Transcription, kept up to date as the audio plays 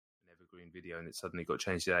Halloween video and it suddenly got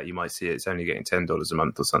changed to that, you might see it's only getting $10 a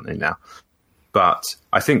month or something now. But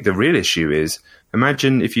I think the real issue is,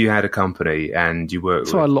 imagine if you had a company and you work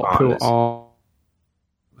with a lot of partners. people are.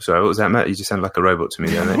 Sorry, what was that, Matt? You just sound like a robot to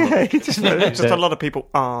me, don't you? just a lot of people.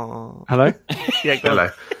 Oh, Hello? yeah. Go Hello.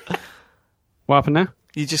 on. What happened now?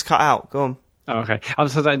 You just cut out. Go on. Oh, okay.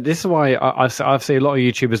 So this is why I see a lot of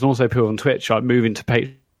YouTubers and also people on Twitch like moving to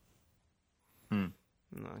Patreon.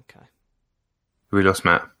 Okay. We lost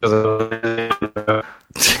Matt. Oh,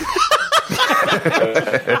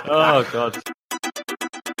 God.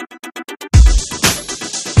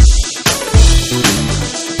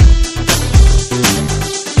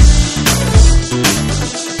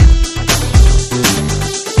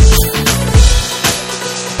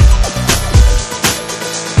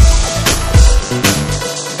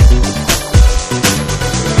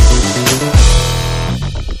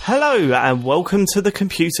 Hello and welcome to the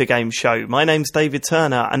Computer Game Show. My name's David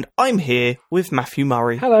Turner and I'm here with Matthew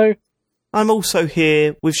Murray. Hello. I'm also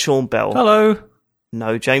here with Sean Bell. Hello.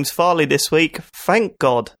 No James Farley this week, thank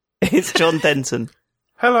God. It's John Denton.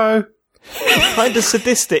 Hello. Kind of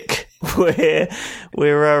sadistic.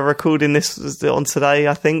 We're recording this on today,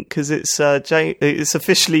 I think, because it's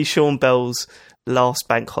officially Sean Bell's last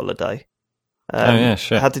bank holiday. Oh yeah,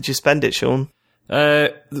 sure. How did you spend it, Sean?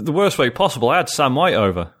 The worst way possible. I had Sam White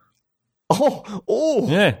over. Oh,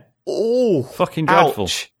 Yeah. oh! Fucking dreadful.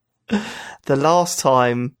 Ouch. The last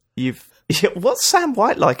time what's Sam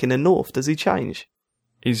White like in the North? Does he change?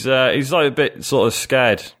 He's like a bit sort of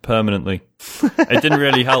scared permanently. It didn't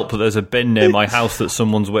really help that there's a bin near my house that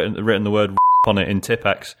someone's written the word on it in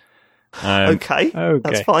Tipex. Okay,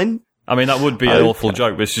 that's fine. I mean, that would be an awful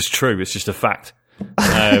joke, but it's just true. It's just a fact.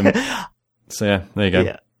 So yeah, there you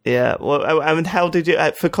go. Yeah. Well, I mean, how did you?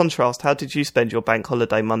 For contrast, how did you spend your bank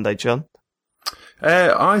holiday Monday, John?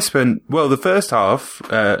 I spent, the first half,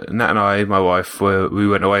 Nat and I, my wife, we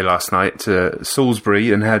went away last night to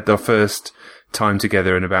Salisbury and had our first time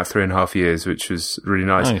together in about 3.5 years, which was really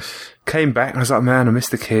nice. Came back and I was like, man, I miss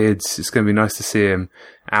the kids. It's going to be nice to see them.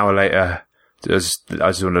 Hour later, I just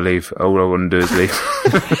want to leave. All I want to do is leave.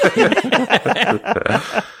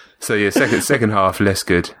 So yeah, second half, less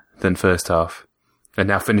good than first half. And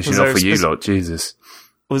now finishing off with you lot, Jesus.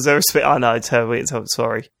 Was there a I know, I'm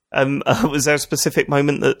sorry. Was there a specific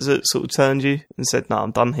moment that sort of turned you and said, no,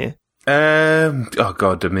 I'm done here? Oh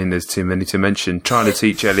God, I mean, there's too many to mention. Trying to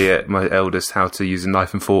teach Elliot, my eldest, how to use a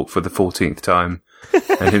knife and fork for the 14th time.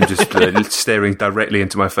 And him just staring directly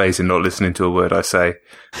into my face and not listening to a word I say.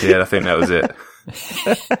 Yeah, I think that was it.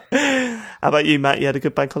 How about you, Matt? You had a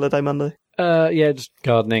good bank holiday Monday? Yeah, just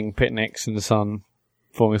gardening, picnics in the sun,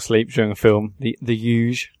 falling asleep during a film. The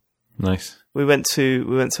huge. Nice. We went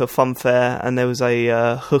to a fun fair and there was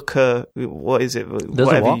a hooker. What is it?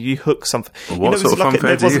 Whatever you hook something. What sort of fun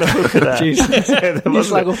fair do you? There wasn't a hooker there. Jesus. You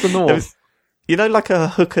slag off the north. Like a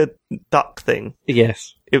hooker duck thing.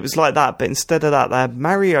 Yes. It was like that, but instead of that, they had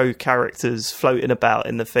Mario characters floating about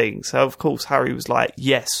in the thing. So, of course, Harry was like,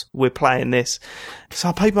 yes, we're playing this. So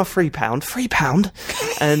I paid my £3,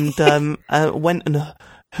 and went and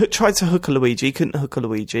tried to hook a Luigi, couldn't hook a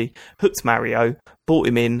Luigi, hooked Mario, brought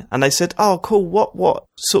him in, and they said, oh, cool, what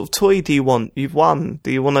sort of toy do you want? You've won.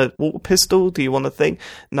 Do you want a water pistol? Do you want a thing?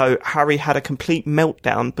 No, Harry had a complete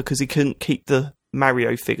meltdown because he couldn't keep the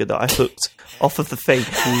Mario figure that I hooked off of the thing.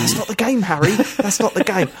 That's not the game, Harry. That's not the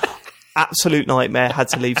game. Absolute nightmare. Had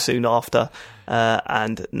to leave soon after.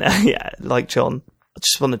 And yeah, like John, I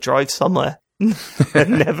just want to drive somewhere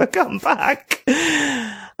and never come back.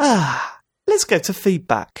 Let's go to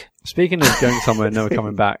feedback. Speaking of going somewhere and never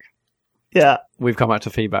coming back. Yeah. We've come back to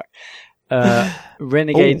feedback.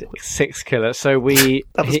 Renegade 6 Killer. So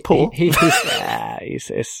that was poor.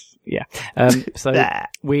 So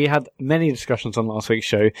we had many discussions on last week's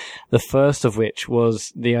show. The first of which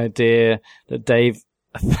was the idea that Dave,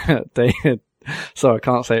 sorry, I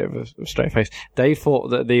can't say it with a straight face. Dave thought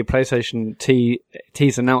that the PlayStation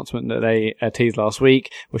T's announcement that they teased last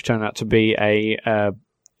week, which turned out to be a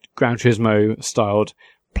Gran Turismo styled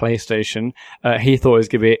PlayStation, he thought it was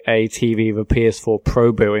going to be a TV with a PS4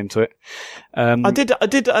 Pro built into it. I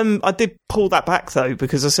did pull that back though,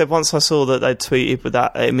 because I said once I saw that they'd tweeted with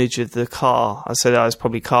that image of the car, I said that was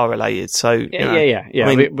probably car related. So yeah.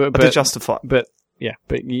 I mean, but justify. But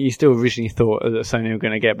you still originally thought that Sony were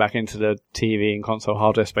going to get back into the TV and console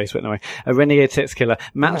hardware space, but anyway. A Renegade 6 Killer.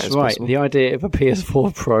 Matt's right. Possible. The idea of a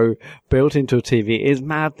PS4 Pro built into a TV is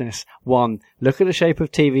madness. One, look at the shape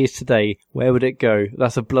of TVs today. Where would it go?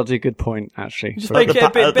 That's a bloody good point, actually. Just make it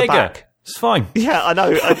a bit bigger. It's fine. Yeah, I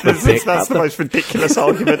know. That's the most ridiculous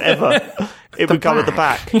argument ever. It would go at the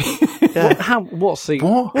back. Yeah. What's the...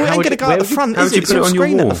 What? Well, it ain't going to go at the front, is it? It's all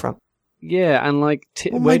screen at the front. Yeah, and like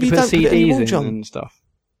Well, where do maybe you put don't put it on your CDs wall, in John. and stuff?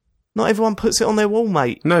 Not everyone puts it on their wall,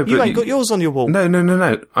 mate. No, you but ain't got yours on your wall. No.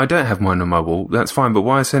 I don't have mine on my wall. That's fine. But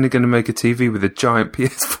why is Sony going to make a TV with a giant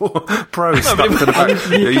PS4 Pro stuck to the back?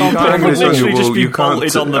 You can't hang this on your wall. You can't.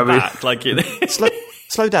 It's on the back, like it.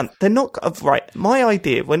 Slow down. They're not right. My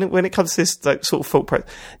idea when it comes to this like, sort of full pro,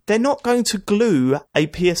 they're not going to glue a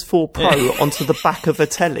PS4 Pro onto the back of a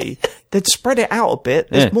telly. They'd spread it out a bit.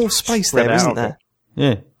 There's more space Spread there, it isn't out a there?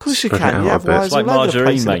 Yeah. Of course you Spread it can. out You a have bit. wires It's like all over the margarine,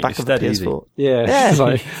 place in the mate. back It's of the dead easy. PS4.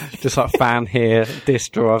 Yeah, just like fan here,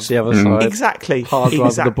 disk drive the other side. Exactly. Hard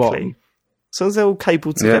drive at the bottom. So as they're all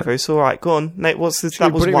cabled together, it's all right. Go on, Nate. What's this?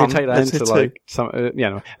 That was one. Take that Let's into hit like two. some.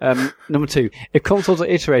 Number 2. If consoles are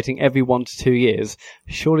iterating every 1 to 2 years,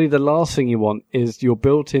 surely the last thing you want is your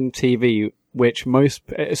built-in TV.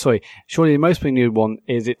 Surely the most thing you want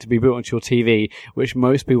is it to be built into your TV, which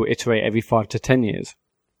most people iterate every 5 to 10 years.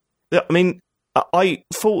 I mean, I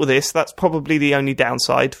thought of this. That's probably the only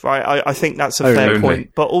downside, right? I think that's a fair point.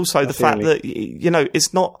 But also the fact that,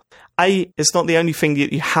 it's not the only thing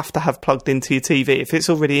that you have to have plugged into your TV. If it's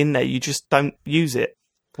already in there, you just don't use it.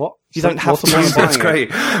 What? You don't have to. That's great.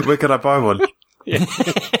 Where can I buy one? I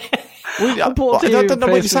don't know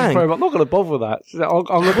what you're saying. Pro, I'm not going to bother with that. I'm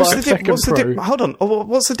going to buy a second Pro. Hold on.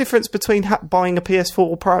 What's the difference between buying a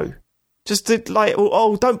PS4 Pro? Just don't buy a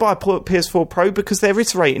PS4 Pro because they're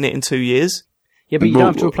iterating it in 2 years. Yeah, but you don't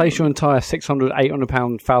have to replace your entire £600, £800,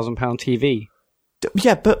 £1,000 TV.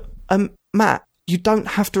 Yeah, but Matt, you don't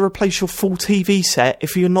have to replace your full TV set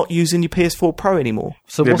if you're not using your PS4 Pro anymore.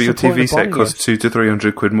 So yeah, what's but the your point TV of set buying costs this? 200 to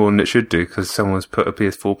 300 quid more than it should do because someone's put a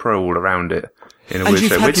PS4 Pro all around it in a And weird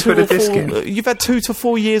you've shape. had Where'd you put a disc in? You've had 2 to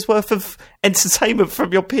 4 years worth of entertainment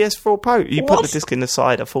from your PS4 Pro. You put the disc in the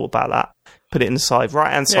side. I thought about that. Put it in the side,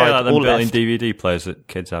 right hand side, Yeah, like them or built-in left. DVD players that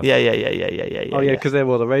kids have. Yeah. Oh yeah, because they're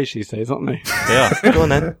all the rage these days, aren't they? Yeah. Go on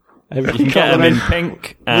then. You can get them in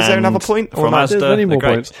pink. Was there another point? Or From no? Asda, There's many more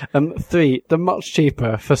they're great. points. 3, the much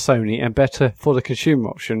cheaper for Sony and better for the consumer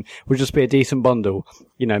option would just be a decent bundle.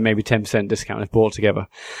 Maybe 10% discount if bought together.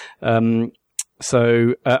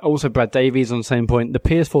 Also Brad Davies on the same point. The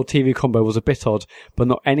PS4 TV combo was a bit odd, but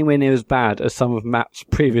not anywhere near as bad as some of Matt's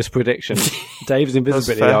previous predictions. Dave's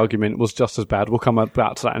invisibility argument was just as bad. We'll come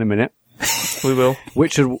back to that in a minute. We will.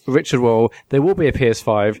 Richard Worrell, there will be a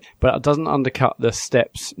PS5, but it doesn't undercut the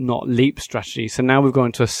steps, not leap strategy. So now we've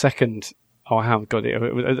gone to a second. Oh, I haven't got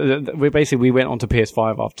it. We went on to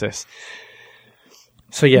PS5 after this.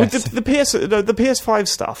 So yes, With the PS5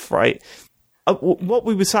 stuff, right? What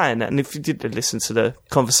we were saying, and if you did listen to the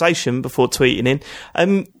conversation before tweeting in,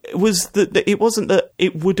 was that it wasn't that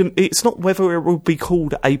it wouldn't. It's not whether it would be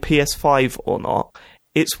called a PS5 or not.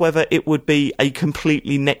 It's whether it would be a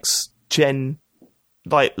completely next gen,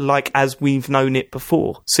 like as we've known it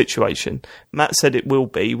before situation. Matt said it will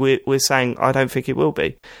be. We're saying I don't think it will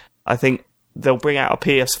be. I think they'll bring out a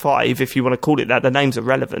PS5 if you want to call it that. The names are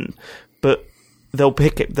relevant, but they'll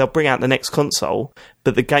bring out the next console,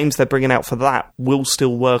 but the games they're bringing out for that will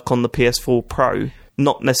still work on the PS4 Pro,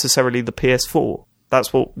 not necessarily the PS4.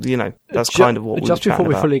 That's what that's kind of what we were just before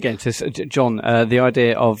we about. fully get into this, John. The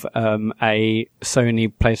idea of a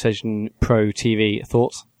Sony PlayStation Pro TV,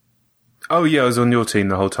 thoughts? Oh yeah, I was on your team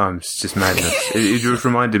the whole time. It's just madness. it just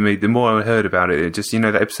reminded me, the more I heard about it just,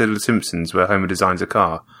 that episode of The Simpsons where Homer designs a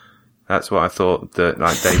car. That's what I thought that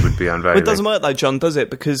Dave would be unveiling. It doesn't work though, John, does it?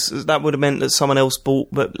 Because that would have meant that someone else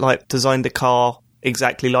designed a car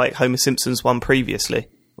exactly like Homer Simpson's one previously.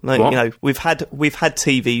 Like, we've had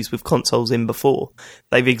TVs with consoles in before.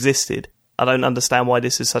 They've existed. I don't understand why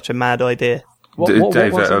this is such a mad idea.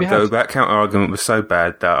 Dave, that counter argument was so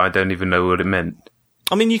bad that I don't even know what it meant.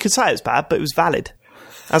 I mean, you could say it's bad, but it was valid.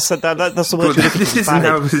 That's the word you're looking for.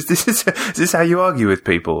 Valid. This is how you argue with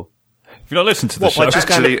people. If you not listen to the show,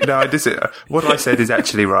 what I said is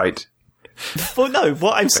actually right. Well, no,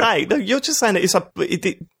 what I'm saying, no, you're just saying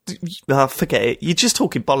forget it. You're just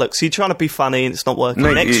talking bollocks. You're trying to be funny and it's not working.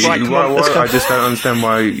 No, Next, right, come on, let's go. I just don't understand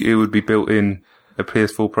why it would be built in, a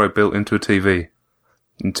PS4 Pro built into a TV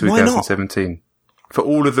in 2017. For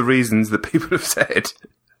all of the reasons that people have said.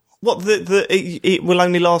 What, it will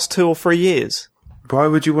only last 2 or 3 years? Why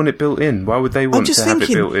would you want it built in? Why would they want to have it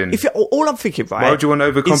built in? All I'm thinking, right? Why would you want to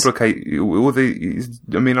overcomplicate all the?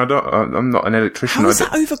 I mean, I'm not an electrician. How is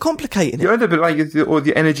that overcomplicating it? Yeah, but all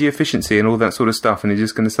the energy efficiency and all that sort of stuff, and you're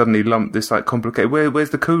just going to suddenly lump this complicated.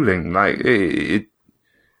 Where's the cooling? You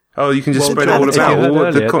can just spread it all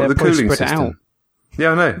about the cooling system.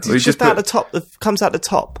 Yeah, I know. It's just out the top. It comes out the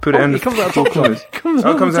top. Put it in. It comes out the top. It comes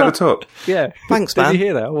out the top. Yeah. Thanks, Did man. you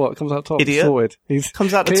hear that? What? It comes out the top. Idiot. Forward.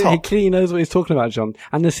 Comes out the He top. clearly knows what he's talking about, John.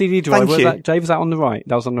 And the CD drive, Thank you. Dave was out on the right.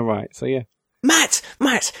 That was on the right. So yeah. Matt,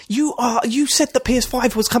 Matt, you said the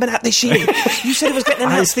PS5 was coming out this year. You said it was getting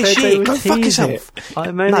announced this year. Go fuck yourself.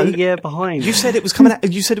 I'm only a year behind. You said it was coming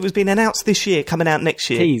out. You said it was being announced this year, coming out next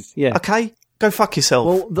year. Tease, yeah. Okay, go fuck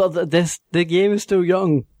yourself. Well, the year is still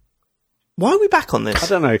young. Why are we back on this? I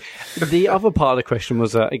don't know. The other part of the question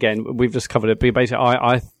was, again, we've just covered it, but basically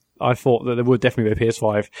I thought that there would definitely be a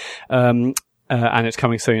PS5. And it's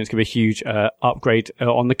coming soon. It's going to be a huge upgrade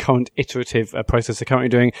on the current iterative process they're currently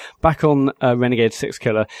doing. Back on Renegade 6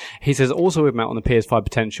 Killer, he says also with Matt on the PS5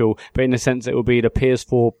 potential, but in the sense it will be the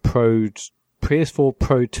PS4 Pro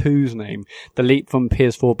 2's name. The leap from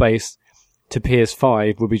PS4 base to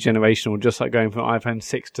PS5 will be generational, just like going from iPhone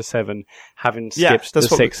 6 to 7, having skipped the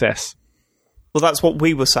 6S. Well, that's what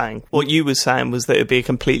we were saying. What you were saying was that it would be a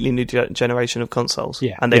completely new generation of consoles.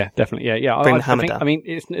 Yeah, and definitely. Yeah. Bring the hammer down. I mean,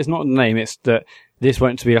 it's not the name. It's that this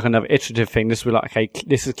won't be like another iterative thing. This will be like, okay,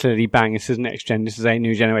 this is clearly bang. This is next gen. This is a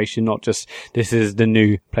new generation, not just this is the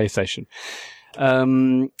new PlayStation.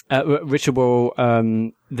 Richard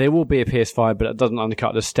Worrell, there will be a PS5, but it doesn't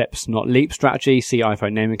undercut the steps, not leap strategy. See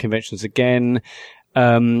iPhone naming conventions again.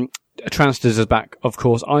 Transistors is back, of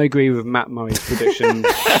course. I agree with Matt Murray's prediction.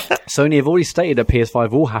 Sony have already stated that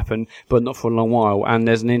PS5 will happen, but not for a long while. And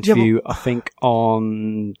there's an interview, I think,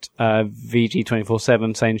 on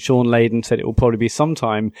VG247 saying Sean Layden said it will probably be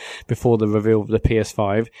sometime before the reveal of the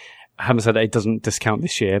PS5. I haven't said that it doesn't discount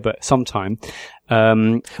this year, but sometime.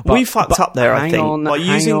 We fucked up there, I think. By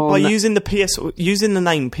using the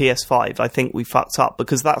name PS5, I think we fucked up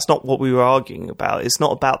because that's not what we were arguing about. It's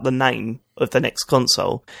not about the name of the next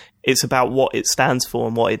console. It's about what it stands for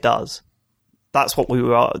and what it does. That's what we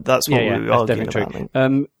were arguing about.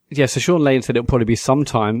 So Sean Lane said it'll probably be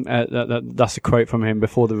sometime. That's a quote from him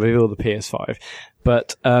before the reveal of the PS5.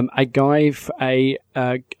 But a guy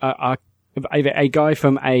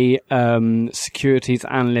from a securities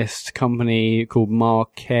analyst company called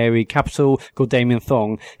Marcari Capital, called Damien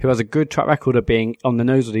Thong, who has a good track record of being on the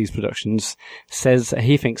nose of these productions, says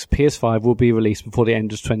he thinks PS5 will be released before the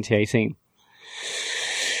end of 2018.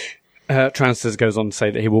 Transistors goes on to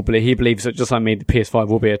say that he believes that, just like me, the PS5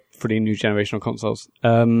 will be a fully new generation of consoles.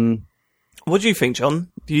 What do you think, John?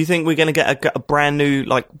 Do you think we're going to get a brand new,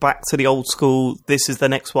 like, back to the old school, this is the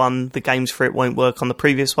next one, the games for it won't work on the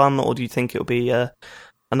previous one, or do you think it'll be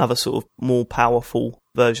another sort of more powerful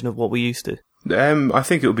version of what we used to? I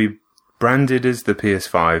think it'll be branded as the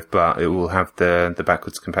PS5, but it will have the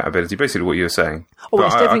backwards compatibility, basically what you were saying. Oh, well,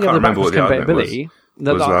 it's definitely got the backwards compatibility.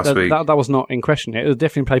 That was not in question. It will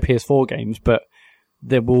definitely play PS4 games, but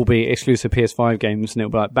there will be exclusive PS5 games, and it'll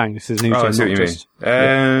be like, bang, this is new. I see what you mean.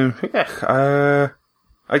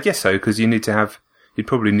 I guess so, because you'd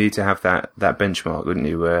probably need to have that benchmark, wouldn't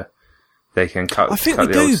you, where they can cut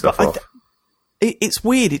the old stuff off. It's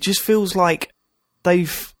weird. It just feels like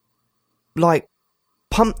they've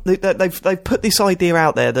pumped. They've put this idea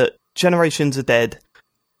out there that generations are dead.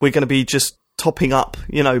 We're going to be just topping up,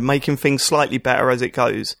 making things slightly better as it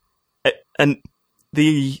goes, and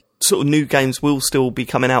the sort of new games will still be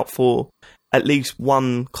coming out for at least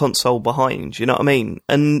one console behind, you know what I mean?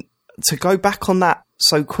 And to go back on that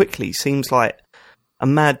so quickly seems like a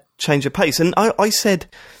mad change of pace. And I said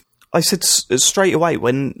straight away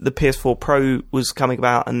when the PS4 Pro was coming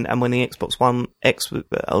about and when the Xbox One X was,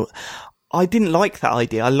 I didn't like that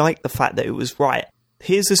idea. I liked the fact that it was right.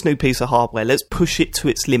 Here's this new piece of hardware. Let's push it to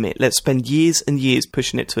its limit. Let's spend years and years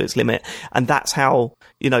pushing it to its limit. And that's how,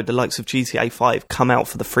 the likes of GTA 5 come out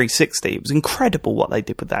for the 360. It was incredible what they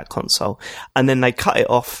did with that console. And then they cut it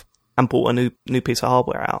off and brought a new piece of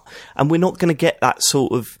hardware out. And we're not going to get that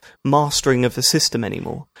sort of mastering of the system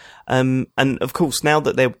anymore. And of course, now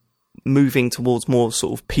that they're moving towards more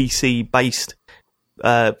sort of PC-based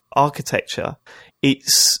architecture,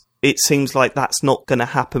 it seems like that's not going to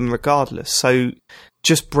happen regardless. So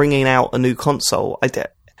just bringing out a new console,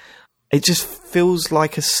 it just feels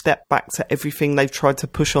like a step back to everything they've tried to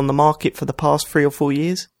push on the market for the past 3 or 4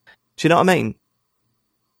 years. Do you know what I mean?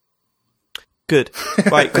 Good.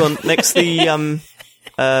 Right, go on. Next,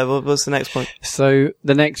 what was the next point? So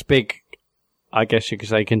the next big, I guess you could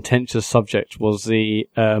say, contentious subject was the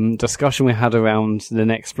discussion we had around the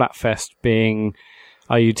next Splatfest being,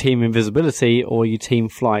 are you Team Invisibility or are you Team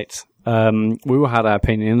Flight? We all had our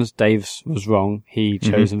opinions. Dave's was wrong. He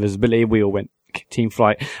chose Invisibility. We all went Team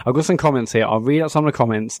Flight. I've got some comments here. I'll read out some of the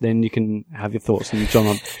comments, then you can have your thoughts. And John,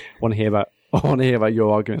 I want to hear about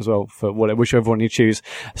your argument as well for whichever one you choose.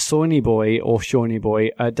 Sony Boy or Shawnee Boy.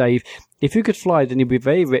 Dave, if you could fly, then you'd be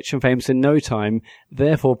very rich and famous in no time.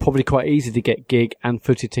 Therefore, probably quite easy to get gig and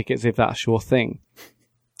footy tickets if that's your thing.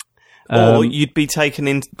 Or you'd be taken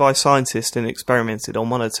in by scientists and experimented on.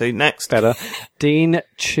 One or two. Next. Better. Dean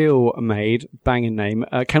Chillmaid, banging name,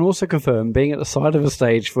 can also confirm being at the side of a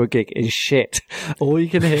stage for a gig is shit. All you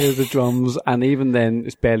can hear is the drums, and even then,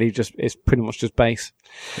 it's pretty much just bass.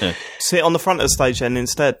 Yeah. Sit on the front of the stage then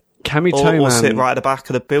instead. Cammy or sit right at the back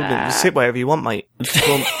of the building. Sit wherever you want, mate.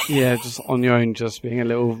 Yeah, just on your own, just being a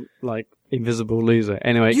little, invisible loser.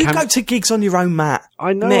 Anyway, you go to gigs on your own, Matt.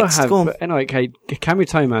 I know Next, I have, but anyway, okay, Cammy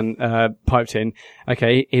Toman piped in.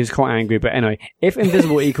 Okay, he was quite angry, but anyway, if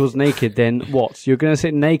invisible equals naked, then what? You're going to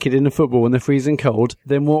sit naked in the football in the freezing cold,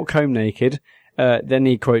 then walk home naked. Then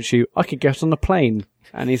he quotes you, I could get on a plane.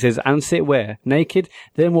 And he says, and sit where? Naked?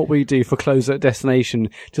 then what will you do for clothes at destination?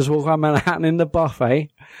 Just walk around Manhattan in the buffet?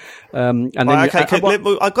 And then I've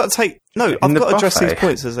got to address these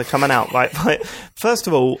points as they're coming out. Right? First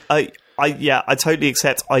of all, I totally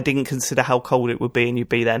accept I didn't consider how cold it would be and you'd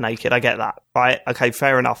be there naked. I get that. Right? Okay,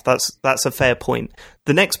 fair enough. That's a fair point.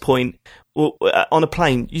 The next point, on a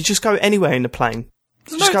plane, you just go anywhere in the plane.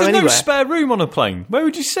 There's no spare room on a plane. Where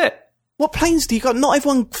would you sit? What planes do you got? Not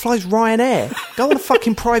everyone flies Ryanair. Go on a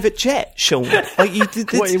fucking private jet, Sean. What, he's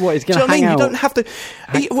going to hang out? You don't have to...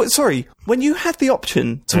 sorry, when you had the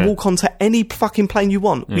option to walk onto any fucking plane you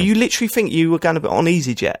want, will you literally think you were going to be on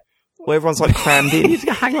EasyJet? Where everyone's crammed in. He's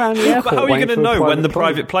going to hang around the airport. But how are you going to know when the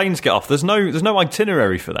private planes get off? There's no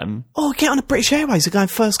itinerary for them. Oh, get on a British Airways. They're going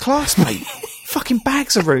first class, mate. Fucking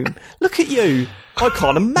bags of room. Look at you. I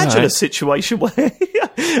can't imagine a situation where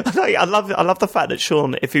I love the fact that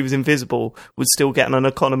Sean, if he was invisible, would still get on an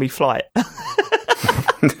economy flight.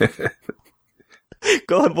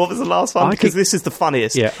 Go on, what was the last one? Because this is the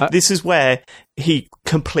funniest. Yeah, this is where he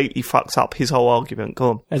completely fucks up his whole argument. Go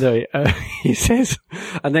on. Anyway, he says,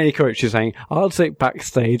 and then he quotes you saying, I'll sit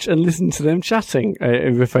backstage and listen to them chatting,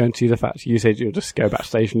 referring to the fact you said you'll just go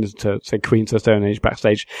backstage and listen to, say, Queens of Stone Age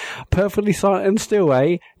backstage. Perfectly silent and still,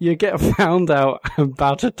 eh? You get found out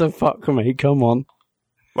about to fuck me. Come on.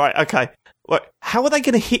 Right, okay. Right, how are they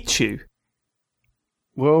going to hit you?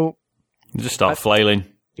 Well... You just start flailing.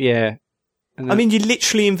 Yeah. I mean, you're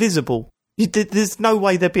literally invisible. There's no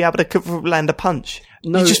way they'd be able to land a punch.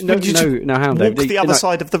 No, Hound. Walk the other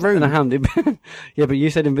side of the room. No, Hound. Yeah, but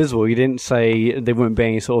you said invisible. You didn't say there wouldn't be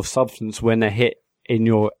any sort of substance when they're hit in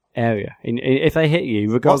your area. If they hit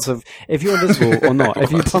you, regardless of if you're invisible or not,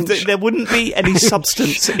 if you punch... There wouldn't be any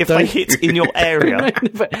substance if they hit in your area.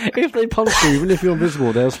 But if they punch you, even if you're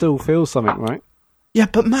invisible, they'll still feel something, right? Yeah,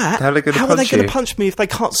 but Matt, how are they going to punch me if they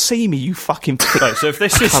can't see me, you fucking... Right, so if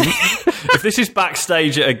this is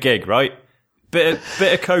backstage at a gig, right? Bit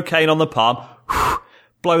of cocaine on the palm,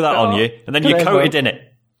 blow that on you, and then you're coated in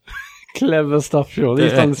it. Clever stuff, Sean.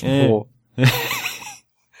 He's done this before.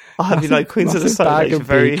 I have, Queens of the Stone Age, a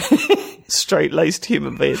very straight-laced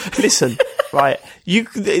human being. Listen, right,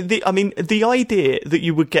 the idea that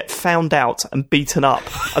you would get found out and beaten up,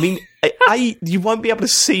 you won't be able to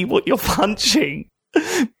see what you're punching.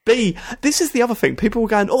 B, this is the other thing. People were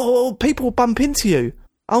going, people will bump into you.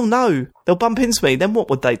 Oh no, they'll bump into me. Then what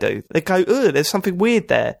would they do? They'd go, there's something weird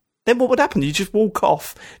there. Then what would happen? You just walk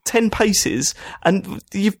off 10 paces and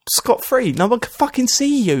you're scot-free. No one can fucking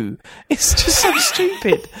see you. It's just so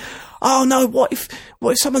stupid. Oh no, what if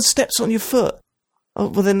someone steps on your foot? Oh,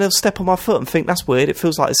 well then they'll step on my foot and think that's weird. It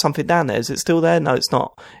feels like there's something down there. Is it still there? No, it's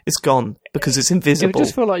not. It's gone because it's invisible. It would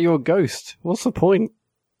just feel like you're a ghost. What's the point?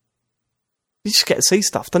 You just get to see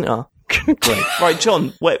stuff, don't you? Great. Right,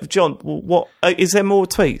 John, what is there more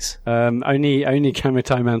tweets? Only Camera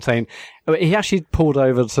Time Man saying he actually pulled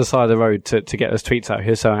over to the side of the road to get those tweets out.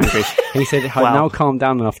 He was so angry. He said, "I've now calmed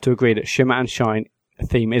down enough to agree that Shimmer and Shine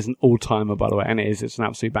theme is an all-timer, by the way, and it is. It's an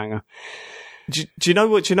absolute banger." Do you know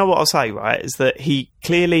what I'll say? Right, is that he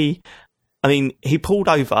clearly, he pulled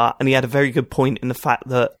over and he had a very good point in the fact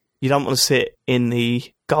that you don't want to sit in the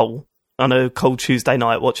goal on a cold Tuesday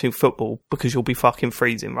night watching football because you'll be fucking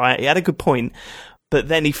freezing, right? He had a good point, but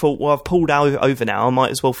then he thought, well, I've pulled over now, I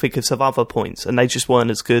might as well think of some other points, and they just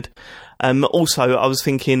weren't as good. Also, I was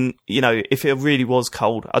thinking, if it really was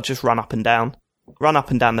cold, I'd just run up and down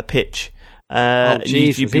the pitch.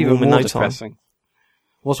 You'd be even more depressing.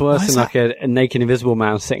 What's worse than like a naked invisible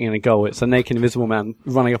man sitting in a goal? It's a naked invisible man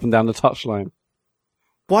running up and down the touchline.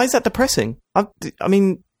 Why is that depressing?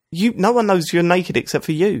 No one knows you're naked except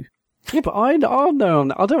for you. Yeah, but I don't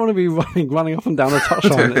want to be running up and down the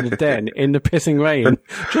touchline in the den in the pissing rain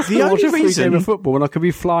just to watch a free game of football when I could be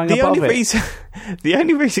flying above it. The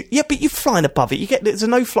only reason... Yeah, but you're flying above it. There's a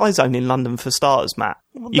no-fly zone in London for starters, Matt.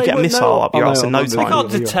 You get a missile up your ass in no time. They can't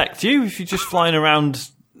detect you if you're just flying around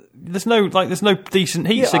there's no decent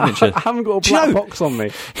heat signature. I haven't got a black box on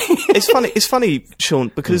me. It's funny,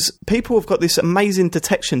 Sean, because people have got this amazing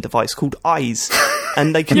detection device called eyes,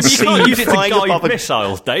 and they can But you see can't use it to flying above guide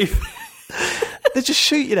missiles, Dave. They're just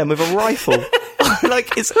shooting them with a rifle.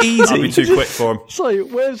 Like, it's easy. That'd be too quick for him. So,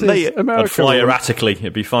 where's this? Mate, America? I'd fly erratically.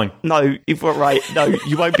 It'd be fine. No, right. No,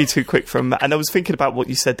 you won't be too quick from. And I was thinking about what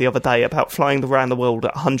you said the other day about flying around the world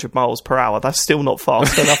at 100 miles per hour. That's still not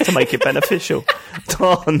fast enough to make it beneficial.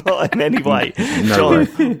 Not in any way. No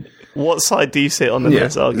John, what side do you sit on in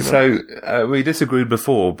this argument? So we disagreed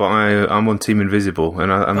before, but I'm on Team Invisible,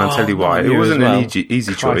 and I'll tell you why. It wasn't an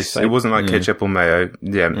easy choice. It wasn't like ketchup or mayo.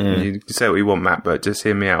 Yeah, you can say what you want, Matt, but just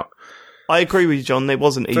hear me out. I agree with you, John. It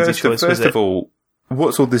wasn't an easy choice. First of all,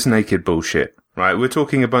 what's all this naked bullshit? Right, we're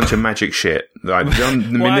talking a bunch of magic shit. Right, I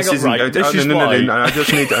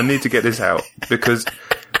need to get this out because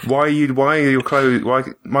why are your clothes? Why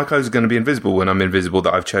my clothes are going to be invisible when I'm invisible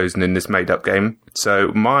that I've chosen in this made-up game?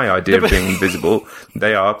 So my idea of being invisible,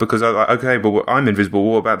 they are because I'm invisible.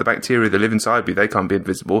 What about the bacteria that live inside me? They can't be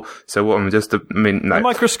invisible. So what? They're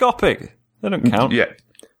microscopic. They don't count. Yeah.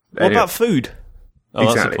 What about food? Oh,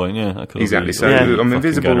 exactly. That's the point, yeah. Exactly. So I'm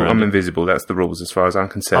invisible. That's the rules as far as I'm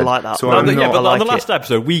concerned. I like that. So on the last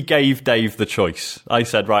episode, we gave Dave the choice. I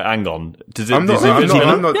said, right, hang on. Does it make your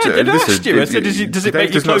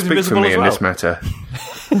clothes invisible as well? In this matter.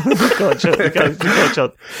 Go on,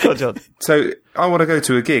 John. So I want to go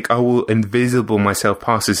to a gig. I will invisible myself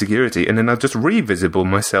past the security, and then I'll just revisible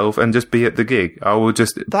myself and just be at the gig. I will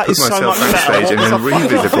just put myself backstage and then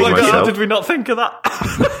revisible myself. How did we not think of that?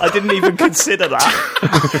 I didn't even consider that.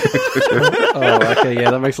 Oh, okay,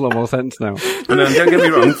 yeah, that makes a lot more sense now. And don't get me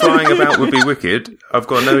wrong, flying about would be wicked. I've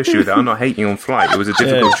got no issue with that. I'm not hating on flight. It was a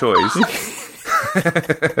difficult choice. I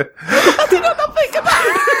did not think of that.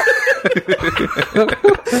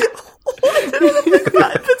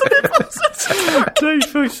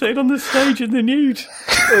 Dave was sitting on the stage in the nude.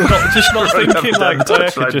 not thinking like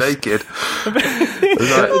naked.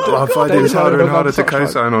 I'm finding it's harder and harder to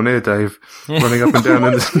co-sign on here, Dave. Running up and down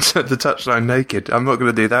on the touchline naked. I'm not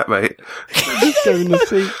going to do that, mate.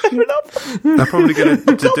 I'm probably going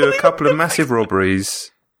to do a couple of massive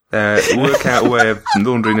robberies. Work out a way of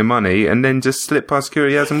laundering the money and then just slip past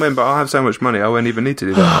security as and when, but I'll have so much money I won't even need to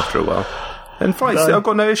do that after a while. And flights, I've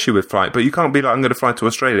got no issue with flight, but you can't be like, I'm going to fly to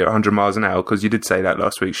Australia at 100 miles an hour, because you did say that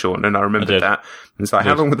last week, Sean, and I remember that. And it's like,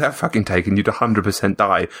 how long would that fucking take? And you'd 100%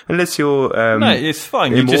 die. Unless you're no, it's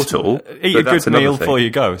fine. Immortal. You just eat a good meal before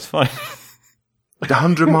you go, it's fine.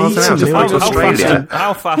 100 miles an hour to fly to Australia.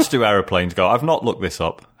 How fast do aeroplanes go? I've not looked this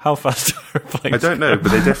up. How fast do aeroplanes go? I don't know,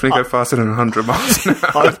 but they definitely go faster than 100 miles an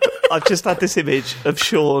hour. I've just had this image of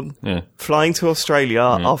Sean flying to Australia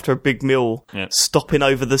after a big meal, stopping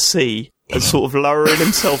over the sea and sort of lowering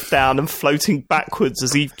himself down and floating backwards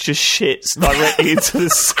as he just shits directly into the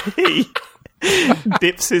sea.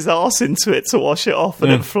 Dips his arse into it to wash it off and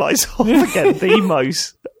then flies off again. The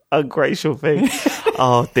most ungrateful thing.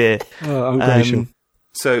 Oh dear. Ungrateful.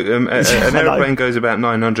 So an aeroplane goes about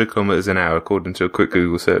 900 kilometres an hour, according to a quick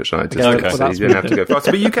Google search. You don't have to go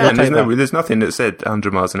faster, but you can. There's nothing that said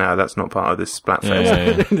 100 miles an hour. That's not part of this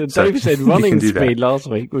Splatfest. Dave said running speed last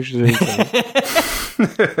week, which is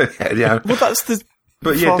yeah. Well, that's the.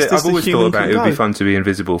 But yeah, I've always thought about it would be fun to be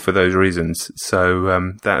invisible for those reasons. So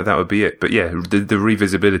that would be it. But yeah, the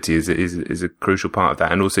revisibility is a crucial part of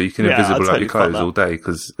that, and also you can invisible like your clothes all day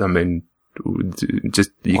because I mean,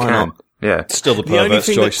 just you can. Not? Yeah, still the only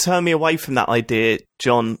thing choice. that turned me away from that idea,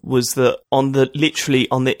 John, was that on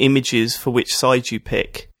the images for which side you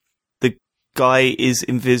pick, the guy is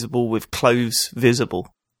invisible with clothes visible.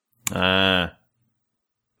 I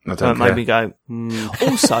don't care. Made me go.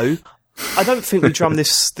 Also, I don't think we drummed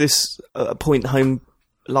this point home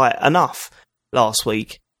like enough last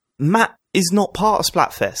week. Matt is not part of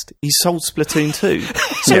Splatfest. He sold Splatoon 2.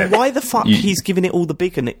 So why the fuck he's giving it all the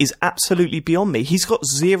big one is absolutely beyond me. He's got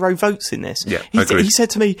 0 votes in this. Yeah, he said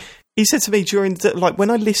to me during when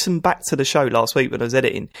I listened back to the show last week when I was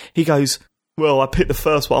editing, he goes, well, I picked the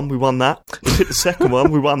first one, we won that. I picked the second one,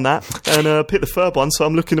 we won that. And I picked the third one, so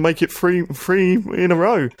I'm looking to make it three in a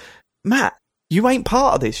row. Matt, you ain't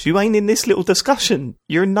part of this. You ain't in this little discussion.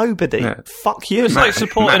 You're a nobody. Yeah. Fuck you. It's like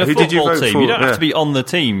supporting a football team. You don't have to be on the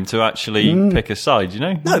team to actually pick a side, you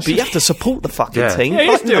know? No, but you have to support the fucking team. Yeah,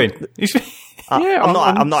 he's doing. I'm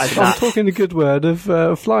not having that. I'm talking a good word of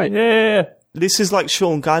flight. Yeah. This is like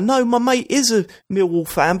Sean going, no, my mate is a Millwall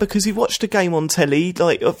fan because he watched a game on telly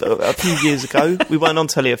like a few years ago. We weren't on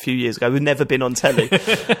telly a few years ago. We've never been on telly.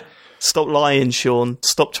 Stop lying, Sean.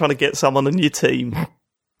 Stop trying to get someone on your team.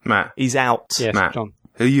 Matt. He's out. Yes, Matt, John.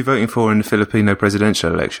 who are you voting for in the Filipino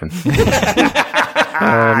presidential election?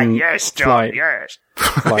 Yes, John, yes.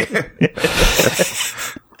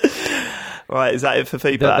 Right, is that it for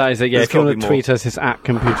feedback? That is it, yeah. If you want to tweet us, it's at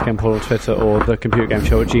Computer Game Pod on Twitter or the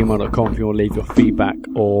computergameshow at gmail.com if you want to leave your feedback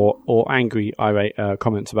or angry, irate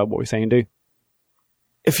comments about what we say and do.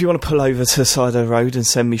 If you want to pull over to the side of the road and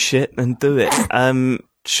send me shit, then do it.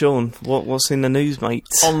 Sean, what's in the news, mate?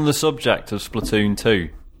 On the subject of Splatoon 2,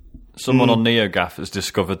 someone on NeoGAF has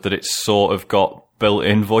discovered that it's sort of got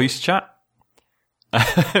built-in voice chat.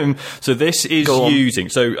 So this is using...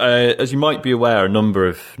 So, as you might be aware, a number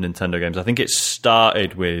of Nintendo games, I think it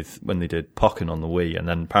started with when they did Pokken on the Wii, and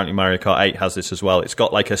then apparently Mario Kart 8 has this as well. It's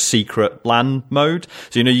got like a secret LAN mode.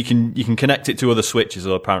 So, you can connect it to other switches,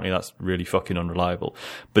 or apparently that's really fucking unreliable.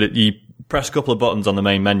 But you press a couple of buttons on the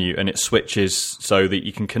main menu, and it switches so that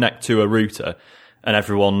you can connect to a router, and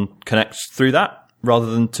everyone connects through that, rather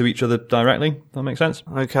than to each other directly. Does that make sense?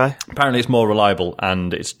 Okay. Apparently it's more reliable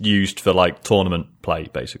and it's used for like tournament play,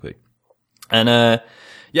 basically. And, a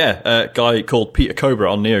guy called Peter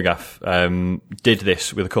Cobra on NeoGAF, did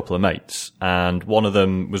this with a couple of mates, and one of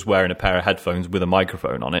them was wearing a pair of headphones with a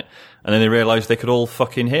microphone on it, and then they realised they could all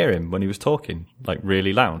fucking hear him when he was talking, like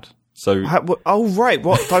really loud. So. Right.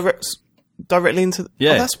 What? Directly into...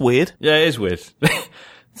 Yeah. Oh, that's weird. Yeah, it is weird.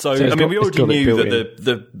 So I mean, we already knew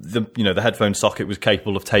that the headphone socket was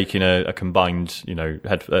capable of taking a combined,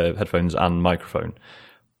 headphones and microphone,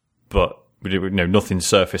 but we did, nothing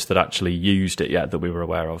surfaced that actually used it yet that we were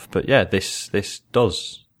aware of. But yeah, this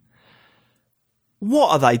does.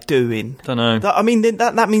 What are they doing? Don't know.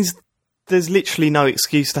 That means there's literally no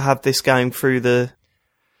excuse to have this going through the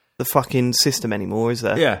fucking system anymore, is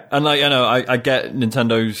there? Yeah, and I get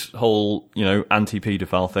Nintendo's whole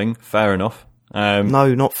anti-paedophile thing. Fair enough.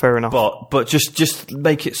 No, not fair enough. But just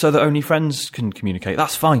make it so that only friends can communicate.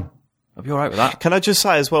 That's fine. I'll be all right with that. Can I just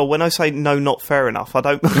say as well, when I say no, not fair enough, I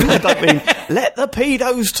don't mean let the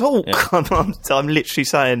pedos talk. Yeah. I'm literally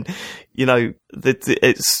saying, that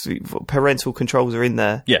it's parental controls are in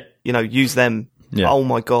there. Yeah. Use them. Yeah. Oh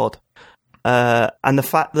my God. And the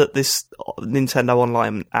fact that this Nintendo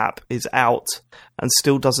Online app is out and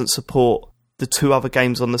still doesn't support the two other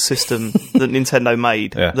games on the system that Nintendo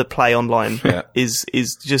made that play online is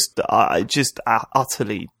just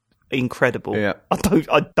utterly incredible. Yeah.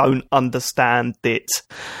 I don't understand it.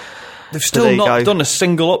 They've still not done a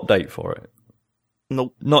single update for it.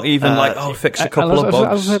 Nope. Not even fix a couple of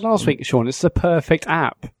bugs. As I said last week, Sean, it's the perfect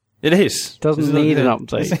app. It is. Doesn't need an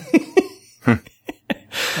update.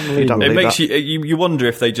 It makes you wonder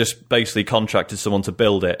if they just basically contracted someone to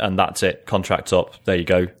build it and that's it. Contract's up. There you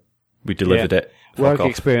go. We delivered it. Work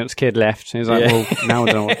experience kid left. He's like, well, now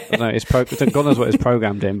I don't know. It's God knows what it's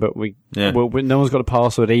programmed in, but no one's got a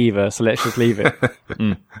password either, so let's just leave it.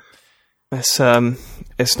 It's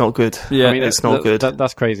not good. Yeah, I mean, it's not good.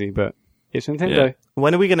 That's crazy, but it's Nintendo. Yeah.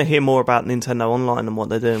 When are we going to hear more about Nintendo Online and what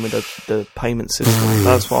they're doing with the payment system?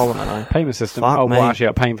 That's what I want to know. Payment system? Fuck me. Well, actually,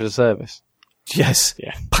 I'm paying for the service. Yes.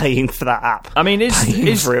 Yeah. Paying for that app. I mean,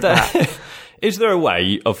 is there a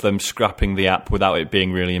way of them scrapping the app without it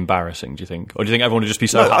being really embarrassing, do you think? Or do you think everyone would just be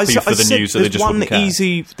so happy for the news that they just wouldn't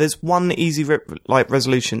care? There's one easy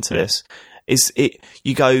resolution to this.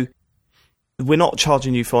 You go, we're not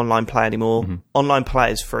charging you for online play anymore. Mm-hmm. Online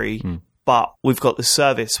play is free, but we've got the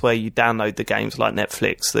service where you download the games like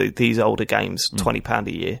Netflix, these older games, £20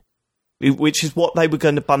 a year, which is what they were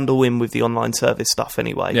going to bundle in with the online service stuff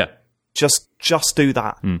anyway. Yeah. Just do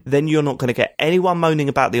that. Then you're not going to get anyone moaning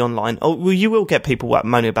about the online. Oh, well, you will get people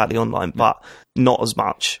moaning about the online, but not as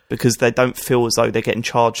much because they don't feel as though they're getting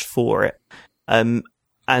charged for it. And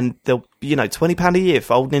they'll, £20 a year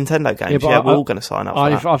for old Nintendo games. Yeah, we're all going to sign up for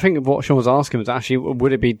that. I think what Sean was asking was actually,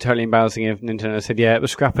 would it be totally embarrassing if Nintendo said, yeah, we're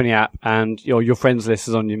scrapping the app and your friends list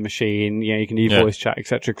is on your machine, you can use voice chat,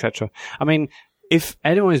 etc., etc. I mean, if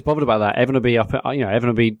anyone is bothered about that, everyone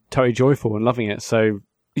will be totally joyful and loving it. So,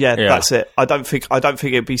 yeah, that's it. I don't think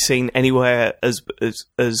it'd be seen anywhere as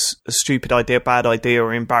a stupid idea, bad idea,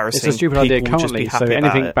 or embarrassing. It's a stupid idea currently, so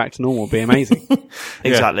anything back to normal would be amazing.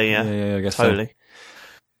 Exactly. Yeah. I guess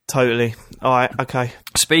Totally. All right. Okay.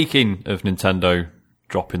 Speaking of Nintendo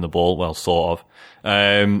dropping the ball, well, sort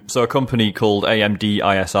of. So a company called AMD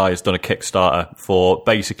ISI has done a Kickstarter for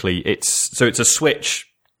basically it's a Switch.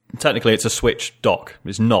 Technically, it's a Switch dock.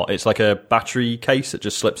 It's not. It's like a battery case that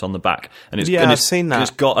just slips on the back. And I've seen that.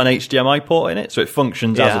 It's got an HDMI port in it, so it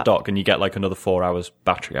functions as a dock, and you get like another 4 hours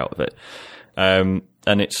battery out of it.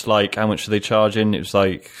 And it's like, how much are they charging? It was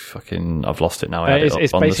like, fucking, I've lost it now. I had it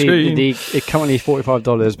up on the screen. It's currently $45,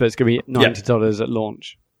 but it's going to be $90 at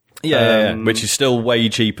launch. which is still way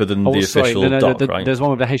cheaper than the official dock, right? There's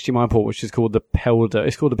one with the HDMI port, which is called the Pelder.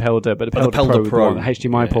 It's called the Pelder, but the Pelder Pro. The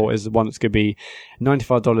HDMI port is the one that's going to be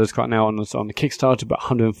 $95 right now on the Kickstarter, but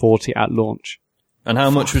 $140 at launch. And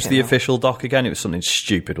how much was the official dock again? It was something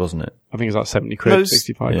stupid, wasn't it? I think it was like 70 quid,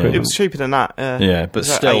 65 quid. It was cheaper than that. Yeah, but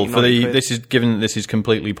still, given that this is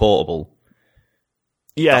completely portable.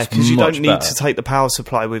 Yeah, because you don't need to take the power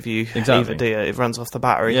supply with you either, do you? It runs off the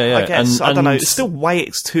battery. Yeah. I guess, I don't know, it's still way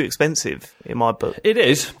too expensive in my book. It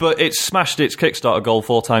is, but it's smashed its Kickstarter goal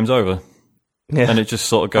 4 times over. Yeah. And it just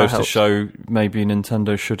sort of goes to show maybe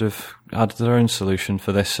Nintendo should have had their own solution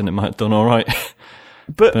for this and it might have done all right.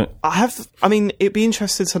 But it'd be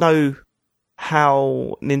interesting to know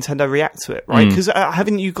how Nintendo react to it, right? Because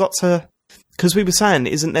haven't you got to... Because we were saying,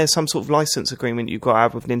 isn't there some sort of license agreement you've got to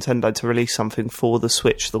have with Nintendo to release something for the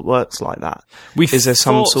Switch that works like that? Is there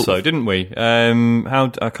some sort of... didn't we? I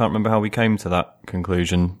can't remember how we came to that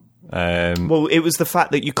conclusion. Well, it was the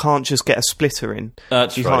fact that you can't just get a splitter in.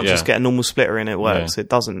 You can't just get a normal splitter in, it works. Yeah. It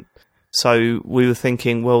doesn't. So we were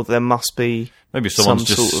thinking, well, there must be maybe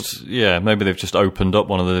someone's maybe they've just opened up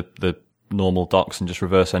one of the normal docks and just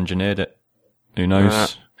reverse engineered it. Who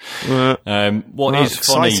knows? What is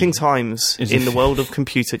exciting times in the world of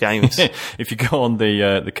computer games. If you go on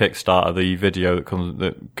the Kickstarter, the video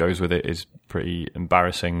that goes with it is pretty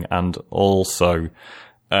embarrassing, and also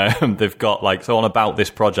they've got on about this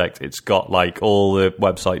project, it's got all the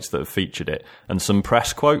websites that have featured it and some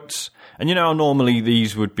press quotes. And you know how normally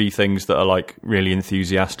these would be things that are really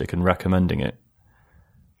enthusiastic and recommending it.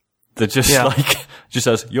 They're just just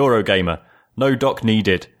says Eurogamer. No dock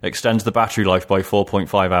needed. Extends the battery life by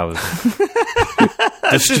 4.5 hours.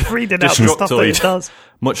 Just reading out the stuff that it does.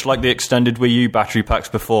 Much like the extended Wii U battery packs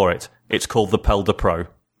before it. It's called the Pelder Pro.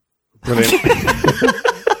 Brilliant.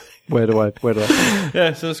 Where do I?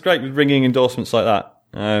 Yeah, so it's great with ringing endorsements like that.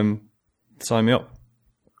 Sign me up.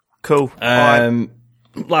 Cool.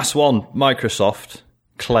 Last one. Microsoft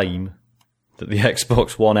claim that the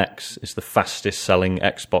Xbox One X is the fastest selling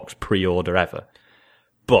Xbox pre-order ever.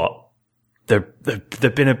 But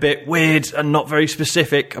they've been a bit weird and not very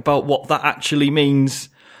specific about what that actually means.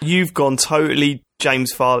 You've gone totally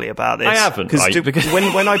James Farley about this. I haven't, because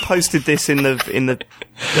when I posted this in the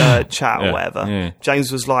chat or whatever,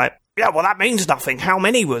 James was like, "Yeah, well, that means nothing. How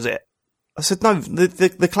many was it?" I said, "No,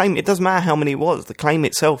 the claim. It doesn't matter how many it was. The claim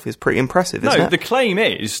itself is pretty impressive, isn't it?" No, the claim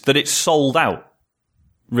is that it's sold out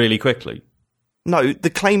really quickly. No, the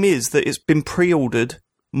claim is that it's been pre-ordered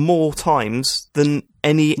more times than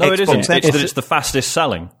any Xbox. No, it isn't. It's that it's the fastest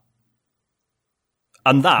selling.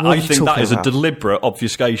 And that, I think that is a deliberate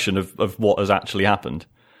obfuscation of what has actually happened.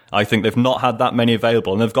 I think they've not had that many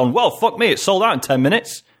available, and they've gone, well, fuck me, it's sold out in 10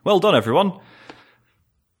 minutes. Well done, everyone.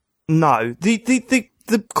 No.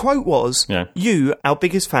 The quote was, you, our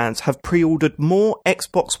biggest fans, have pre-ordered more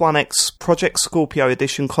Xbox One X Project Scorpio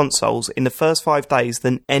Edition consoles in the first 5 days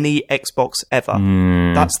than any Xbox ever.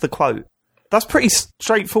 That's the quote. That's pretty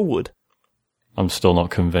straightforward. I'm still not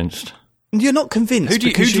convinced. You're not convinced. Who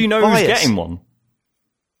do you know who's getting one?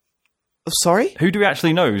 Sorry? Who do we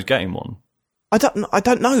actually know who's getting one? I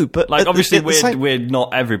don't know, but obviously we're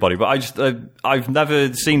not everybody, but I've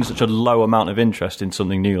never seen such a low amount of interest in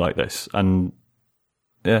something new like this, and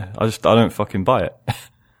I don't fucking buy it.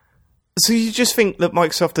 So you just think that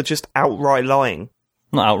Microsoft are just outright lying?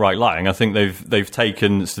 Not outright lying. I think they've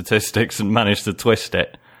taken statistics and managed to twist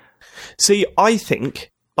it. See, I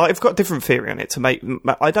think I've got a different theory on it.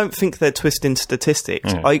 I don't think they're twisting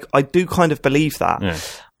statistics. Yeah. I do kind of believe that.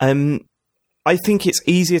 Yeah. I think it's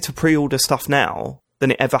easier to pre-order stuff now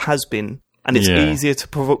than it ever has been, and it's easier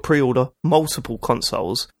to pre-order multiple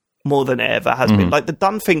consoles more than it ever has been. Like the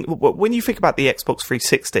done thing, when you think about the Xbox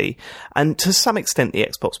 360, and to some extent the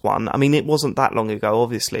Xbox One, I mean, it wasn't that long ago,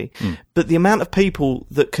 obviously, but the amount of people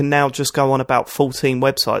that can now just go on about 14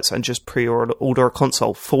 websites and just pre-order a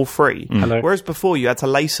console for free, whereas before you had to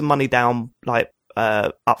lay some money down,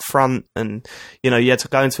 up front, and you had to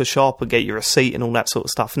go into a shop and get your receipt and all that sort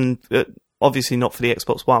of stuff, and obviously not for the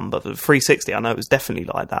Xbox One, but for the 360, I know it was definitely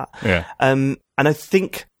like that. Yeah. And I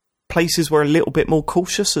think places were a little bit more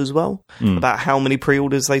cautious as well about how many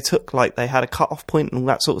pre-orders they took. Like they had a cut-off point and all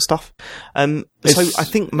that sort of stuff. So I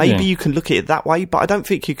think maybe you can look at it that way, but I don't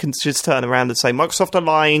think you can just turn around and say Microsoft are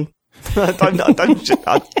lying. I'm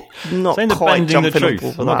not quite jumping the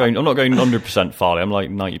truth. I'm not going 100% Farley. I'm like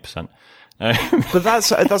 90%. But that's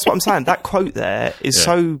what I'm saying. That quote there is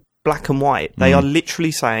so black and white. They are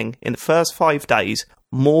literally saying in the first 5 days,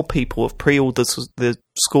 more people have pre-ordered the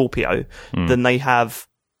Scorpio than they have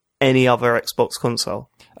any other Xbox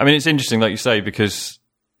console. I mean, it's interesting, like you say, because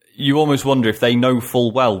you almost wonder if they know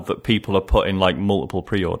full well that people are putting like multiple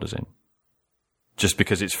pre-orders in. Just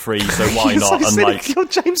because it's free, so why not? So you're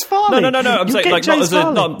James Farley. No. I'm saying like James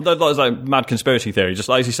not as a mad conspiracy theory. Just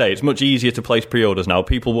like as you say, it's much easier to place pre-orders now.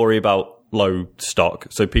 People worry about low stock,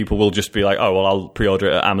 so people will just be like, "Oh, well, I'll pre-order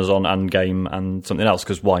it at Amazon and Game and something else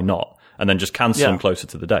because why not?" And then just cancel them closer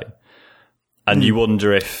to the day. And you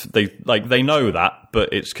wonder if they know that,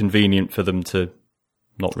 but it's convenient for them to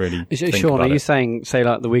not really. Sean, are you saying, say,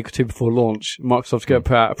 like the week or two before launch, Microsoft's going to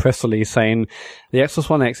put out a press release saying the Xbox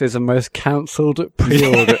One X is the most cancelled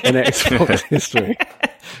pre-order in Xbox history?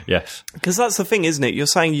 Yes. Because that's the thing, isn't it? You're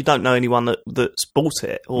saying you don't know anyone that's bought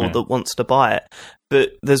it or that wants to buy it.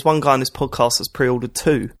 But there's one guy on this podcast that's pre-ordered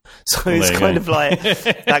 2. So it's kind of like,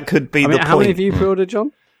 that could be the point. How many have you pre-ordered,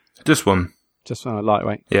 John? Just one. Just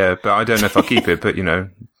lightweight. Yeah, but I don't know if I'll keep it, but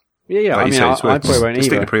Yeah, like I probably won't either.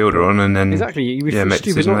 Stick the pre-order on and then... Exactly, you'd be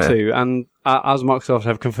stupid not to. And as Microsoft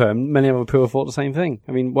have confirmed, many other people thought the same thing.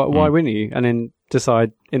 I mean, why wouldn't you? And then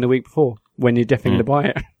decide in the week before when you're definitely going to buy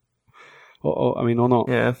it. or not.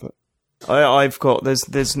 Yeah. I've got...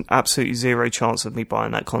 There's absolutely zero chance of me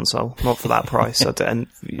buying that console. Not for that price. For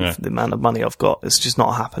the amount of money I've got. It's just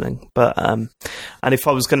not happening. But and if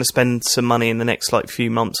I was going to spend some money in the next few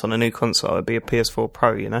months on a new console, it'd be a PS4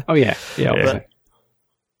 Pro, Oh, yeah. Yeah, obviously.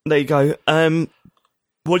 There you go.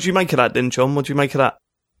 What do you make of that then, John? What do you make of that?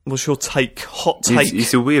 What's your hot take?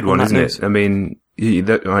 It's a weird one, isn't it? I mean, you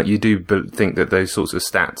do think that those sorts of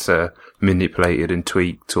stats are manipulated and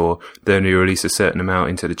tweaked, or they only release a certain amount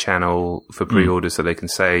into the channel for pre-orders so they can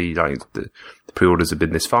say, like, the pre-orders have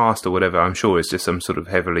been this fast or whatever. I'm sure it's just some sort of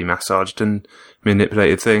heavily massaged and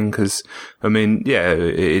manipulated thing, because, I mean,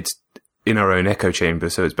 it's in our own echo chamber,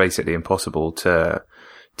 so it's basically impossible to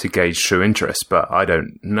gauge true interest, but I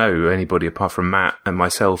don't know anybody apart from Matt and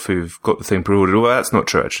myself who've got the thing pre-ordered. Well, that's not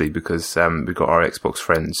true actually, because we've got our Xbox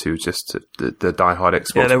friends who just the die-hard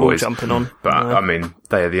Xbox boys. Yeah, they're all jumping on. But I mean,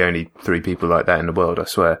 they are the only 3 people like that in the world, I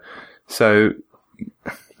swear. So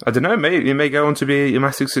I don't know. Maybe it may go on to be a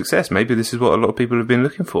massive success. Maybe this is what a lot of people have been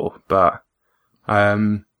looking for. But I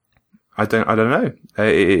don't know.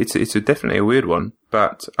 It's definitely a weird one.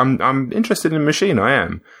 But I'm interested in the machine. I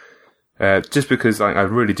am. Just because I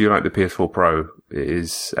really do like the PS4 Pro. It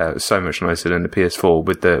is so much nicer than the PS4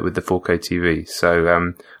 with the 4K TV.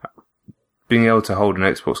 So being able to hold an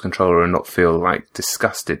Xbox controller and not feel like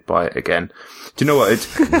disgusted by it again. Do you know what?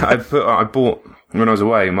 I bought when I was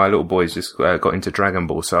away. My little boys just got into Dragon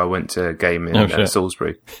Ball, so I went to game in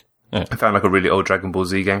Salisbury. Yeah. I found like a really old Dragon Ball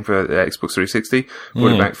Z game for the Xbox 360,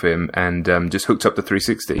 brought it back for him, and just hooked up the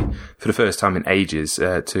 360 for the first time in ages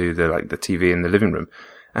to the TV in the living room.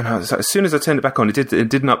 And I was, as soon as I turned it back on, it did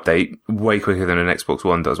an update way quicker than an Xbox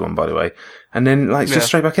One does one, by the way. And then just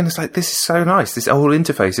straight back in, it's like, this is so nice. This whole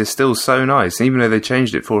interface is still so nice. And even though they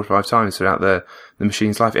changed it 4 or 5 times throughout the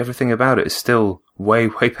machine's life, everything about it is still way,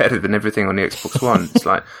 way better than everything on the Xbox One. It's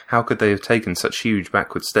like, how could they have taken such huge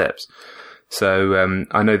backward steps? So,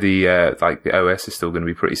 I know the OS is still going to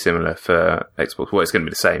be pretty similar for Xbox. Well, it's going to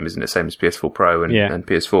be the same, isn't it? Same as PS4 Pro and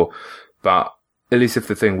PS4. But at least if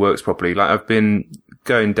the thing works properly, like I've been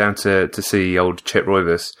going down to see old Chet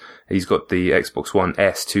Roivas. He's got the Xbox One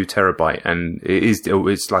S 2 terabyte, and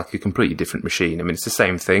it's like a completely different machine. I mean, it's the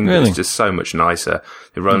same thing, but it's just so much nicer.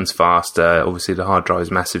 It runs faster. Obviously, the hard drive is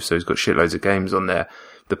massive, so he's got shitloads of games on there.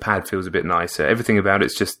 The pad feels a bit nicer. Everything about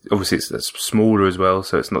it's just, obviously, it's smaller as well,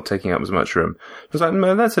 so it's not taking up as much room. I was like,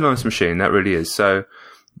 man, that's a nice machine. That really is. So,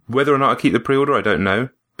 whether or not I keep the pre-order, I don't know,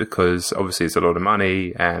 because obviously it's a lot of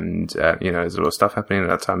money, and there's a lot of stuff happening at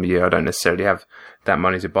that time of year. I don't necessarily have that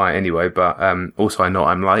money to buy it anyway, but also I know what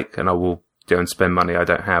I'm like, and I will go and spend money I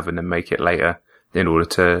don't have and then make it later in order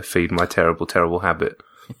to feed my terrible, terrible habit.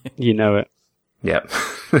 You know it. Yeah.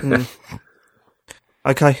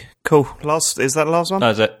 Okay, cool. Is that the last one?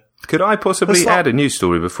 That's it. Could I possibly add a news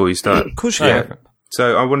story before you start? Of course you can.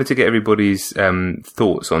 So I wanted to get everybody's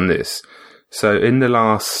thoughts on this. So in the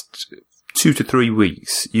last 2 to 3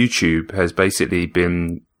 weeks, YouTube has basically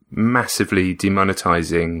been massively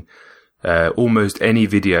demonetizing almost any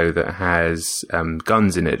video that has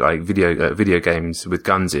guns in it, like video games with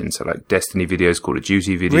guns in. So like Destiny videos, Call of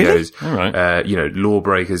Duty videos, really? All right.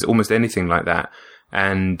 Lawbreakers, almost anything like that.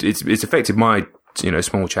 And it's affected my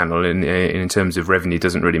small channel in terms of revenue.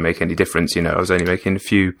 Doesn't really make any difference. I was only making a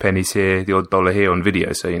few pennies here, the odd dollar here on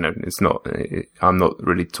video. So, it's not, I'm not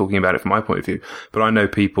really talking about it from my point of view, but I know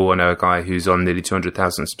a guy who's on nearly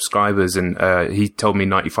 200,000 subscribers, and he told me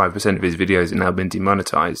 95% of his videos have now been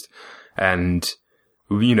demonetized. And,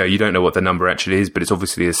 you don't know what the number actually is, but it's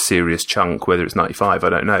obviously a serious chunk. Whether it's 95, I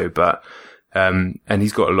don't know, but, and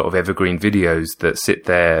he's got a lot of evergreen videos that sit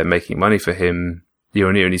there making money for him year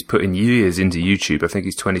on year, and he's putting years into YouTube. I think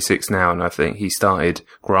he's 26 now, and I think he started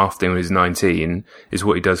grafting when he was 19, is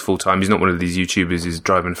what he does full time. He's not one of these YouTubers who's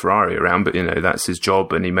driving Ferrari around, but, that's his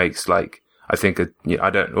job, and he makes I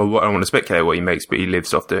don't want to speculate what he makes, but he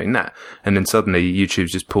lives off doing that. And then suddenly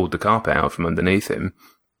YouTube's just pulled the carpet out from underneath him.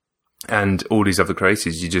 And all these other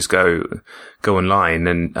creators, you just go online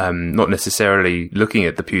and, not necessarily looking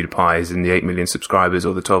at the PewDiePies and the 8 million subscribers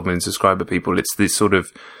or the 12 million subscriber people. It's this sort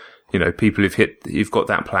of, people you've got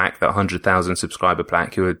that plaque, that 100,000 subscriber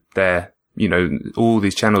plaque, who are there, all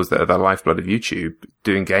these channels that are the lifeblood of YouTube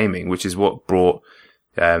doing gaming, which is what brought,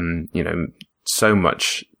 so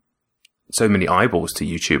many eyeballs to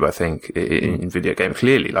YouTube, I think, in video game.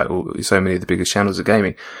 Clearly, so many of the biggest channels of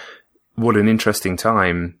gaming. What an interesting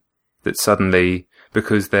time that suddenly,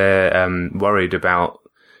 because they're worried about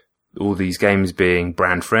all these games being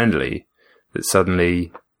brand friendly, that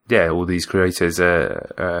suddenly, all these creators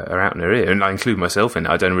are out in their ear. And I include myself in it.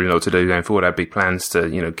 I don't really know what to do going forward. I have big plans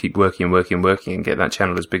to, keep working and get that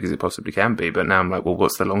channel as big as it possibly can be. But now I'm like, well,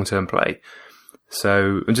 what's the long-term play?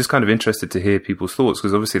 So I'm just kind of interested to hear people's thoughts,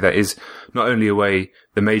 because obviously that is not only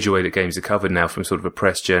the major way that games are covered now from sort of a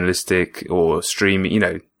press journalistic or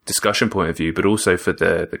streaming, discussion point of view, but also for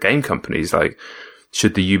the game companies. Like,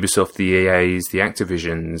 should the Ubisoft, the EAs, the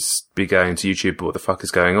Activisions be going to YouTube? But what the fuck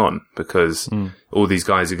is going on? Because all these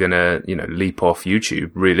guys are going to, leap off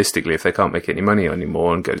YouTube realistically if they can't make any money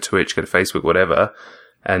anymore and go to Twitch, go to Facebook, whatever.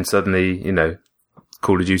 And suddenly,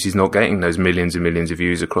 Call of Duty's not getting those millions and millions of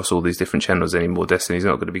views across all these different channels anymore. Destiny's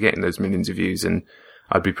not going to be getting those millions of views. And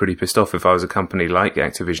I'd be pretty pissed off if I was a company like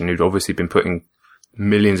Activision, who'd obviously been putting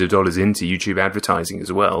millions of dollars into YouTube advertising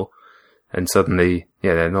as well. And suddenly,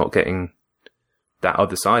 they're not getting that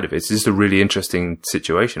other side of it. It's just a really interesting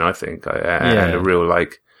situation, I think. And a real,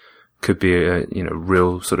 could be a,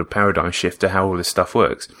 real sort of paradigm shift to how all this stuff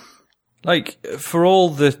works. For all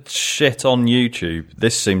the shit on YouTube,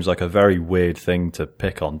 this seems like a very weird thing to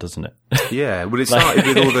pick on, doesn't it? Yeah, well, it started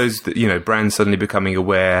with all those, brands suddenly becoming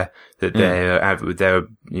aware that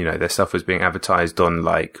their stuff was being advertised on,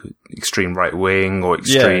 extreme right wing or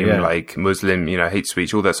extreme, Muslim, hate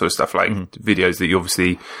speech, all that sort of stuff, videos that you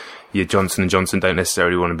obviously, Johnson & Johnson don't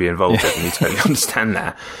necessarily want to be involved in, and you totally understand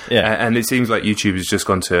that. Yeah. And it seems like YouTube has just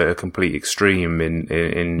gone to a complete extreme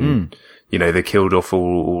in they killed off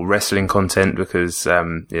all wrestling content because,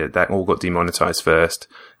 that all got demonetized first.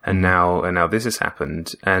 And now this has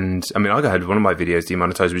happened. And I mean, I had one of my videos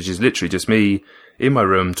demonetized, which is literally just me in my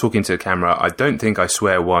room talking to a camera. I don't think I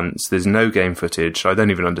swear once. There's no game footage. I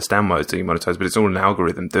don't even understand why it's demonetized, but it's all an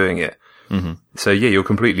algorithm doing it. Mm-hmm. So you're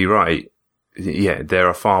completely right. Yeah, there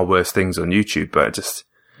are far worse things on YouTube, but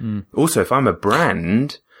also if I'm a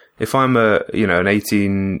brand, if I'm an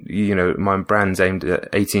 18, my brand's aimed at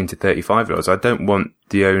 18 to 35-year-olds, I don't want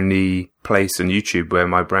the only place on YouTube where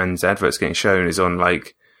my brand's adverts getting shown is on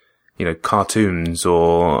cartoons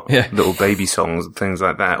or little baby songs and things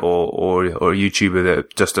like that, or a YouTuber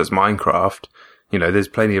that just does Minecraft. There's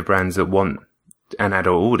plenty of brands that want an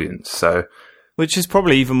adult audience, so. Which is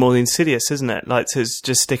probably even more insidious, isn't it? To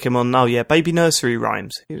just stick him on, baby nursery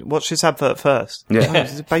rhymes. Watch this advert first. Yeah.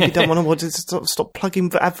 The baby don't want to stop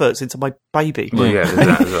plugging adverts into my baby. Well, there's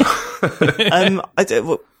that as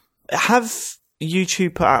well. Have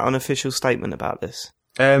YouTube put out an official statement about this?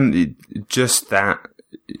 Just that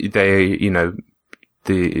they,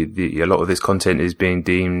 a lot of this content is being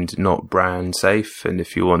deemed not brand safe, and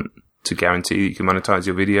if you want to guarantee you can monetize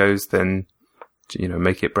your videos, then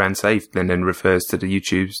make it brand safe, and then refers to the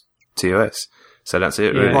YouTube's TOS. So that's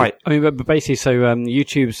it, really. Right. I mean, but basically, so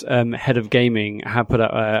YouTube's head of gaming had put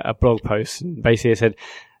out a blog post, and basically it said,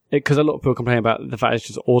 because a lot of people complain about the fact it's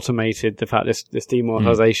just automated, the fact this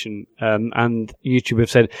demonetization, and YouTube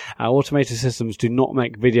have said, our automated systems do not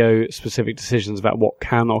make video-specific decisions about what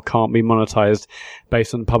can or can't be monetized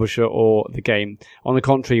based on the publisher or the game. On the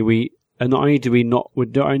contrary, not only do we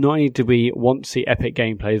want to see epic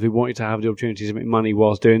gameplays, we want you to have the opportunity to make money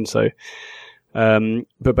whilst doing so.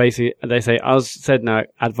 But basically, they say, as said now,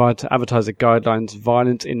 advertiser guidelines,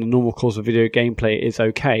 violence in the normal course of video gameplay is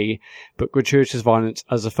okay, but gratuitous violence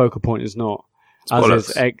as a focal point is not. As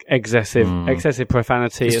is excessive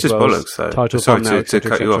profanity it's as just well bollocks, as title Sorry thumbnail, to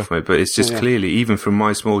cut you off, mate, but it's just clearly, even from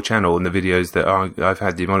my small channel and the videos that I've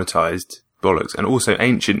had demonetized, bollocks. And also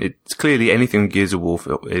ancient, it's clearly anything Gears of War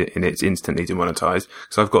in it's instantly demonetized.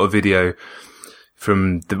 So I've got a video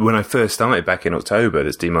from when I first started back in October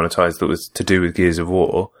that's demonetized that was to do with Gears of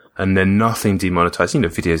War, and then nothing demonetized.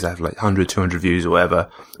 Videos that have 100, 200 views or whatever,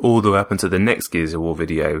 all the way up until the next Gears of War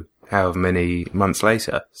video however many months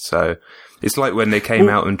later. So it's like when they came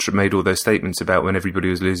out and made all those statements about when everybody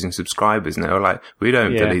was losing subscribers, and they were like, we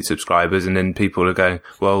don't delete subscribers. And then people are going,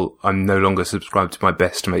 well, I'm no longer subscribed to my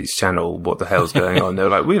best mate's channel. What the hell's going on? They're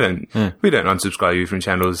like, we don't unsubscribe you from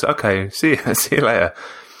channels. Okay, see you later.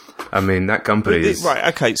 I mean, that company is...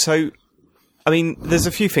 Right, okay, so... I mean, there's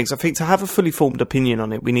a few things. I think to have a fully formed opinion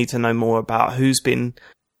on it, we need to know more about who's been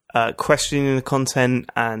questioning the content,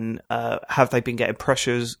 and have they been getting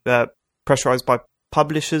pressurized by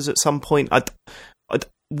publishers at some point.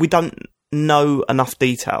 We don't know enough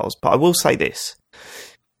details, but I will say this.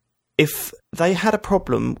 If they had a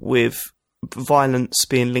problem with violence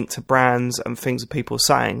being linked to brands and things that people are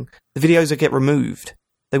saying, the videos would get removed.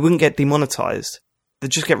 They wouldn't get demonetized.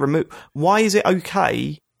 They'd just get removed. Why is it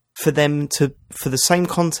okay for them for the same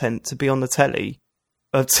content to be on the telly,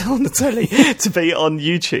 to be on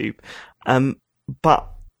YouTube, but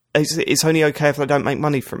it's only okay if they don't make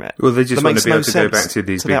money from it? Well, they just want to be able to go back to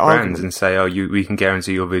these big brands and say, we can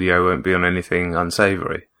guarantee your video won't be on anything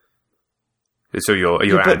unsavoury. So your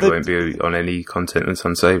ad won't be on any content that's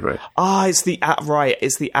unsavoury. It's the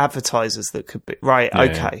advertisers that could be right.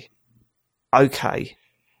 Yeah, okay.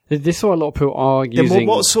 This is what a lot of people are using. Then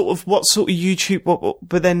what sort of YouTube?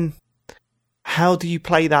 But then, how do you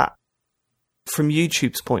play that from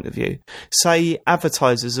YouTube's point of view? Say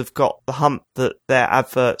advertisers have got the hump that their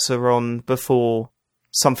adverts are on before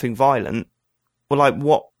something violent. Well, like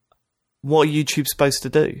what are YouTube supposed to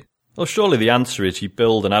do? Well, surely the answer is you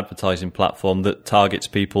build an advertising platform that targets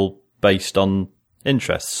people based on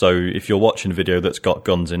interests. So if you're watching a video that's got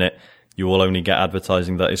guns in it, you will only get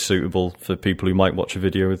advertising that is suitable for people who might watch a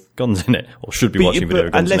video with guns in it, or should be watching a video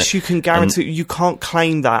with guns in it. Unless you can guarantee, you can't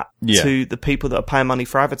claim that to the people that are paying money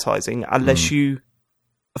for advertising, unless you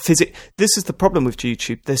This is the problem with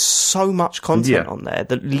YouTube. There's so much content on there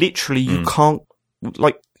that literally you can't,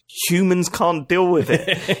 humans can't deal with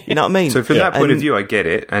it. You know what I mean? So from that point of view, I get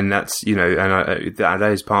it. And that's, that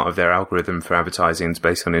is part of their algorithm for advertising. It's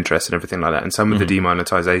based on interest and everything like that. And some of the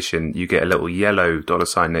demonetization, you get a little yellow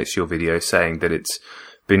 $ next to your video saying that it's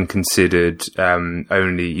been considered,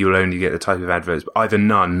 you'll only get the type of adverts, either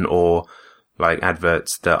none or like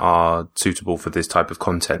adverts that are suitable for this type of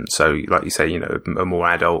content. So like you say, a more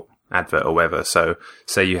adult advert or whatever. So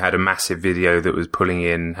say you had a massive video that was pulling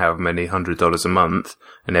in however many $100 a month,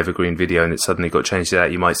 an evergreen video, and it suddenly got changed to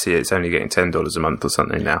that, you might see it's only getting $10 a month or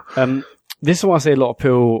something now. This is why I say a lot of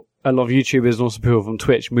YouTubers and also people from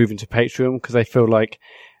Twitch moving to Patreon, because they feel like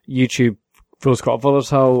YouTube feels quite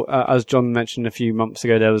volatile. As John mentioned a few months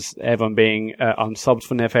ago, there was everyone being unsubbed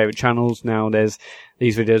from their favourite channels. Now there's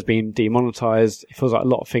these videos being demonetized. It feels like a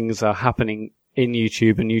lot of things are happening in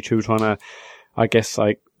YouTube, and YouTube trying to, I guess,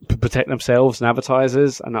 protect themselves and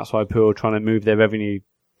advertisers, and that's why people are trying to move their revenue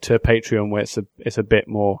to Patreon, where it's a bit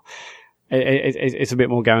more, it's a bit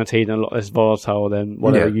more guaranteed and a lot less volatile than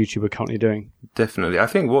whatever YouTube are currently doing. Definitely. I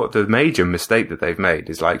think what the major mistake that they've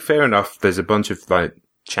made is fair enough, there's a bunch of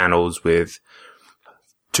channels with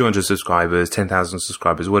 200 subscribers, 10,000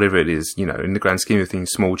 subscribers, whatever it is, in the grand scheme of things,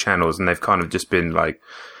 small channels, and they've kind of just been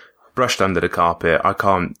brushed under the carpet.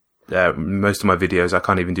 Most of my videos, I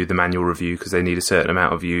can't even do the manual review because they need a certain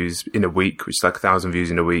amount of views in a week, which is 1,000 views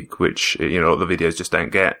in a week, which, a lot of the videos just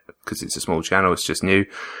don't get because it's a small channel. It's just new.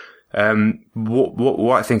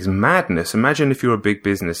 What I think is madness. Imagine if you're a big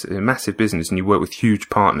business, a massive business, and you work with huge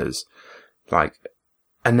partners,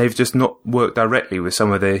 and they've just not worked directly with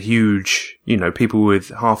some of their huge, people with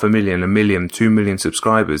 500,000, 1 million, 2 million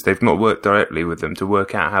subscribers. They've not worked directly with them to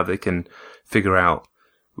work out how they can figure out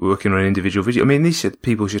working on an individual video. I mean,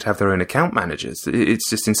 people should have their own account managers. It's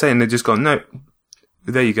just insane. They've just gone, no,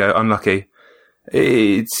 there you go, unlucky.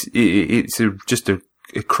 It's just a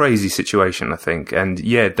crazy situation, I think. And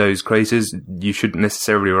those creators, you shouldn't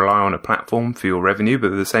necessarily rely on a platform for your revenue,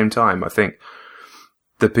 but at the same time, I think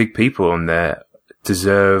the big people on there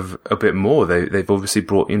deserve a bit more. They've obviously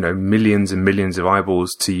brought, millions and millions of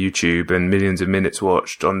eyeballs to YouTube and millions of minutes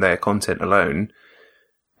watched on their content alone.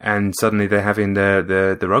 And suddenly they're having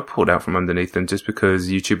the rug pulled out from underneath them just because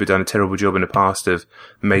YouTube had done a terrible job in the past of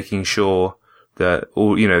making sure that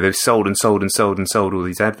they've sold all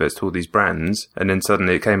these adverts to all these brands. And then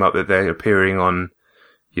suddenly it came up that they're appearing on,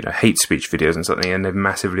 hate speech videos and something, and they've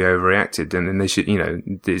massively overreacted. And then they should,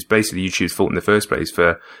 it's basically YouTube's fault in the first place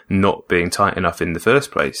for not being tight enough in the first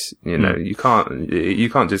place. You can't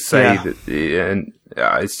just say that, and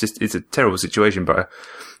it's a terrible situation, but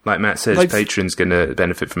like Matt says, Patreon's going to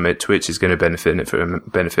benefit from it. Twitch is going to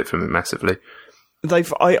benefit from it massively.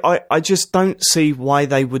 I just don't see why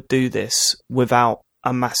they would do this without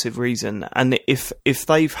a massive reason. And if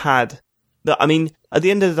they've had, at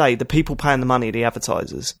the end of the day, the people paying the money are the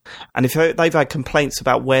advertisers. And if they've had complaints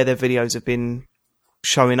about where their videos have been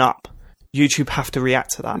showing up, YouTube have to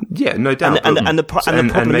react to that. Yeah, no doubt. And the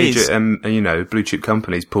problem is, blue chip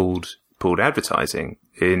companies pulled advertising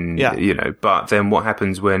in, but then what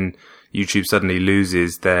happens when YouTube suddenly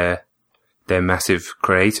loses their massive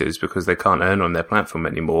creators because they can't earn on their platform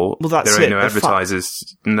anymore? Well, that's there it. No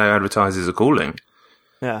advertisers are calling.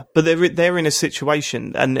 Yeah, but they're in a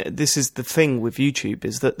situation, and this is the thing with YouTube,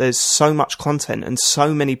 is that there's so much content and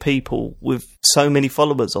so many people with so many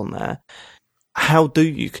followers on there. How do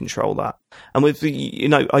you control that? And with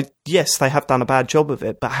yes, they have done a bad job of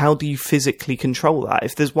it, but how do you physically control that?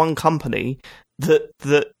 If there's one company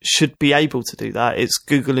that should be able to do that, it's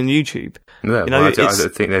Google and YouTube. Yeah, I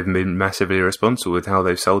think they've been massively responsible with how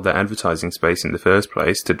they've sold that advertising space in the first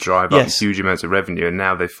place to drive up huge amounts of revenue, and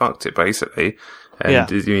now they've fucked it basically. And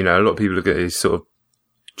a lot of people are sort of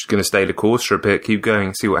just going to stay the course for a bit, keep going,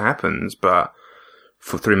 and see what happens, but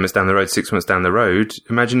for 3 months down the road, 6 months down the road,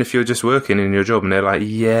 imagine if you're just working in your job and they're like,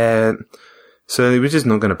 so we're just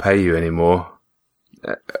not going to pay you anymore.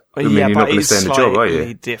 You're not going to stay in the job, are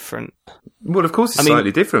you? Different. Well, of course it's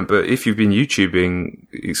slightly different, but if you've been YouTubing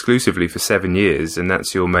exclusively for 7 years and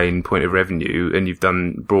that's your main point of revenue, and you've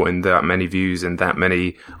brought in that many views and that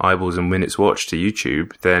many eyeballs and minutes watched to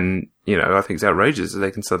YouTube, then, I think it's outrageous that they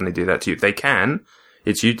can suddenly do that to you. They can.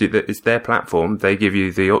 It's YouTube. It's their platform. They give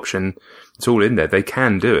you the option. It's all in there. They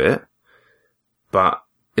can do it, but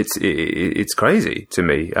it's crazy to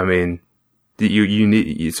me. I mean, you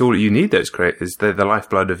need. It's all you need. Those creators. They're the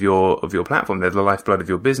lifeblood of your platform. They're the lifeblood of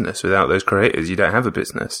your business. Without those creators, you don't have a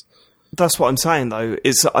business. That's what I'm saying, though.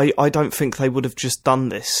 Is I don't think they would have just done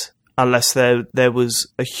this unless there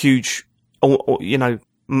was a huge,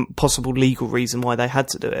 possible legal reason why they had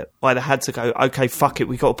to do it. Why they had to go, okay, fuck it,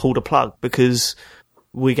 we got to pull the plug because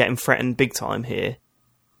we're getting threatened big time here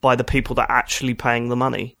by the people that are actually paying the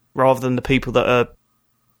money, rather than the people that are,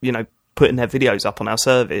 putting their videos up on our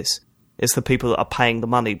service. It's the people that are paying the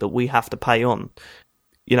money that we have to pay on.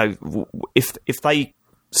 If they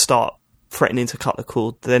start threatening to cut the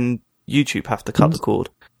cord, then YouTube have to cut the cord.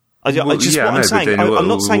 I'm not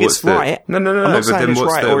saying it's right. No. I'm not saying it's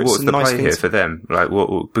right, or it's what's the play here for them? Like,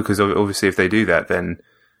 because obviously if they do that, then,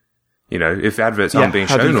 if adverts aren't being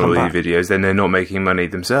shown on all these videos, then they're not making money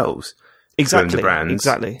themselves. Exactly. From the brands.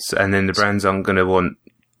 Exactly. And then the brands aren't going to want,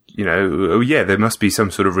 there must be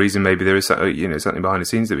some sort of reason. Maybe there is, something behind the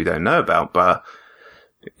scenes that we don't know about, but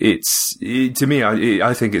to me,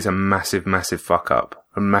 I think it's a massive, massive fuck up.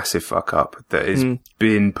 A massive fuck up that has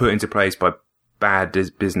been put into place by bad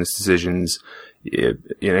business decisions,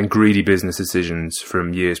 and greedy business decisions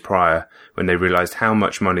from years prior, when they realized how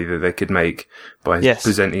much money that they could make by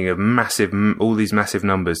presenting all these massive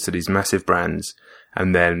numbers to these massive brands.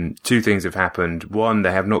 And then two things have happened. One,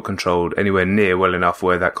 they have not controlled anywhere near well enough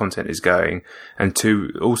where that content is going. And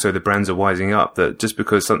two, also the brands are wising up that just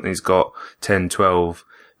because something's got 10, 12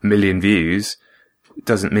 million views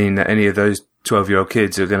doesn't mean that any of those 12-year-old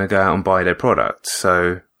kids are going to go out and buy their product.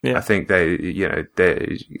 So I think it's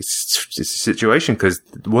a situation, because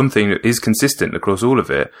one thing that is consistent across all of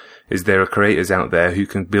it is there are creators out there who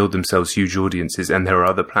can build themselves huge audiences, and there are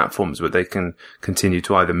other platforms where they can continue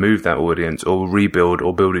to either move that audience or rebuild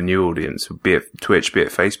or build a new audience, be it Twitch, be it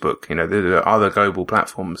Facebook. There are other global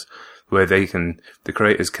platforms where the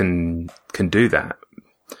creators can do that.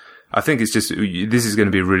 I think this is going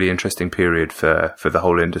to be a really interesting period for the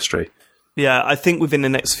whole industry. Yeah, I think within the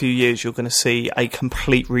next few years, you're going to see a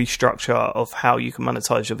complete restructure of how you can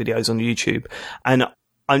monetize your videos on YouTube. And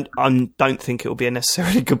I don't think it will be a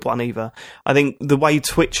necessarily good one either. I think the way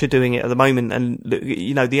Twitch are doing it at the moment, and,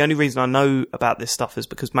 the only reason I know about this stuff is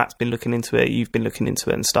because Matt's been looking into it, you've been looking into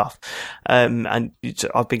it and stuff. And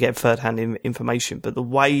I've been getting third-hand information. But the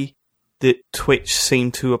way that Twitch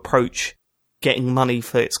seem to approach getting money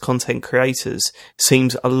for its content creators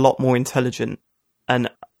seems a lot more intelligent and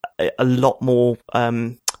a lot more, I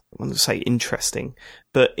want to say interesting,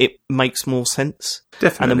 but it makes more sense.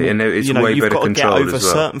 Definitely, and it's way you've better got to get controlled over as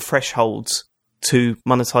well. certain thresholds to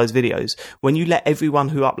monetize videos. When you let everyone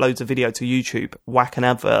who uploads a video to YouTube whack an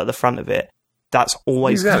advert at the front of it, that's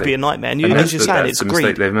always going to be a nightmare. And as you're saying, it's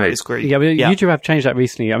greed. It's greed. Yeah, but YouTube have changed that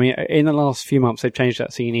recently. I mean, in the last few months, they've changed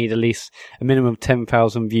that so you need at least a minimum of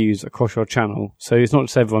 10,000 views across your channel. So it's not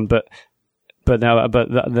just everyone, but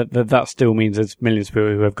that still means there's millions of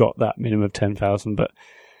people who have got that minimum of 10,000. But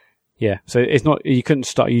yeah, so it's not, you couldn't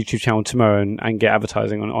start a YouTube channel tomorrow and get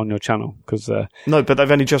advertising on your channel because no, but they've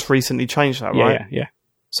only just recently changed that, right? Yeah.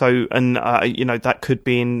 So, and that could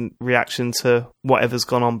be in reaction to whatever's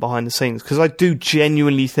gone on behind the scenes. Because I do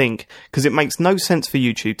genuinely think, because it makes no sense for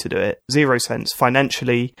YouTube to do it, 0 sense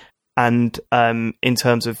financially, and in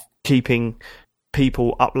terms of keeping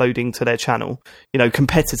people uploading to their channel.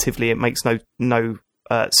 Competitively, it makes no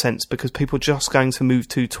sense, because people are just going to move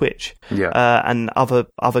to Twitch and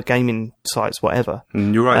other gaming sites, whatever.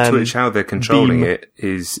 And you're right, Twitch, how they're controlling it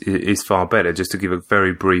is far better. Just to give a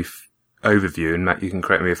very brief overview, and Matt, you can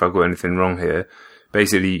correct me if I've got anything wrong here.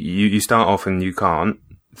 Basically, you start off and you can't.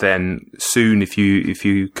 Then soon, if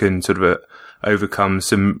you can sort of overcome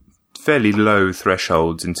some fairly low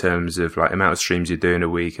thresholds in terms of like amount of streams you're doing a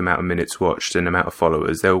week, amount of minutes watched, and amount of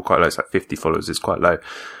followers, they're all quite low. It's like 50 followers is quite low.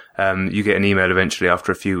 You get an email eventually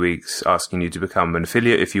after a few weeks asking you to become an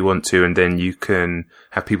affiliate if you want to, and then you can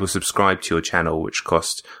have people subscribe to your channel, which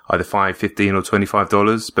costs either $5, $15 or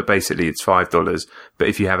 $25, but basically it's $5. But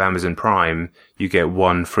if you have Amazon Prime, you get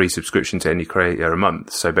 1 free subscription to any creator a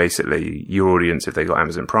month. So basically your audience, if they got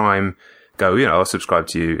Amazon Prime, go, I'll subscribe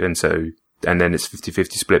to you. And then it's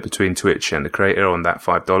 50-50 split between Twitch and the creator on that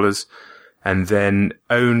 $5. And then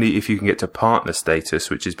only if you can get to partner status,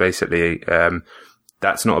 which is basically,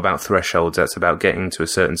 that's not about thresholds. That's about getting to a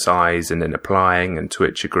certain size and then applying and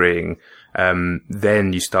Twitch agreeing.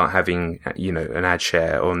 Then you start having, an ad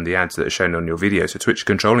share on the ads that are shown on your video. So Twitch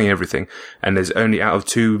controlling everything. And there's only out of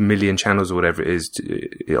 2 million channels or whatever it is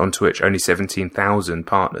on Twitch, only 17,000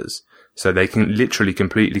 partners. So they can literally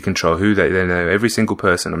completely control who they know every single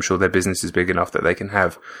person. I'm sure their business is big enough that they can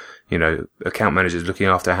have, account managers looking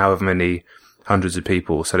after however many hundreds of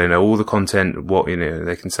people. So they know all the content,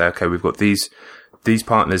 they can say, okay, we've got these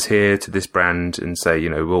partners here to this brand, and say,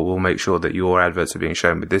 we'll make sure that your adverts are being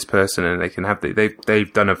shown with this person, and they can have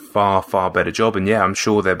they've done a far, far better job. And I'm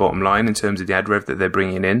sure their bottom line in terms of the ad rev that they're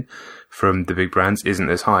bringing in from the big brands isn't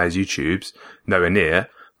as high as YouTube's, nowhere near,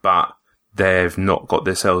 but they've not got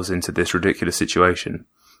themselves into this ridiculous situation.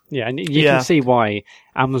 Yeah, and you can see why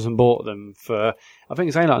Amazon bought them for, I think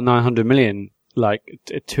it's only like 900 million, like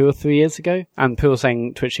 2 or 3 years ago, and people are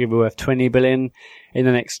saying Twitch will be worth 20 billion in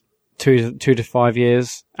the next 2 to 5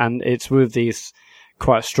 years, and it's with these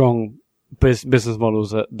quite strong business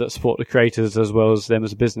models that support the creators as well as them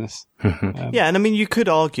as a business. Yeah, and I mean, you could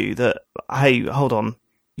argue that, hey, hold on,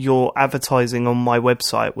 you're advertising on my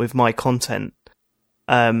website with my content,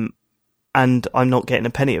 and I'm not getting a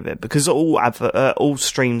penny of it, because all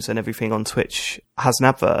streams and everything on Twitch has an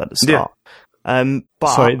advert at the start. Yeah.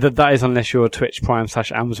 But sorry, that is unless you're a Twitch Prime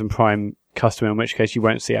 / Amazon Prime customer, in which case you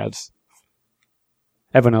won't see ads.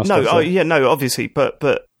 Everyone else does. Obviously,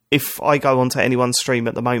 but if I go onto anyone's stream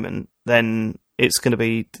at the moment, then there's going to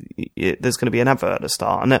be an advert at the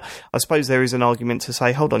start. And I suppose there is an argument to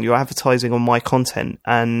say, hold on, you're advertising on my content,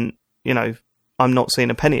 and I'm not seeing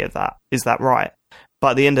a penny of that. Is that right?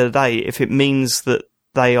 But at the end of the day, if it means that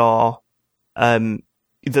they are that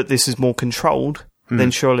this is more controlled, then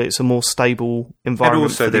surely it's a more stable environment.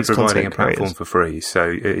 And also, they're providing a platform for free. So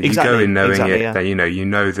if you go in knowing that you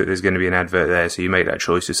know that there's going to be an advert there, so you make that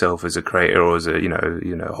choice yourself as a creator or as a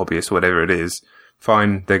hobbyist, whatever it is.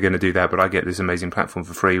 Fine, they're going to do that, but I get this amazing platform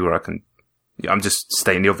for free where I can. I'm just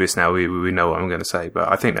stating the obvious now. We know what I'm going to say, but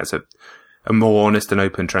I think that's a more honest and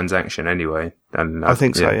open transaction anyway. And I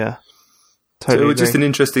think so. Yeah. Totally so it was just an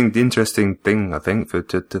interesting thing, I think,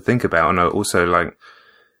 to think about. And also,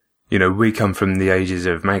 we come from the ages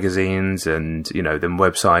of magazines and, then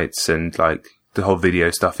websites, and the whole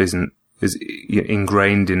video stuff is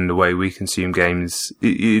ingrained in the way we consume games.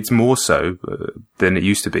 It's more so than it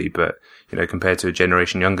used to be, but, compared to a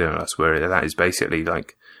generation younger than us, where that is basically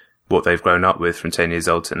what they've grown up with from 10 years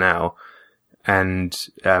old to now. And,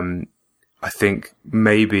 I think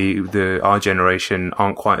maybe our generation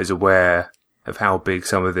aren't quite as aware of how big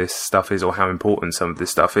some of this stuff is, or how important some of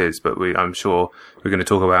this stuff is. But I'm sure we're going to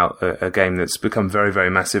talk about a game that's become very,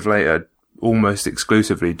 very massive later, almost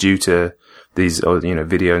exclusively due to these,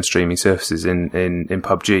 video and streaming services in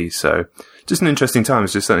PUBG. So just an interesting time.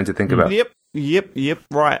 It's just something to think about. Yep.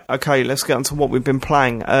 Right. Okay. Let's get on to what we've been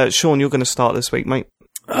playing. Sean, you're going to start this week, mate.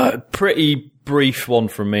 Pretty brief one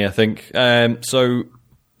from me, I think. So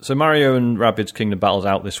Mario and Rabbids Kingdom Battle's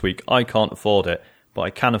out this week. I can't afford it, but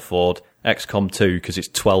I can afford XCOM 2 because it's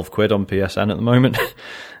 £12 on PSN at the moment.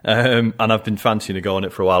 And I've been fancying to go on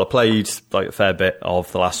it for a while. I played a fair bit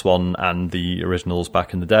of the last one and the originals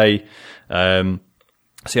back in the day. I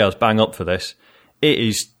was bang up for this. It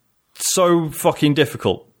is so fucking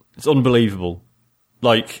difficult. It's unbelievable.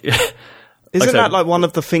 Isn't that one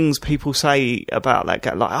of the things people say about that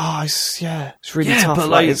game? It's really tough.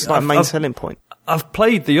 But it's a main selling point. I've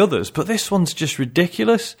played the others, but this one's just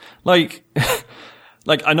ridiculous.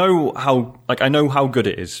 like I know how good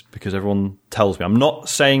it is because everyone tells me. I'm not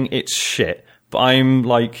saying it's shit, but I'm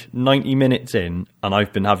like 90 minutes in and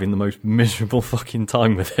I've been having the most miserable fucking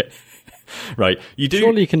time with it. Right, you do.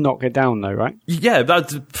 Surely you can knock it down, though, right? Yeah,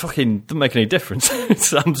 that fucking doesn't make any difference.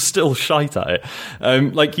 I'm still shite at it.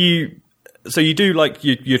 So you do like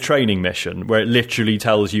your training mission where it literally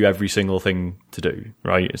tells you every single thing to do.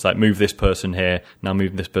 Right, it's like move this person here, now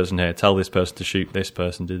move this person here, tell this person to shoot this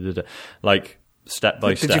person. Like step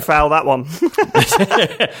by step. Did you fail that one?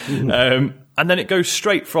 And then it goes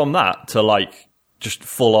straight from that to like just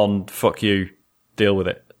full on fuck you, deal with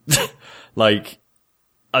it.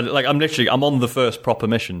 I'm on the first proper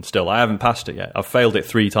mission still. I haven't passed it yet. I've failed it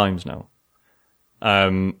 3 times now.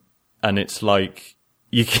 And it's like,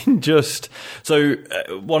 you can just,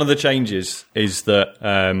 one of the changes is that,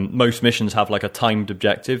 most missions have like a timed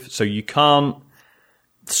objective. So you can't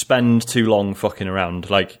spend too long fucking around.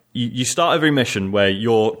 Like you start every mission where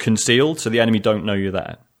you're concealed. So the enemy don't know you're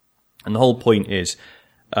there. And the whole point is,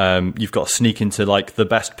 you've got to sneak into like the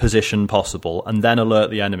best position possible and then alert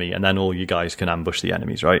the enemy, and then all you guys can ambush the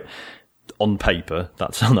enemies, right? On paper,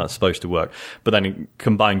 that's how that's supposed to work. But then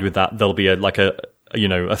combined with that, there'll be a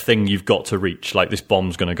thing you've got to reach, like this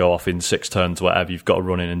bomb's going to go off in 6 turns, whatever. You've got to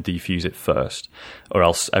run in and defuse it first, or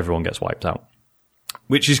else everyone gets wiped out.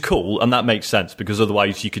 Which is cool, and that makes sense, because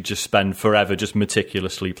otherwise you could just spend forever just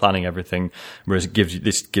meticulously planning everything, whereas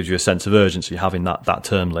this gives you a sense of urgency, having that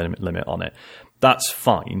turn limit on it. That's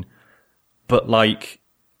fine, but like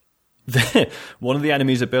one of the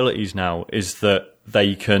enemy's abilities now is that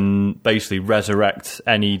they can basically resurrect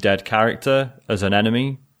any dead character as an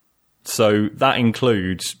enemy. So that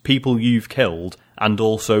includes people you've killed and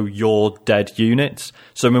also your dead units.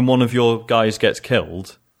 So when one of your guys gets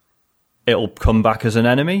killed, it'll come back as an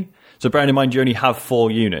enemy. So bearing in mind you only have 4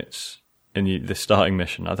 units in the starting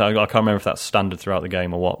mission. I can't remember if that's standard throughout the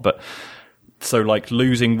game or what, but so, like,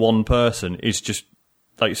 losing one person is just,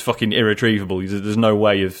 like, it's fucking irretrievable. There's no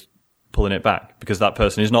way of pulling it back, because that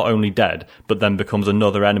person is not only dead, but then becomes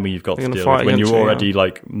another enemy you've got to deal with when you're already,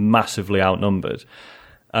 like, massively outnumbered.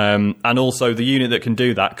 And also, the unit that can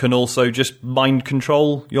do that can also just mind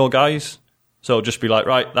control your guys. So it'll just be like,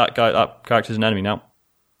 right, that character's an enemy now.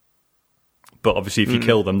 But obviously, if you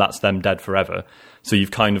kill them, that's them dead forever. So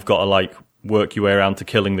you've kind of got to, like, work your way around to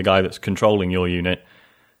killing the guy that's controlling your unit.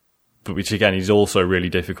 But which again is also really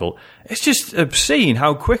difficult. It's just obscene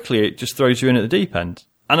how quickly it just throws you in at the deep end.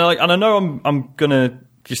 And I know I'm gonna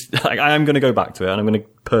just I am gonna go back to it and I'm gonna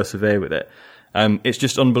persevere with it. It's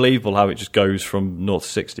just unbelievable how it just goes from 0 to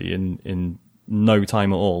 60 in no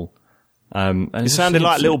time at all. And you sounded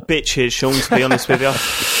like a little bitch here, Sean. To be honest with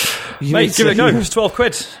you, mate, give it a go. It's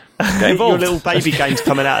 £12. Get involved. Your little baby game's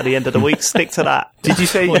coming out at the end of the week. Stick to that. Did you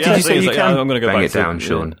say? Well, did you say you can I'm gonna go bang back it down,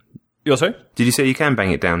 Sean? You're sorry? Did you say you can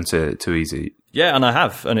bang it down to easy? Yeah, and I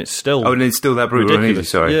have, and it's still... Oh, and it's still that brutal and easy,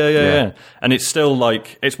 sorry. Yeah. And it's still,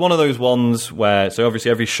 like... It's one of those ones where... So, obviously,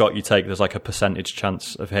 every shot you take, there's, like, a percentage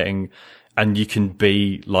chance of hitting, and you can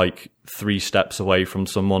be, like, 3 steps away from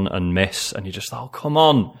someone and miss, and you're just, oh, come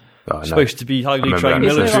on. You're supposed to be highly trained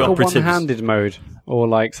military operatives. Is there like a one-handed mode? Or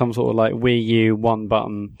like some sort of like Wii U, one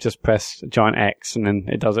button, just press giant X and then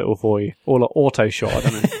it does it all for you. Or like auto shot, I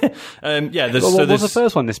don't know. Yeah, was the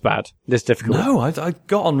first one this bad? This difficult? No, I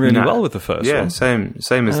got on really well with the first one. Yeah, same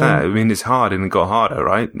as that. I mean, it's hard and it got harder,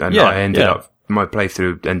 right? And I ended up, my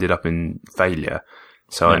playthrough ended up in failure.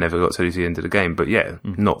 So I never got to the end of the game. But yeah,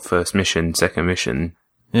 not first mission, second mission.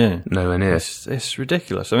 Yeah. Nowhere near. It's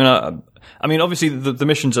ridiculous. I mean, obviously the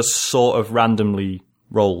missions are sort of randomly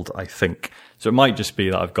rolled, I think. So it might just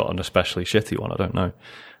be that I've got an especially shitty one. I don't know.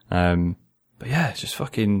 But yeah, it's just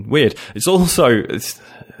fucking weird. It's also,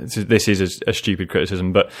 this is a stupid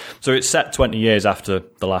criticism, but so it's set 20 years after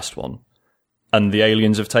the last one and the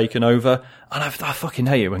aliens have taken over. And I fucking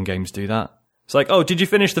hate it when games do that. It's like, oh, did you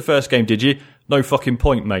finish the first game? Did you? No fucking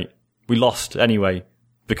point, mate. We lost anyway.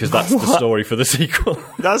 Because that's the story for the sequel.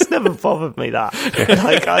 That's never bothered me, that.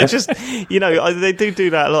 Like, I just, they do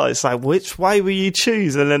that a lot. It's like, which way will you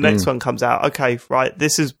choose? And the next one comes out. Okay, right,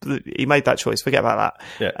 he made that choice. Forget about that.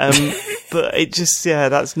 Yeah. But it just,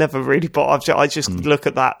 that's never really bothered. I just look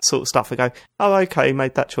at that sort of stuff and go, oh, okay, he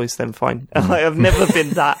made that choice, then fine. I've never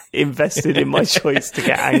been that invested in my choice to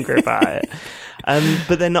get angry about it.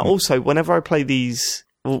 But then also, whenever I play these,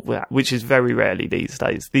 which is very rarely these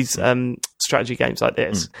days, these strategy games like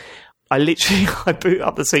this, I boot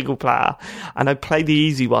up the single player and I play the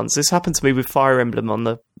easy ones. This happened to me with Fire Emblem on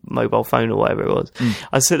the mobile phone or whatever it was.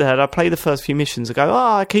 I sit there and I play the first few missions and go,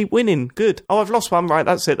 I keep winning. Good. Oh, I've lost one. Right,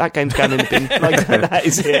 that's it. That game's going in the bin. Like, that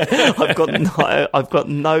is it. I've got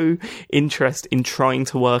no interest in trying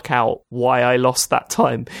to work out why I lost that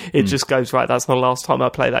time. It just goes, right, that's the last time I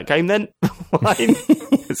play that game then.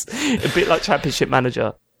 It's a bit like Championship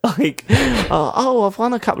Manager. Like, I've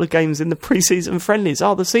won a couple of games in the pre-season friendlies.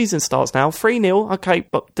 Oh, the season starts now. 3-0. Okay,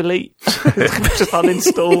 but delete. Just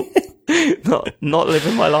uninstall. Not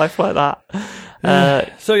living my life like that.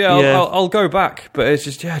 I'll go back, but it's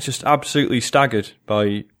just absolutely staggered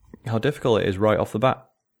by how difficult it is right off the bat.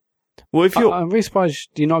 Well, if you're, I'm really surprised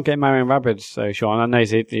you're not getting Mario & Rabbids, so Sean. I know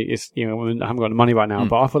it's I haven't got the money right now,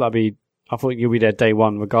 but I thought you'll be there day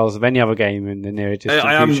one, regardless of any other game in the near distant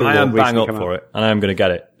future. I am bang up for it, and I am going to get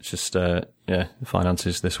it. It's just, the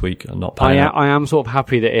finances this week are not paying. I am sort of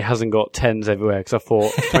happy that it hasn't got 10s everywhere, because I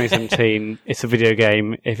thought 2017, it's a video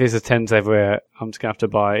game. If there's a 10s everywhere, I'm just going to have to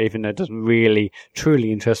buy it, even though it doesn't really,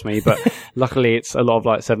 truly interest me. But luckily, it's a lot of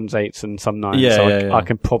like 7s, 8s, and some 9s. I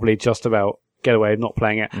can probably just about get away with not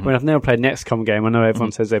playing it. I mean, I've never played an XCOM game. I know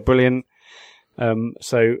everyone says they're brilliant.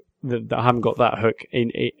 So I haven't got that hook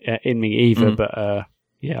in me either, but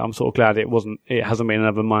I'm sort of glad it hasn't been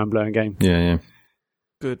another mind-blowing game. Yeah.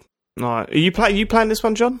 Good. All right. Are you playing this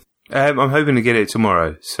one, John? I'm hoping to get it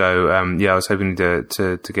tomorrow. So, I was hoping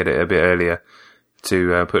to get it a bit earlier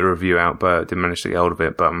to put a review out, but didn't manage to get hold of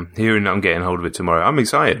it. But I'm hearing that I'm getting hold of it tomorrow. I'm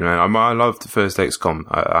excited, man. I loved the first XCOM.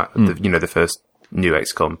 The first new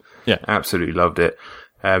XCOM. Yeah. Absolutely loved it.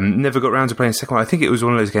 Never got around to playing the second one. I think it was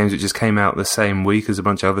one of those games that just came out the same week as a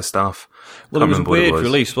bunch of other stuff. Well, it was a weird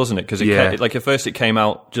release, wasn't it? Because at first it came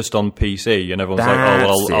out just on PC, and everyone's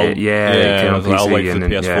I'll wait for the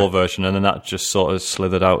PS4 version, and then that just sort of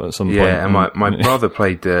slithered out at some point. Yeah, and my brother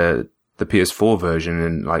played the PS4 version,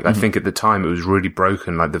 and I think at the time it was really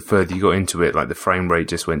broken. Like the further you got into it, like the frame rate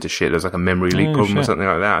just went to shit. There was like a memory leak problem or something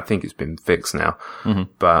like that. I think it's been fixed now,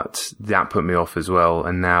 but that put me off as well.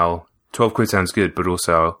 And now £12 sounds good, but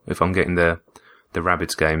also if I'm getting the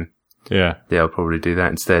Rabbids game, I'll probably do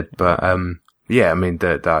that instead. But I mean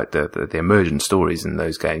the emergent stories in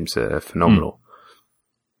those games are phenomenal.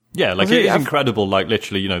 Yeah, like it is incredible. Like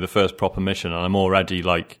literally, the first proper mission, and I'm already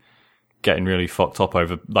like getting really fucked up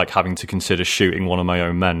over like having to consider shooting one of my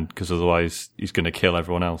own men because otherwise he's going to kill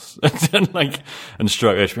everyone else. and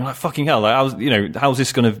stroke edge, being like fucking hell. Like how's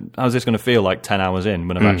this going to feel like 10 hours in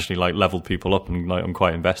when I've actually like leveled people up and like I'm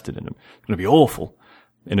quite invested in them. It's going to be awful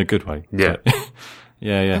in a good way. Yeah.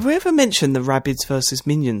 Yeah. Have we ever mentioned the Rabbids versus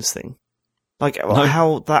Minions thing? Like,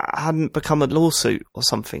 how that hadn't become a lawsuit or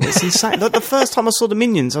something. It's insane. Like, the first time I saw the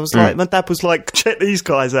Minions, I was like, my dad was like, check these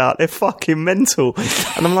guys out. They're fucking mental.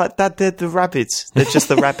 And I'm like, Dad, they're the Rabbids. They're just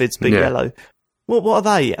the Rabbids, but yellow. What are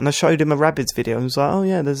they? And I showed him a Rabbids video and he was like, oh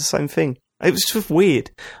yeah, they're the same thing. It was just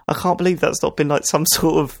weird. I can't believe that's not been like some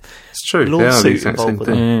sort of lawsuit involved with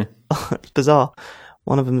it. It's bizarre.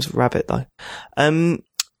 One of them's Rabbit though.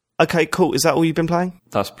 Okay, cool. Is that all you've been playing?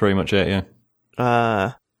 That's pretty much it,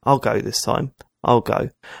 yeah. I'll go this time. I'll go.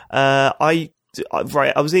 I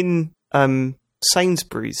was in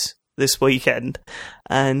Sainsbury's this weekend,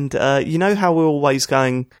 and you know how we're always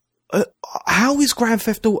going, how is Grand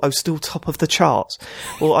Theft Auto still top of the charts?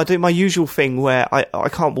 Well, I do my usual thing where I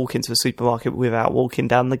can't walk into a supermarket without walking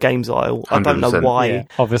down the games aisle. 100%. I don't know why. Yeah,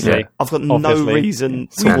 obviously. I've got no reason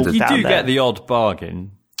to walk down there. You do get the odd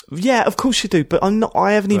bargain. Yeah, of course you do, but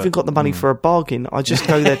I haven't even got the money for a bargain. I just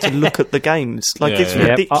go there to look at the games. Like, it's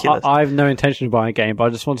ridiculous. I have no intention of buying a game, but I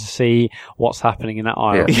just want to see what's happening in that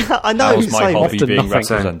aisle. Yeah, I know. How's my hobby being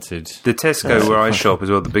represented? The Tesco where I shop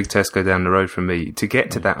as well, the big Tesco down the road from me, to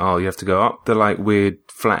get to that aisle, you have to go up the like weird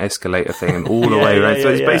flat escalator thing and all the way around. So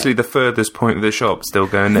it's basically the furthest point of the shop, still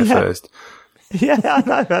going there first. Yeah,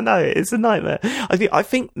 I know. It's a nightmare. I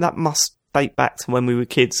think that must date back to when we were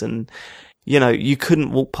kids and you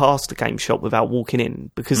couldn't walk past a game shop without walking in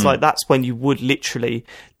because, that's when you would literally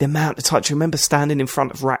the amount of time. Do you remember standing in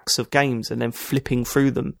front of racks of games and then flipping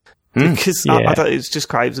through them? Because it was just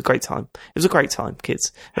great. It was a great time. It was a great time,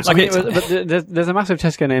 kids. But there's a massive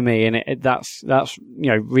Tesco near me, and that's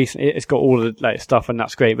recent. It's got all the like stuff, and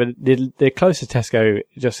that's great. But the closest Tesco,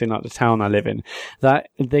 just in like the town I live in,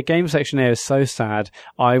 that the game section there is so sad.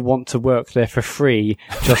 I want to work there for free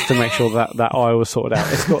just to make sure that aisle was sorted out.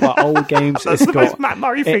 It's got like old games. That's the most Matt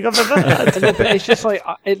Murray thing I've ever heard. But it's just like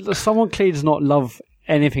someone clearly does not love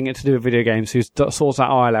anything to do with video games who sorts that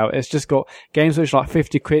aisle out. It's just got games which are like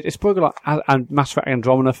 50 quid. It's probably like and Mass Effect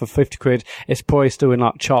Andromeda for 50 quid. It's probably still in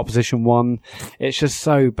like chart position 1. It's just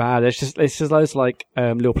so bad. It's just loads of like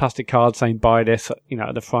little plastic cards saying buy this,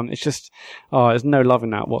 at the front. It's just there's no love in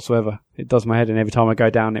that whatsoever. It does my head in every time I go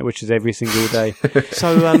down it, which is every single day.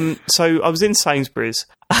 So I was in Sainsbury's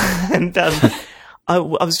and I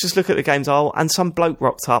was just looking at the games aisle, and some bloke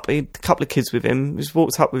rocked up. He had a couple of kids with him. He just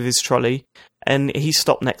walked up with his trolley, and he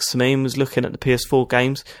stopped next to me and was looking at the PS4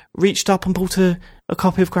 games. Reached up and bought a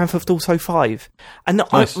copy of Grand Theft Auto 5. And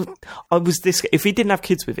nice. I was this. If he didn't have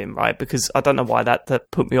kids with him, right? Because I don't know why that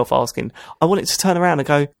put me off asking. I wanted to turn around and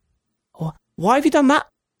go, "Why have you done that?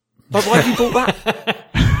 Like, why have you bought that?"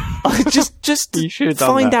 I just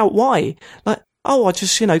find out why. Like, I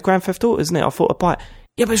just Grand Theft Auto, isn't it? I thought I'd buy it.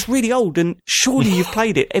 Yeah, but it's really old, and surely you've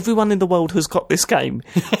played it. Everyone in the world has got this game.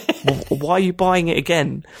 Why are you buying it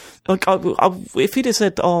again? Like, if he'd have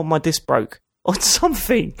said, "Oh, my disc broke," or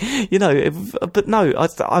something, but no,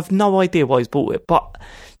 I've no idea why he's bought it. But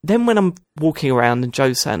then when I'm walking around and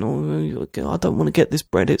Joe's saying, "Oh, I don't want to get this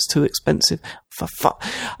bread; it's too expensive," I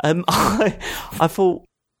thought,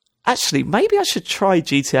 actually, maybe I should try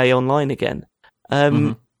GTA Online again.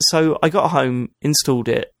 So I got home, installed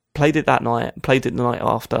it. Played it that night, played it the night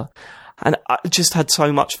after, and I just had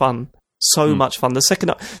so much fun. Much fun.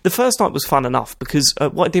 The first night was fun enough because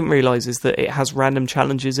what I didn't realise is that it has random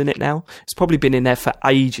challenges in it now. It's probably been in there for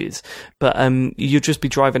ages, but you'll just be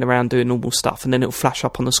driving around doing normal stuff, and then it'll flash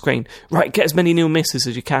up on the screen. Right, get as many near misses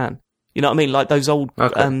as you can. You know what I mean? Like those old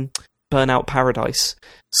Burnout Paradise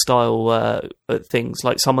style things.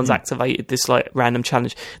 Like someone's activated this like random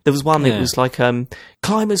challenge. There was one that was like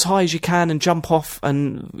climb as high as you can and jump off,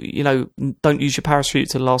 and don't use your parachute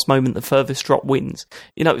to the last moment. The furthest drop wins.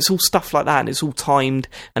 It's all stuff like that, and it's all timed,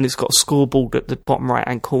 and it's got a scoreboard at the bottom right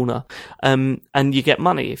hand corner. And you get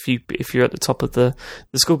money if you're at the top of the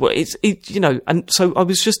scoreboard. And so I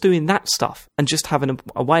was just doing that stuff and just having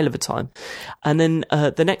a whale of a time. And then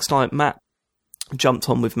the next night, Matt jumped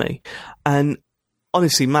on with me, and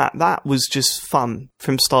honestly, Matt, that was just fun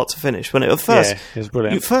from start to finish. When it was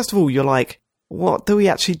brilliant. First of all, you're like, what do we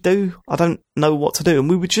actually do? I don't know what to do. And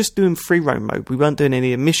we were just doing free roam mode. We weren't doing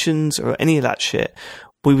any missions or any of that shit.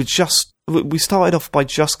 We started off by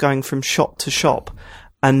just going from shop to shop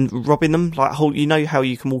and robbing them. Like, how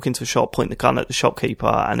you can walk into a shop, point the gun at the shopkeeper,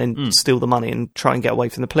 and then steal the money and try and get away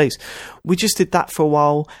from the police. We just did that for a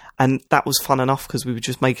while, and that was fun enough because we were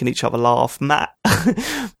just making each other laugh. Matt,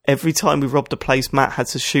 every time we robbed a place, Matt had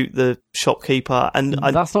to shoot the shopkeeper. And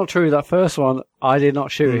that's not true. That first one, I did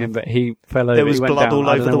not shoot him, but he fell over. There was blood all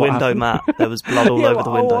over the window, Matt. There was blood all over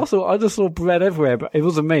the window. I just saw blood everywhere, but it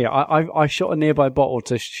wasn't me. I shot a nearby bottle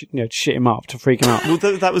to shit him up, to freak him out. Well,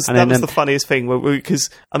 that was the funniest thing,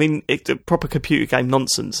 because it's a proper computer game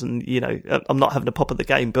nonsense, and I'm not having a pop at the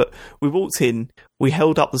game, but we walked in, we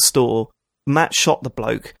held up the store, Matt shot the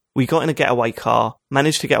bloke. We got in a getaway car,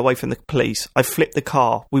 managed to get away from the police. I flipped the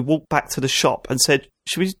car. We walked back to the shop and said,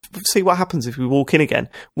 should we see what happens if we walk in again?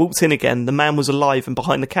 Walked in again. The man was alive and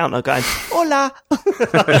behind the counter going, hola.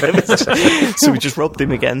 So we just robbed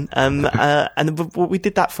him again. And we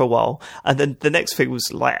did that for a while. And then the next thing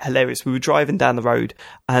was like hilarious. We were driving down the road,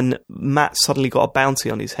 and Matt suddenly got a bounty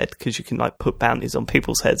on his head, because you can like put bounties on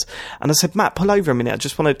people's heads. And I said, Matt, pull over a minute. I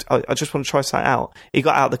just want to try something out. He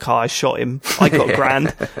got out of the car. I shot him. I got a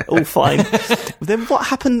grand. All fine. Then what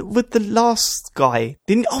happened with the last guy?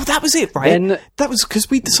 That was it, right? That was because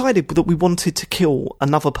we decided that we wanted to kill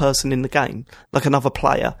another person in the game, like another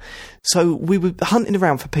player. So we were hunting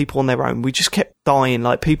around for people on their own. We just kept dying,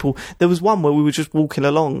 like people. There was one where we were just walking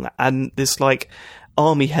along, and this like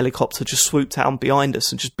army helicopter just swooped down behind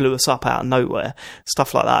us and just blew us up out of nowhere.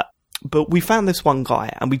 Stuff like that. But we found this one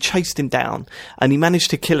guy, and we chased him down, and he managed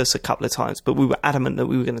to kill us a couple of times, but we were adamant that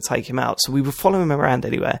we were going to take him out. So we were following him around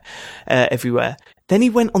everywhere. Then he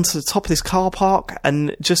went onto the top of this car park,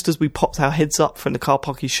 and just as we popped our heads up from the car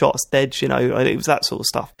park, he shot us dead, and it was that sort of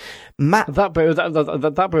stuff. Matt... That bit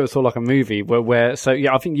was sort of like a movie where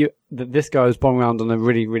I think this guy was bombing around on a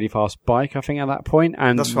really, really fast bike, I think, at that point,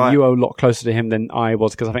 and that's right. You were a lot closer to him than I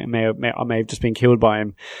was, because I think I may have just been killed by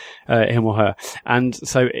him or her. And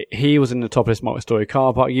so he was in the top of this multi-story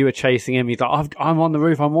car park, you were chasing him, he's like, I'm on the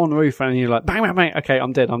roof, and you're like, bang, bang, bang, okay,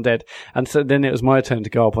 I'm dead. And so then it was my turn to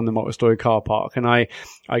go up on the multi-story car park, and I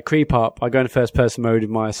I creep up, I go into first person mode with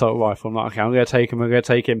my assault rifle. I'm like, okay, I'm going to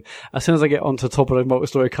take him. As soon as I get onto the top of the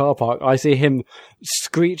multi-story car park, I see him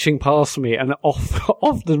screeching past me and off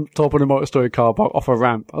the top of the multi-story car park, off a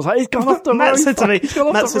ramp. I was like, he's gone off the Matt roof. Said to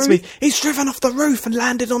me, he's driven off the roof and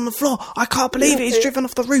landed on the floor. I can't believe it. He's driven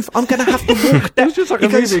off the roof. I'm going to have to walk down. It was just like a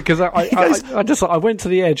movie, because I went to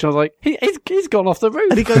the edge and I was like, he's gone off the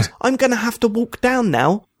roof. And he goes, I'm going to have to walk down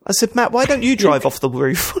now. I said, Matt, why don't you drive off the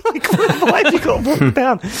roof? Like, why have you got to walk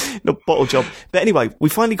down? No, bottle job. But anyway, we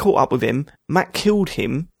finally caught up with him. Matt killed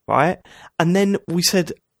him, right? And then we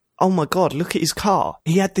said, oh my God, look at his car.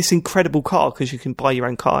 He had this incredible car, because you can buy your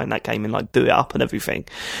own car in that game and like do it up and everything.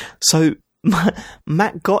 So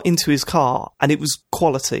Matt got into his car and it was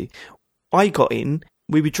quality. I got in.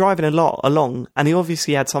 We were driving along, and he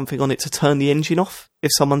obviously had something on it to turn the engine off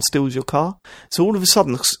if someone steals your car. So all of a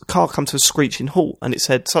sudden, the car comes to a screeching halt, and it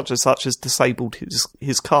said such and such has disabled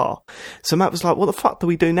his car. So Matt was like, what the fuck do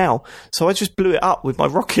we do now? So I just blew it up with my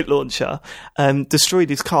rocket launcher, destroyed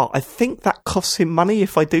his car. I think that costs him money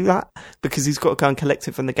if I do that, because he's got to go and collect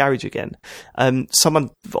it from the garage again. Someone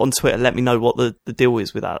on Twitter let me know what the deal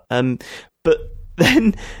is with that. But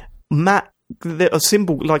then Matt... a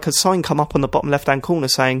symbol, like a sign, come up on the bottom left-hand corner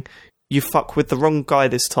saying, you fuck with the wrong guy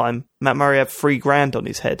this time. Matt Murray had $3,000 on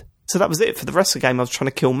his head. So that was it for the rest of the game. I was trying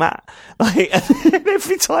to kill Matt. Like, and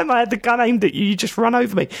every time I had the gun aimed at you, you just run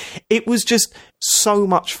over me. It was just so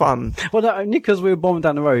much fun. Well, only because we were bombing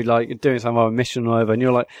down the road, like doing some other mission or whatever, and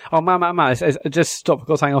you're like, oh, Matt, just stop, I've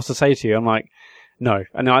got something else to say to you. I'm like, no.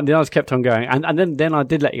 And then I just kept on going. And then I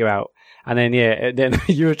did let you out. And then, then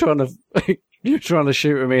you were trying to... You were trying to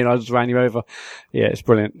shoot at me and I just ran you over. Yeah, it's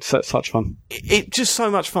brilliant. Such fun. It's just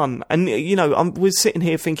so much fun. And, we're sitting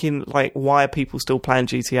here thinking, like, why are people still playing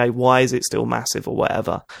GTA? Why is it still massive or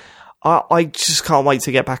whatever? I just can't wait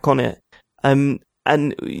to get back on it. And,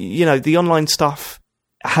 the online stuff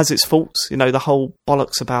has its faults. The whole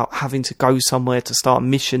bollocks about having to go somewhere to start a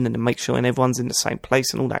mission and make sure everyone's in the same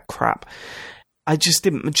place and all that crap. I just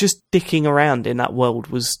dicking around in that world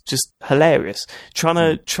was just hilarious.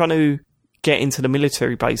 Trying to get into the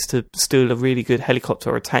military base to steal a really good helicopter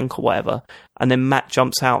or a tank or whatever, and then Matt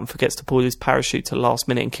jumps out and forgets to pull his parachute to the last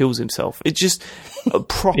minute and kills himself. It's just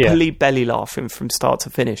properly belly laughing from start to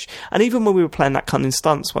finish. And even when we were playing that cunning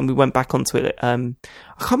stunts, when we went back onto it, I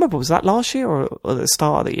can't remember, was that last year or at the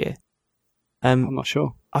start of the year? I'm not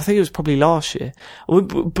sure. I think it was probably last year.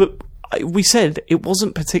 But we said it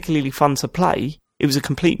wasn't particularly fun to play. It was a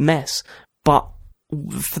complete mess. But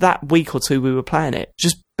for that week or two we were playing it,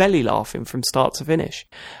 just belly laughing from start to finish.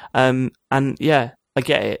 And yeah, I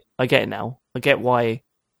get it now. I get why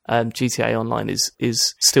GTA Online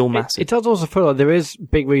is still massive. It does also feel like there is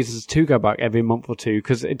big reasons to go back every month or two,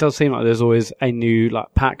 because it does seem like there's always a new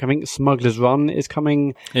pack. I think Smuggler's Run is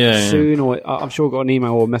coming soon, or I'm sure I got an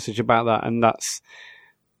email or a message about that, and that's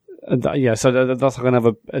so that's like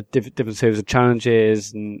another different series of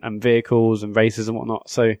challenges and vehicles and races and whatnot.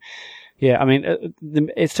 So yeah, I mean,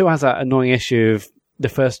 it still has that annoying issue of the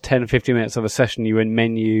first 10, 15 minutes of a session, you're in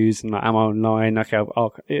menus and am I online? Okay,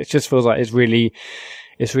 it just feels like it's really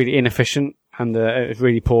inefficient and it's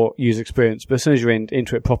really poor user experience. But as soon as you're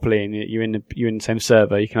into it properly and you're in the same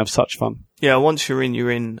server, you can have such fun. Yeah, once you're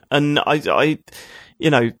in. And I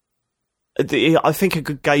think a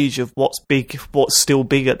good gauge of what's still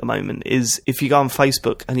big at the moment is if you go on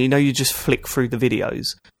Facebook and you just flick through the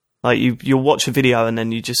videos. Like you'll watch a video and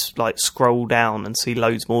then you just scroll down and see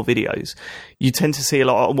loads more videos. You tend to see a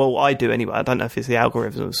lot. Well, I do anyway. I don't know if it's the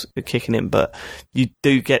algorithms kicking in, but you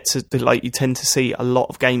do get to you tend to see a lot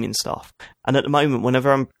of gaming stuff. And at the moment,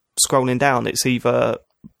 whenever I'm scrolling down, it's either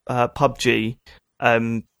PUBG,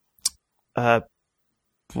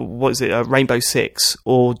 what is it, Rainbow Six,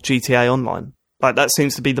 or GTA Online. That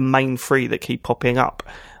seems to be the main three that keep popping up.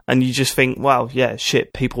 And you just think, wow, yeah,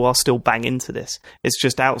 shit, people are still bang into this. It's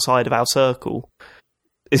just outside of our circle.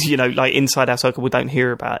 It's, inside our circle, we don't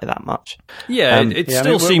hear about it that much. Yeah, it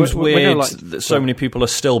still seems weird that so many people are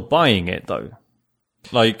still buying it, though.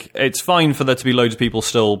 It's fine for there to be loads of people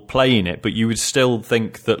still playing it, but you would still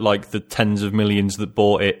think that, the tens of millions that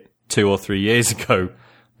bought it 2 or 3 years ago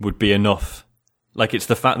would be enough. It's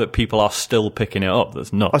the fact that people are still picking it up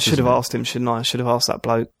that's nuts. I should have asked him, shouldn't I? I should have asked that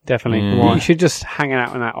bloke. Definitely. Why? You should just hang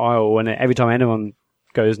out in that aisle and every time anyone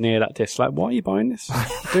goes near that disc, why are you buying this?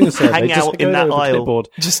 Doing a survey. Hang out in that aisle.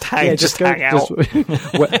 Just hang out.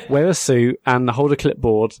 Wear a suit and hold a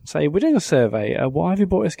clipboard. Say, we're doing a survey. Why have you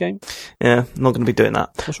bought this game? Yeah, I'm not going to be doing that.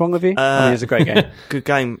 What's wrong with you? It's a great game. Good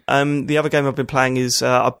game. The other game I've been playing is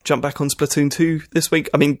I've jumped back on Splatoon 2 this week.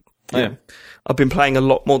 I mean, yeah. I've been playing a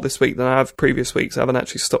lot more this week than I have previous weeks. I haven't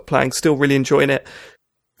actually stopped playing. Still really enjoying it.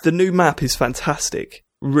 The new map is fantastic.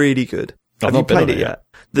 Really good. I've Have you not been played on it it yet?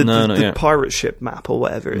 No, not the yet. pirate ship map or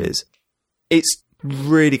whatever it is. It's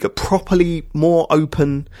really good. Properly more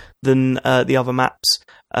open than the other maps.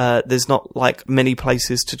 There's not like many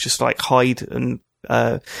places to just like hide, and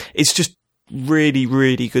it's just really,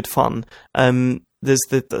 really good fun. There's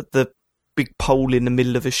the big pole in the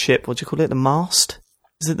middle of a ship. What do you call it? The mast?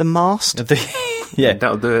 Is it the mast? Yeah.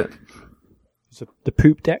 That'll do it. The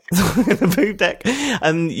poop deck. The poop deck,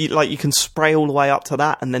 and you can spray all the way up to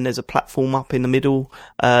that, and then there's a platform up in the middle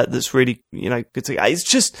that's really good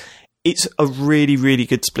to. It's a really, really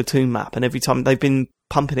good Splatoon map, and every time they've been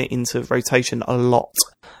pumping it into rotation a lot,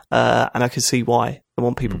 and I can see why. They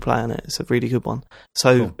want people playing it. It's a really good one.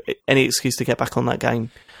 So any excuse to get back on that game.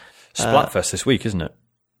 Splatfest this week, isn't it?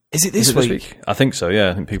 Is it this week? I think so. Yeah,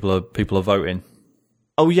 I think people are voting.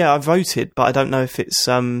 Oh yeah, I voted, but I don't know if it's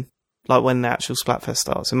like when the actual Splatfest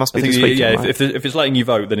starts. It must be this week. Yeah, right? if it's letting you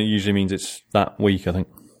vote, then it usually means it's that week, I think.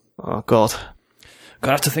 Oh God,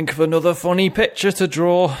 Gonna have to think of another funny picture to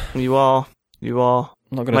draw. you are. I'm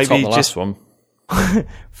not going to top the last one.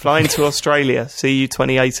 Flying to Australia. See you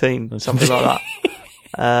 2018. Something like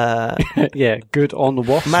that. Yeah, good on the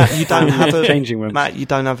wasp. Matt, you don't have a changing rooms. Matt, you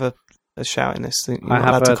don't have a shout in this. You're I not have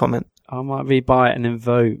allowed to comment. I might rebuy it and then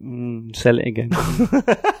vote. Sell it again.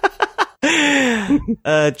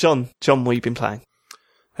 John, what have you been playing?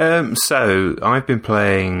 So I've been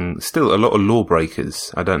playing still a lot of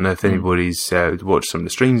Lawbreakers. I don't know if anybody's watched some of the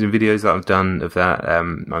streams and videos that I've done of that.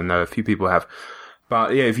 I know a few people have.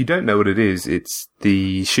 But yeah, if you don't know what it is, it's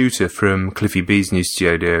the shooter from Cliffy B's new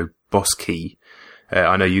studio, Boss Key.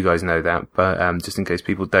 I know you guys know that, but just in case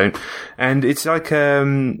people don't. And it's like,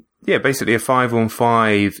 basically a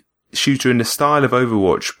 5-on-5 shooter in the style of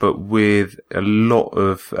Overwatch, but with a lot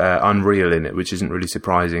of Unreal in it, which isn't really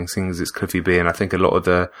surprising, seeing as it's Cliffy B, and I think a lot of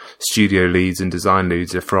the studio leads and design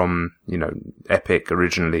leads are from, Epic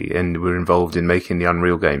originally, and were involved in making the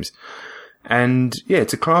Unreal games. And yeah,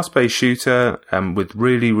 it's a class-based shooter with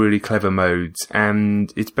really, really clever modes,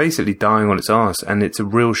 and it's basically dying on its arse, and it's a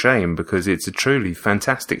real shame because it's a truly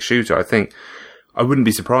fantastic shooter. I think I wouldn't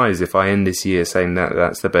be surprised if I end this year saying that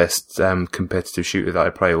that's the best competitive shooter that I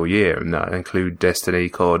play all year, and that include Destiny,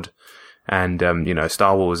 COD, and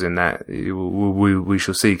Star Wars in that. We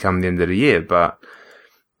shall see come the end of the year, but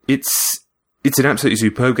it's an absolutely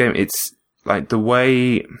superb game. It's like the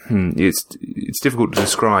way it's difficult to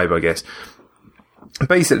describe, I guess.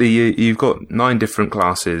 Basically, you've got 9 different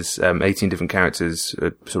classes, 18 different characters,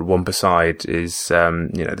 sort of one per side is,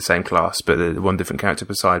 the same class, but one different character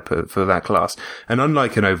per side for that class. And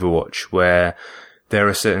unlike in Overwatch, where there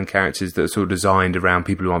are certain characters that are sort of designed around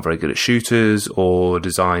people who aren't very good at shooters, or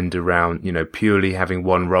designed around, purely having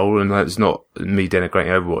one role, and that's not me denigrating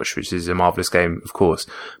Overwatch, which is a marvelous game, of course,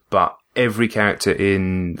 but every character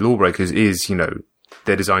in Lawbreakers is,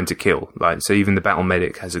 they're designed to kill. Like, so even the battle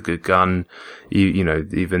medic has a good gun.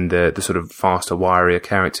 Even the sort of faster, wirier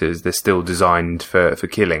characters, they're still designed for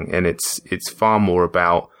killing. And it's far more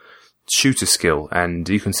about shooter skill. And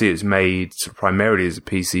you can see it's made primarily as a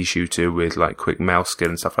PC shooter with like quick mouse skill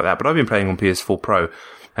and stuff like that. But I've been playing on PS4 Pro.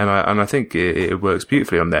 And I think it works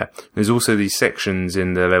beautifully on there. There's also these sections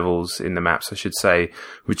in the levels, in the maps, I should say,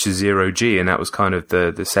 which is 0G, and that was kind of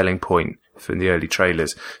the selling point from the early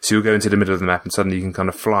trailers. So you'll go into the middle of the map and suddenly you can kind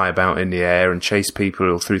of fly about in the air and chase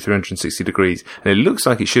people through 360 degrees. And it looks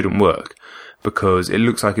like it shouldn't work, because it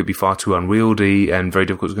looks like it'd be far too unwieldy and very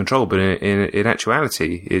difficult to control. But in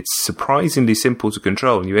actuality, it's surprisingly simple to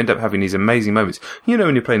control, and you end up having these amazing moments. When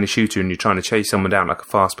you're playing a shooter and you're trying to chase someone down like a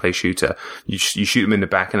fast-paced shooter, you shoot them in the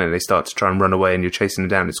back and then they start to try and run away and you're chasing them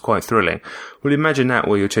down. It's quite thrilling. Well, imagine that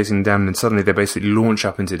where you're chasing them down and suddenly they basically launch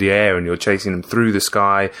up into the air and you're chasing them through the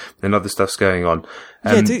sky and other stuff's going on.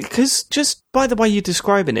 Yeah, because just by the way you're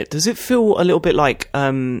describing it, does it feel a little bit like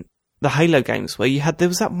the Halo games where there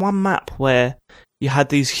was that one map where you had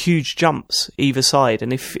these huge jumps either side,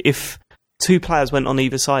 and if 2 players went on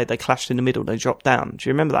either side, they clashed in the middle, they dropped down. Do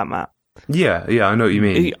you remember that map? Yeah, I know what you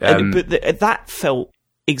mean. But that felt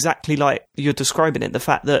exactly like you're describing it. The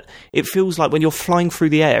fact that it feels like when you're flying through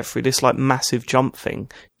the air through this like massive jump thing,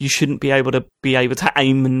 you shouldn't be able to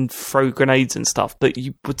aim and throw grenades and stuff, but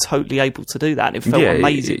you were totally able to do that. And it felt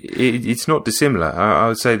amazing. It's not dissimilar. I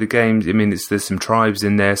would say the games, there's some Tribes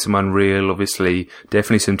in there, some Unreal, obviously,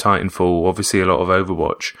 definitely some Titanfall, obviously a lot of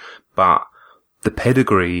Overwatch, but the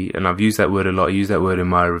pedigree, and I've used that word a lot, I use that word in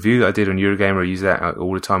my review that I did on Eurogamer, I use that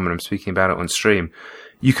all the time when I'm speaking about it on stream.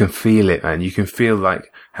 You can feel it, man. You can feel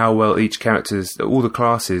like how well each character's, all the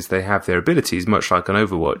classes, they have their abilities, much like on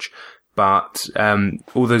Overwatch. But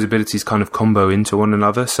all those abilities kind of combo into one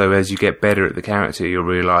another. So as you get better at the character, you'll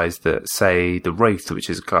realise that, say, the Wraith, which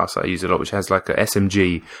is a class I use a lot, which has like a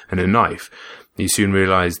SMG and a knife, you soon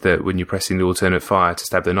realise that when you're pressing the alternate fire to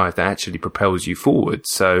stab the knife, that actually propels you forward.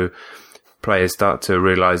 So players start to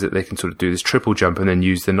realise that they can sort of do this triple jump and then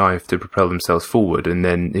use the knife to propel themselves forward. And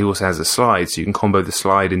then he also has a slide, so you can combo the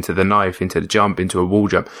slide into the knife, into the jump, into a wall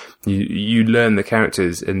jump. You learn the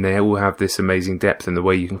characters, and they all have this amazing depth in the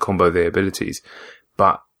way you can combo their abilities.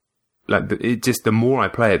 But like, it just, the more I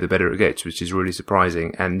play it, the better it gets, which is really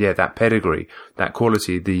surprising. And yeah, that pedigree, that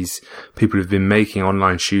quality, these people who've been making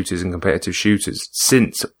online shooters and competitive shooters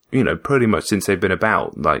since, pretty much since they've been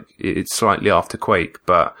about. Like, it's slightly after Quake,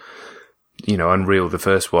 but Unreal, the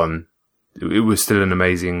first one, it was still an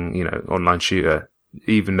amazing, online shooter,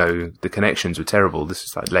 even though the connections were terrible. This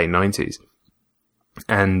is like late 90s.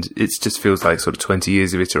 And it just feels like sort of 20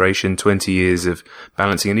 years of iteration, 20 years of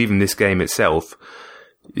balancing. And even this game itself,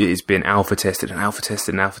 it's been alpha tested and alpha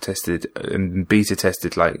tested and alpha tested and beta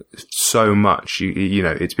tested like so much.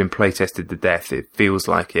 It's been play tested to death. It feels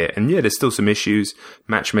like it. And yeah, there's still some issues.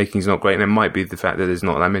 Matchmaking's not great. And it might be the fact that there's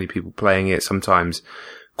not that many people playing it. Sometimes,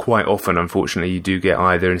 quite often, unfortunately, you do get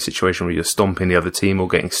either in a situation where you're stomping the other team or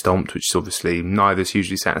getting stomped, which is obviously neither is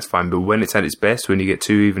hugely satisfying. But when it's at its best, when you get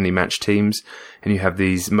two evenly matched teams and you have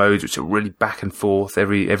these modes which are really back and forth,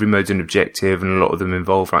 every mode's an objective, and a lot of them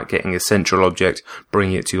involve like getting a central object,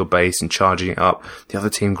 bringing it to your base and charging it up. The other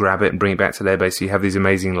team grab it and bring it back to their base. So you have these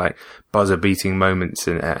amazing like buzzer beating moments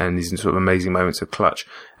and these sort of amazing moments of clutch.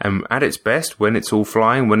 And at its best, when it's all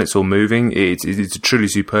flying, when it's all moving, it's a truly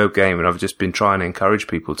superb game. And I've just been trying to encourage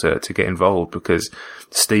people to get involved, because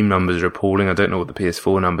Steam numbers are appalling. I don't know what the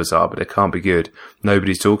PS4 numbers are, but they can't be good.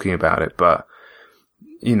 Nobody's talking about it. But,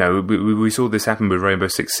 we saw this happen with Rainbow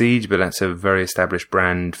Six Siege, but that's a very established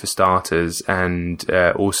brand for starters. And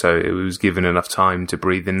also it was given enough time to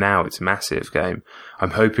breathe. And now it's a massive game.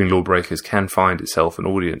 I'm hoping Lawbreakers can find itself an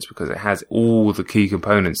audience, because it has all the key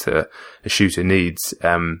components that a shooter needs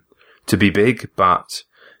to be big, but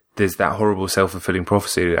there's that horrible self-fulfilling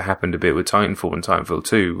prophecy that happened a bit with Titanfall and Titanfall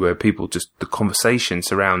 2, where people just, the conversation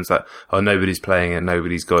surrounds that, nobody's playing it,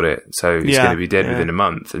 nobody's got it, so it's going to be dead within a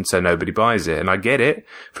month, and so nobody buys it. And I get it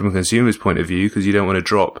from a consumer's point of view, because you don't want to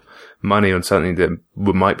drop money on something that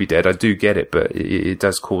might be dead. I do get it, but it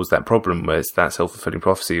does cause that problem where it's that self-fulfilling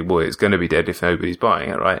prophecy. Well, it's going to be dead if nobody's buying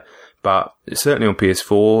it, right? But certainly on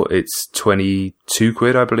PS4, it's 22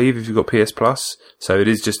 quid, I believe, if you've got PS Plus. So it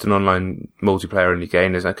is just an online multiplayer only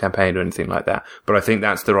game. There's no campaign or anything like that. But I think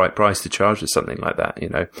that's the right price to charge for something like that,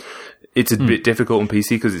 It's a bit difficult on PC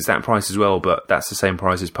because it's that price as well, but that's the same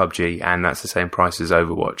price as PUBG and that's the same price as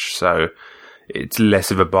Overwatch. So it's less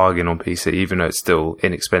of a bargain on PC, even though it's still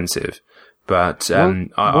inexpensive. But I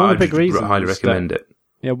highly recommend it.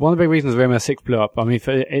 Yeah, one of the big reasons Rainbow Six blew up, I mean,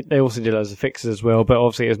 they also did loads of fixes as well, but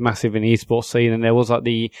obviously it was massive in the esports scene, and there was like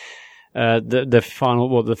the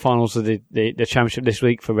finals of the championship this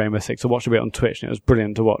week for Rainbow Six. I watched a bit on Twitch and it was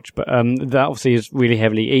brilliant to watch, but that obviously is really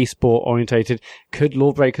heavily esport orientated. Could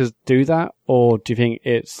Lawbreakers do that, or do you think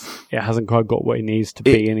it hasn't quite got what it needs to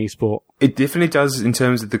be in esport? It definitely does in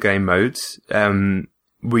terms of the game modes.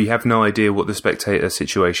 We have no idea what the spectator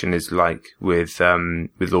situation is like with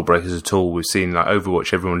Lawbreakers at all. We've seen like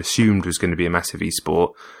Overwatch, everyone assumed was going to be a massive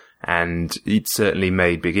esport, and it certainly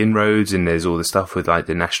made big inroads, and there's all the stuff with like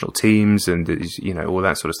the national teams and all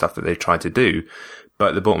that sort of stuff that they tried to do.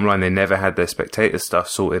 But the bottom line, they never had their spectator stuff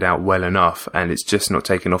sorted out well enough, and it's just not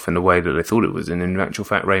taken off in the way that they thought it was. And in actual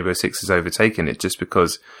fact, Rainbow Six has overtaken it, just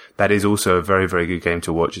because that is also a very, very good game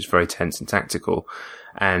to watch. It's very tense and tactical.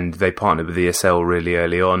 And they partnered with ESL really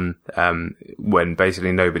early on, when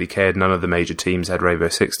basically nobody cared. None of the major teams had Rainbow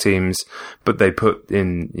Six teams, but they put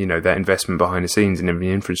in, that investment behind the scenes and in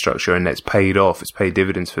the infrastructure, and it's paid off. It's paid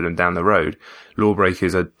dividends for them down the road.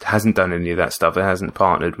 Lawbreakers hasn't done any of that stuff. It hasn't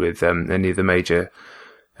partnered with any of the major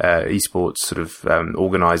esports sort of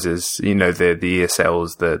organizers, the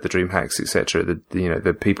ESLs, the DreamHacks, etc.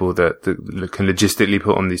 The people that can logistically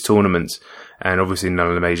put on these tournaments. And obviously none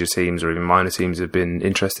of the major teams or even minor teams have been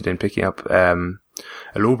interested in picking up a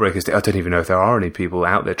Lawbreakers. I don't even know if there are any people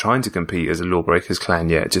out there trying to compete as a Lawbreakers clan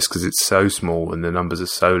yet, just because it's so small and the numbers are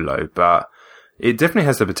so low. But it definitely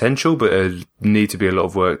has the potential, but there need to be a lot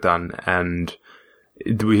of work done. And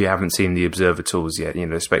we haven't seen the observer tools yet,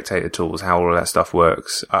 the spectator tools, how all of that stuff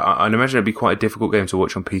works. I'd imagine it'd be quite a difficult game to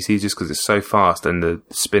watch on PC just because it's so fast and the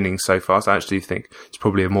spinning so fast. I actually think it's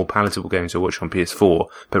probably a more palatable game to watch on PS4,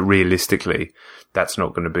 but realistically, that's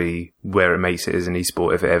not going to be where it makes it as an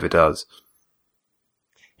esport if it ever does.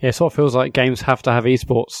 Yeah, it sort of feels like games have to have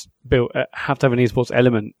esports built, have to have an esports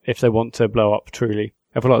element if they want to blow up truly.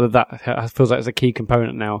 I feel like that feels like it's a key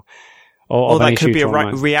component now. Or that could be a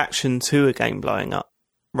reaction to a game blowing up,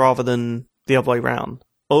 rather than the other way round.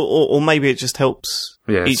 Or maybe it just helps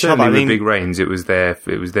each other. Certainly with Big Rains, it was there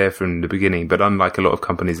from the beginning. But unlike a lot of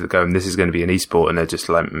companies that go, this is going to be an esport, and they're just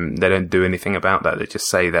like, they don't do anything about that. They just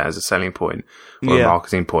say that as a selling point or a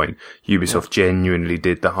marketing point. Ubisoft genuinely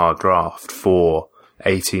did the hard draft for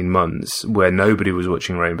 18 months where nobody was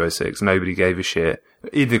watching Rainbow Six. Nobody gave a shit.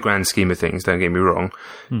 In the grand scheme of things, don't get me wrong,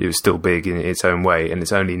 it was still big in its own way. And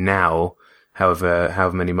it's only now,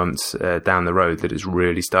 however many months down the road, that it's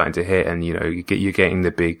really starting to hit, and you're getting the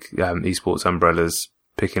big esports umbrellas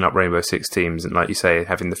picking up Rainbow Six teams, and like you say,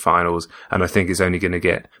 having the finals. And I think it's only going to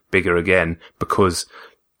get bigger again because,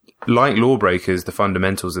 like Lawbreakers, the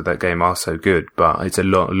fundamentals of that game are so good, but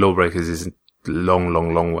Lawbreakers is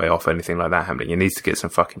long way off anything like that happening. You need to get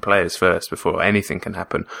some fucking players first before anything can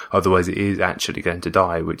happen. Otherwise, it is actually going to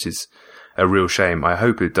die, which is a real shame. I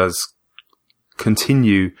hope it does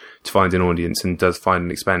continue to find an audience and does find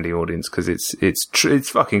an expanding audience, because it's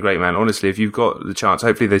fucking great, man. Honestly, if you've got the chance,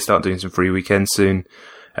 hopefully they start doing some free weekends soon.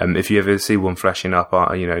 If you ever see one flashing up,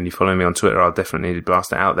 and you follow me on Twitter, I'll definitely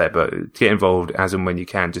blast it out there. But get involved as and when you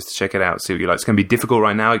can, just to check it out, see what you like. It's going to be difficult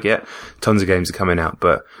right now. I get tons of games are coming out,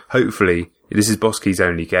 but hopefully this is Boskey's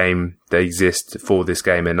only game. They exist for this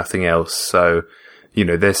game and nothing else. So,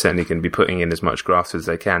 they're certainly going to be putting in as much graft as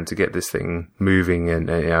they can to get this thing moving. And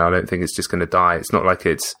I don't think it's just going to die. It's not like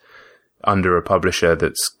it's under a publisher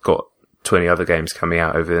that's got 20 other games coming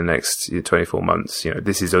out over the next 24 months.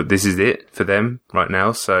 This is it for them right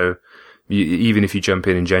now. So even if you jump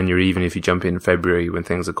in January, even if you jump in February when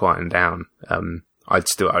things are quieting down,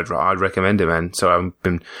 I'd recommend it, man. So I've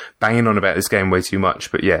been banging on about this game way too much,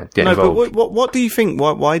 but get involved. But what do you think?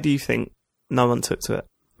 Why do you think no one took to it?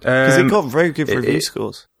 Because it got very good review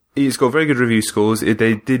scores. It's got very good review scores.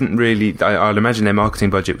 They didn't really. I'd imagine their marketing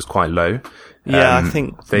budget was quite low. Yeah, I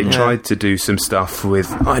think they tried to do some stuff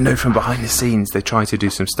with. I know from behind the scenes they tried to do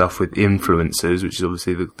some stuff with influencers, which is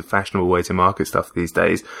obviously the fashionable way to market stuff these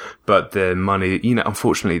days. But the money,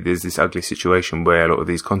 unfortunately, there's this ugly situation where a lot of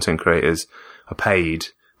these content creators are paid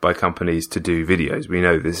by companies to do videos. We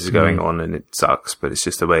know this is going on and it sucks, but it's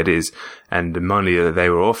just the way it is. And the money that they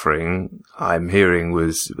were offering, I'm hearing,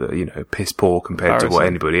 was, piss poor compared to what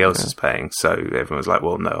anybody else is paying. So everyone's like,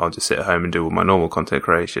 well, no, I'll just sit at home and do all my normal content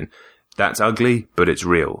creation. That's ugly, but it's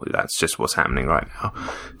real. That's just what's happening right now.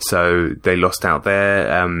 So they lost out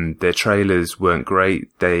there. Their trailers weren't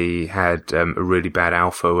great. They had a really bad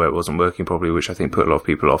alpha where it wasn't working properly, which I think put a lot of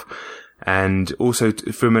people off. And also,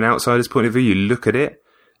 from an outsider's point of view, you look at it,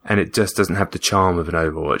 and it just doesn't have the charm of an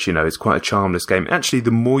Overwatch. It's quite a charmless game. Actually, the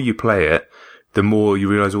more you play it, the more you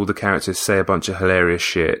realise all the characters say a bunch of hilarious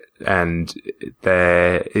shit, and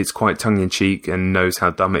it's quite tongue-in-cheek and knows how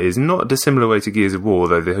dumb it is. Not a dissimilar way to Gears of War,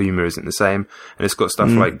 though the humour isn't the same. And it's got stuff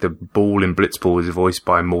like the ball in Blitzball is voiced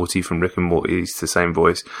by Morty from Rick and Morty. It's the same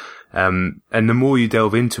voice. And the more you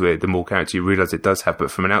delve into it, the more character you realise it does have. But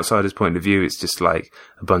from an outsider's point of view, it's just like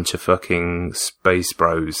a bunch of fucking space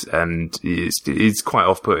bros, and it's quite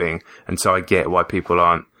off-putting. And so I get why people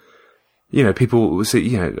aren't, people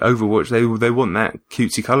see, Overwatch, they want that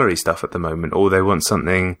cutesy colory stuff at the moment, or they want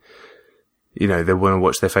something, they want to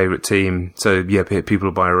watch their favourite team. So people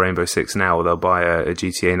will buy a Rainbow Six now, or they'll buy a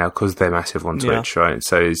GTA now because they're massive on Twitch, right?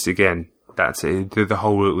 So it's, again, that's it. The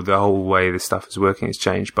whole way this stuff is working has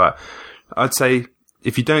changed. But I'd say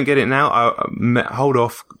if you don't get it now, hold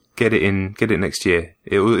off, get it next year.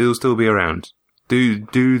 It'll still be around. Do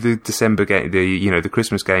the December game, the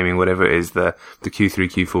Christmas gaming, whatever it is, the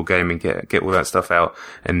Q3, Q4 gaming, get all that stuff out,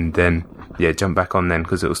 and then, jump back on then,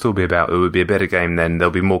 because it would be a better game then,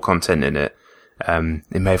 there'll be more content in it.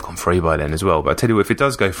 It may have gone free by then as well, but I tell you what, if it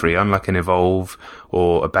does go free, unlike an Evolve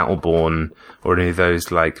or a Battleborn or any of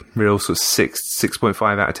those like real sort of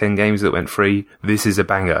 6.5 out of 10 games that went free, this is a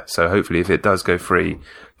banger. So hopefully if it does go free,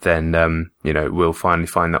 then, we'll finally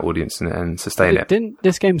find that audience and sustain it. Didn't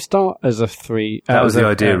this game start as a free? That was the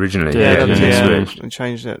idea originally. And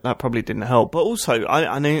changed it. That probably didn't help. But also,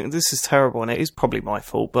 I know this is terrible and it is probably my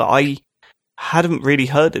fault, but I hadn't really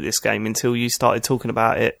heard of this game until you started talking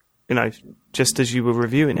about it, just as you were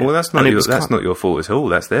reviewing it. Well, that's not your fault at all.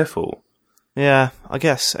 That's their fault. Yeah, I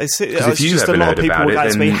guess. It's just a lot of people would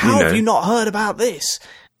like to me, how have you not heard about this?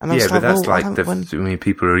 And but that's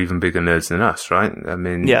people are even bigger nerds than us, right? I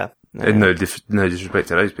mean, no disrespect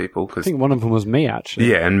to those people. Cause, I think one of them was me, actually.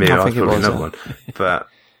 Yeah, and me, I was probably another one. But,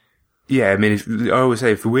 I mean, I always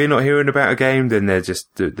say, if we're not hearing about a game, then they're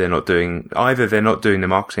not doing the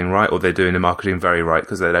marketing right, or they're doing the marketing very right,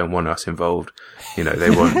 because they don't want us involved. They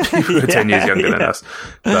want people who are 10 years younger than us.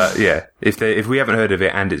 But if we haven't heard of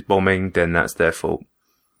it and it's bombing, then that's their fault.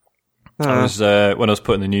 I was when I was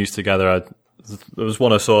putting the news together, there was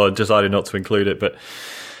one I saw, I decided not to include it, but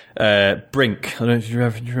Brink. I don't know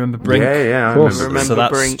if you remember Brink. Yeah, I remember. So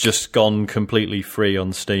that's Brink. just gone completely free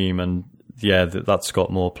on Steam, and that's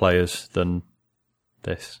got more players than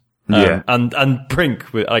this. And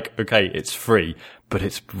Brink, like, okay, it's free, but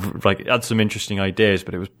it's like it had some interesting ideas,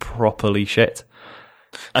 but it was properly shit.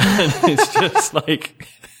 And it's just like,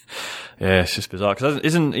 yeah, it's just bizarre because it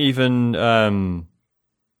isn't even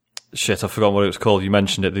shit. I've forgotten what it was called. You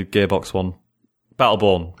mentioned it, the Gearbox one.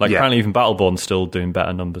 Battleborn. Apparently even Battleborn's still doing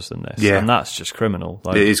better numbers than this. Yeah. And that's just criminal.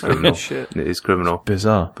 Like, it is criminal. It is criminal.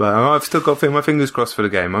 Bizarre. But I've still got my fingers crossed for the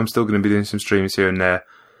game. I'm still going to be doing some streams here and there,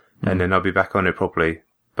 and then I'll be back on it properly.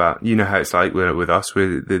 But you know how it's like with us.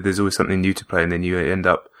 There's always something new to play, and then you end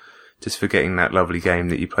up just forgetting that lovely game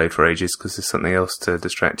that you played for ages because there's something else to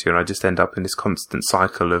distract you, and I just end up in this constant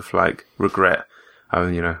cycle of, like, regret.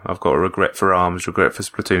 I've got a regret for ARMS, regret for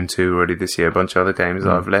Splatoon 2 already this year, a bunch of other games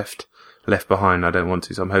that I've left behind. I don't want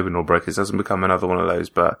to, so I'm hoping Lawbreakers doesn't become another one of those,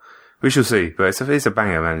 but we shall see. But it's a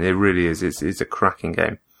banger, man. It really is. It's a cracking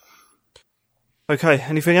game. Okay,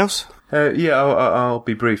 anything else? I'll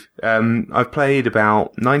be brief. I've played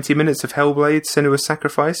about 90 minutes of Hellblade: Senua's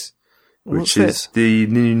Sacrifice, which is the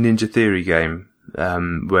new Ninja Theory game,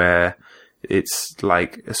 where it's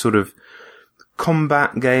like a sort of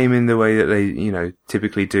combat game in the way that they,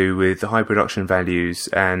 typically do, with high production values,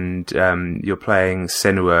 and you're playing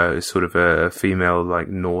Senua as sort of a female, like,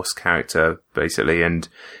 Norse character, basically, and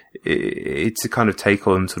it's a kind of take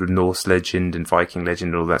on sort of Norse legend and Viking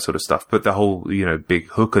legend and all that sort of stuff. But the whole, big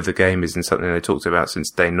hook of the game isn't something they talked about since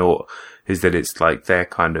day naught, is that it's like their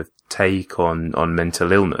kind of take on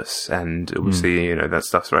mental illness, and obviously, that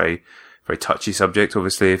stuff's very, very touchy subject,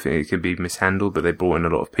 obviously, if it can be mishandled, but they brought in a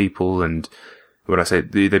lot of people, and when I say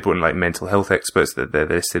they brought in, like, mental health experts that they're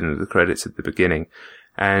listed in the credits at the beginning.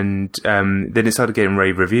 And then it started getting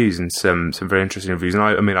rave reviews and some very interesting reviews. And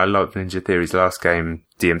I loved Ninja Theory's last game,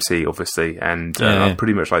 DMC, obviously, and I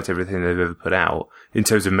pretty much liked everything they've ever put out. In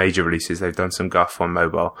terms of major releases, they've done some guff on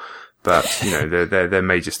mobile, but their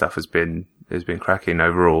major stuff has been cracking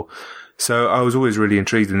overall. So I was always really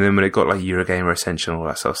intrigued, and then when it got like Eurogamer Essential and all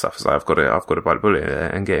that sort of stuff, I was like, I've got to bite the bullet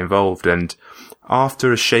and get involved. And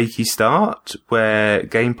after a shaky start, where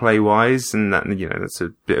gameplay wise, and that, that's a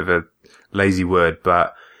bit of a lazy word,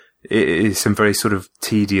 but it is some very sort of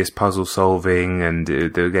tedious puzzle solving, and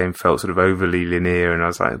the game felt sort of overly linear, and I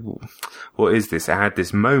was like, what is this? I had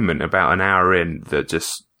this moment about an hour in that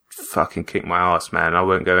just fucking kicked my ass, man. I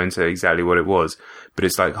won't go into exactly what it was, but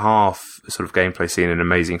it's like half sort of gameplay scene, an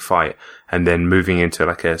amazing fight, and then moving into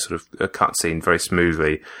like a sort of a cutscene very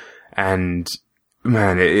smoothly. And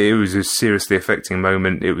man, it was a seriously affecting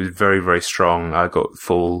moment. It was very, very strong. I got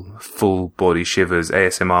full body shivers,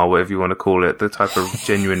 ASMR, whatever you want to call it, the type of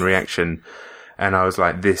genuine reaction. And I was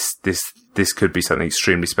like, this could be something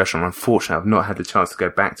extremely special. And unfortunately, I've not had the chance to go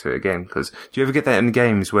back to it again, because do you ever get that in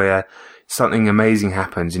games where something amazing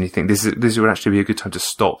happens and you think this would actually be a good time to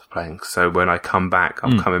stop playing? So when I come back,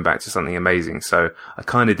 I'm coming back to something amazing. So I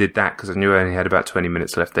kind of did that because I knew I only had about 20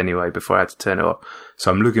 minutes left anyway before I had to turn it off. So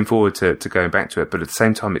I'm looking forward to going back to it. But at the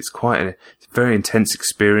same time, it's quite a very intense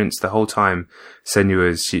experience. The whole time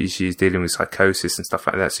Senua, she's dealing with psychosis and stuff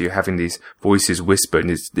like that. So you're having these voices whisper,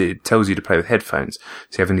 and it tells you to play with headphones.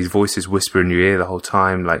 So you're having these voices whisper in your ear the whole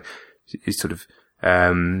time. Like, it's sort of,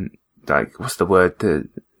 like, what's the word?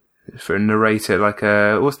 For a narrator, like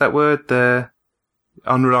what's that word? The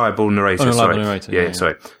unreliable narrator. Narrator. Yeah,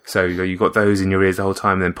 sorry. So you got those in your ears the whole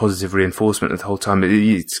time, and then positive reinforcement the whole time.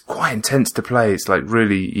 It's quite intense to play. It's like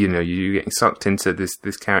really, you're getting sucked into this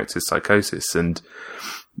character's psychosis, and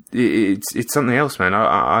it's something else, man.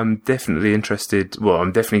 I'm definitely interested. Well,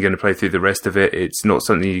 I'm definitely going to play through the rest of it. It's not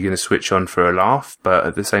something you're going to switch on for a laugh, but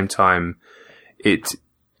at the same time,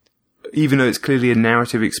 even though it's clearly a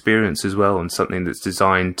narrative experience as well, and something that's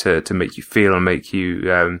designed to make you feel and make you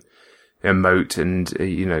emote, and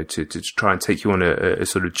to try and take you on a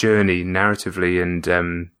sort of journey narratively, and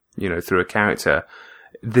through a character,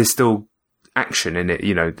 there's still action in it.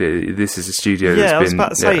 This is a studio that's been... I was about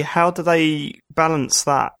to say, how do they balance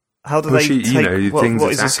that? How do they take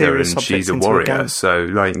what is a serious subject she's a warrior, so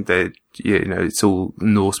like it's all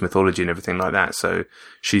Norse mythology and everything like that. So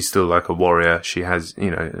she's still like a warrior. She has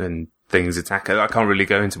and things attack her. I can't really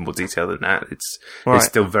go into more detail than that. It's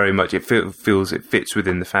still very much, it feels it fits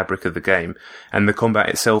within the fabric of the game, and the combat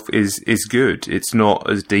itself is good. It's not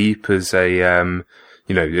as deep as a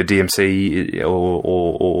DMC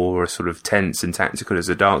or a sort of tense and tactical as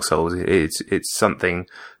a Dark Souls. It's something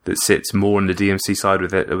that sits more on the DMC side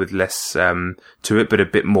with less to it, but a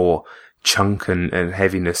bit more chunk and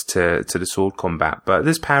heaviness to the sword combat. But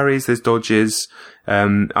there's parries, there's dodges.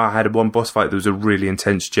 I had one boss fight that was a really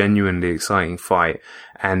intense, genuinely exciting fight.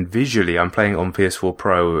 And visually, I'm playing it on PS4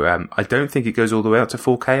 Pro. I don't think it goes all the way up to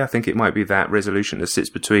 4K. I think it might be that resolution that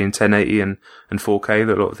sits between 1080 and 4K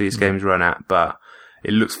that a lot of these games run at. But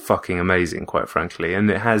it looks fucking amazing, quite frankly. And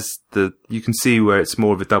it has you can see where it's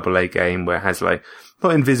more of a AA game, where it has like,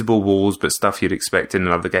 not invisible walls, but stuff you'd expect in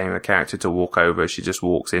another game, a character to walk over, she just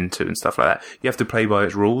walks into and stuff like that. You have to play by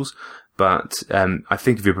its rules. But, I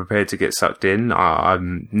think if you're prepared to get sucked in,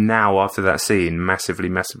 I'm now, after that scene, massively,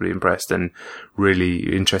 massively impressed and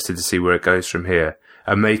really interested to see where it goes from here.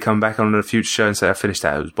 I may come back on a future show and say I finished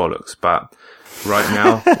that, it was bollocks. But right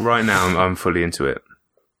now, I'm fully into it.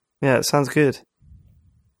 Yeah, it sounds good.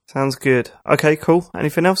 Sounds good. Okay, cool.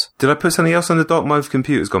 Anything else? Did I put something else on the dock? My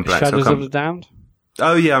computer's gone black. Shadows of the Damned?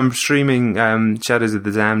 Oh yeah, I'm streaming Shadows of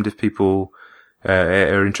the Damned. If people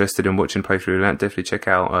are interested in watching playthrough of that, definitely check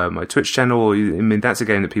out my Twitch channel. I mean, that's a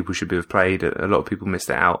game that people should have played. A lot of people missed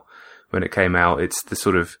it out when it came out. It's the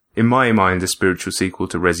sort of, in my mind, the spiritual sequel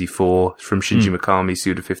to Resi 4 from Shinji Mikami,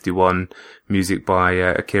 Suda51, music by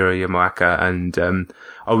Akira Yamaoka. And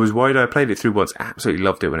I was worried. I played it through once, absolutely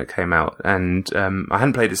loved it when it came out. And I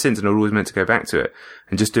hadn't played it since, and I always meant to go back to it.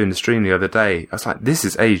 And just doing the stream the other day, I was like, this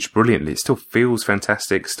is aged brilliantly. It still feels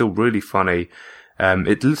fantastic, still really funny.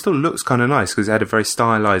 It still looks kind of nice because it had a very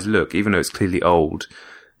stylized look, even though it's clearly old.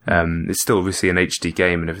 It's still obviously an HD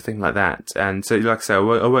game and everything like that. And so, like I say, I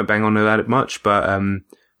won't bang on about it much, but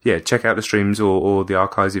yeah, check out the streams or the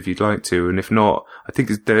archives if you'd like to. And if not, I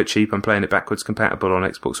think it's dirt cheap. I'm playing it backwards compatible on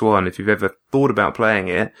Xbox One. If you've ever thought about playing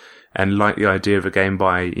it and like the idea of a game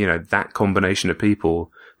by, that combination of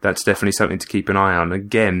people, that's definitely something to keep an eye on.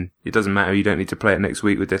 Again, it doesn't matter. You don't need to play it next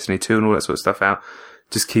week with Destiny 2 and all that sort of stuff out.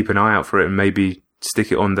 Just keep an eye out for it and maybe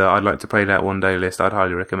stick it on the I'd like to play that one day list. I'd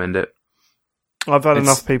highly recommend it. I've had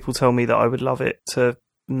enough people tell me that I would love it to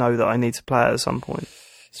know that I need to play it at some point.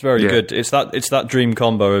 It's very good. It's that dream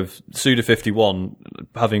combo of Suda51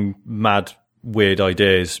 having mad, weird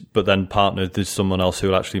ideas, but then partnered with someone else who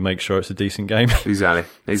will actually make sure it's a decent game. Exactly.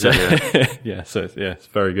 Yeah, it's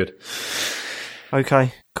very good.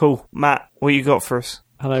 Okay, cool. Matt, what you got for us?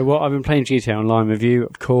 Hello, well, I've been playing GTA Online with you,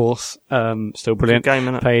 of course. Still brilliant. Good game,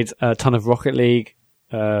 innit? Played a ton of Rocket League.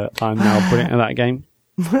 I'm now brilliant at that game.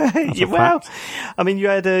 Well, I mean, you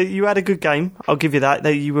had a good game. I'll give you that.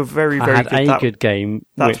 You were very, very good. I had a good game,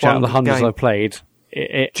 which out of the hundreds I played,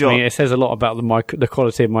 it says a lot about the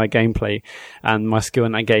quality of my gameplay and my skill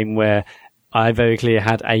in that game, where I very clearly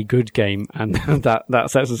had a good game, and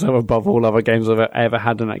that sets itself above all other games I've ever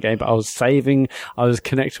had in that game. But I was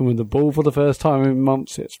connecting with the ball for the first time in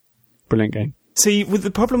months. It's a brilliant game. See, with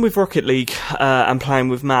the problem with Rocket League and playing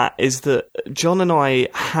with Matt is that John and I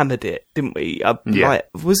hammered it, didn't we?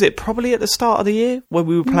 Was it probably at the start of the year where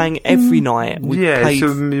we were playing every night?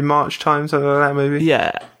 So March time, something like that, maybe.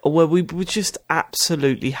 Yeah, where we just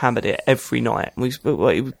absolutely hammered it every night. We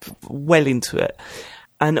were well into it.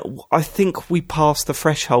 And I think we passed the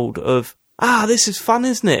threshold of, this is fun,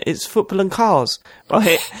 isn't it? It's football and cars,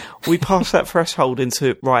 right? We passed that threshold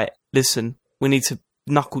into, right, listen, we need to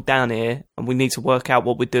knuckle down here and we need to work out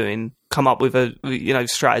what we're doing, come up with a,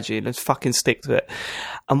 strategy, and let's fucking stick to it.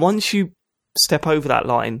 And once you step over that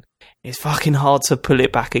line, it's fucking hard to pull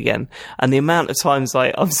it back again. And the amount of times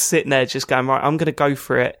I'm sitting there just going, right, I'm going to go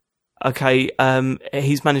for it. Okay,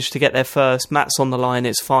 he's managed to get there first. Matt's on the line,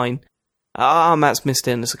 it's fine. Matt's missed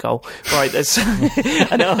it and it's a goal. Right,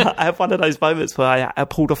 and I have one of those moments where I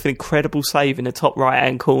pulled off an incredible save in the top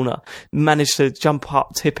right-hand corner, managed to jump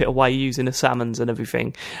up, tip it away using the salmons and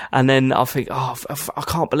everything, and then I think, I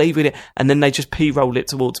can't believe it, and then they just p-roll it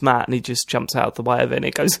towards Matt and he just jumps out of the way of it and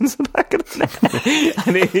it goes into the back of the net.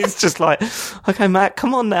 And it's just like, okay, Matt,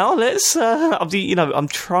 come on now, let's, I'm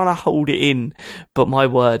trying to hold it in, but my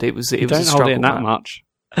word, it was a struggle. Don't hold it in that much.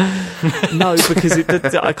 No, because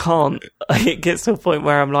I can't. It gets to a point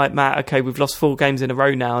where I'm like, Matt, okay, we've lost 4 games in a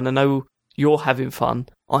row now, and I know you're having fun.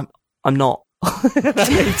 I'm not.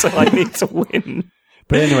 I need to win.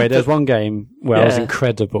 But anyway, there's one game where I was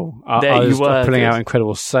incredible. I was pulling out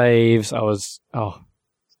incredible saves. I was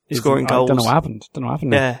scoring goals. I don't know what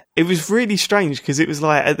happened. Yeah, it was really strange because it was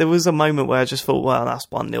like there was a moment where I just thought, well, that's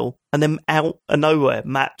 1-0, and then out of nowhere,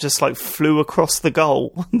 Matt just flew across the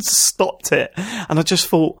goal and stopped it, and I just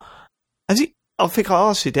thought, I think I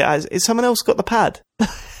asked you, has someone else got the pad?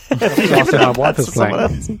 After my wife was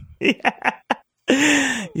playing.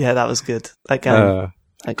 Yeah, that was good. That game.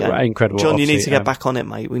 Incredible. John, you need to get back on it,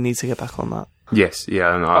 mate. We need to get back on that. Yes, yeah.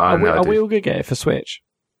 Are we all going to get it for Switch?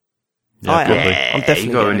 Yeah, I'm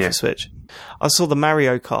definitely going for Switch. I saw the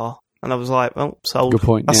Mario Kart And I was like, well, sold. Good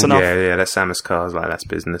point. That's Yeah. enough. Yeah, that's Samus cars. Like, that's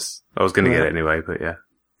business. I was going to get it anyway, but yeah,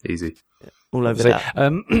 easy. All over that.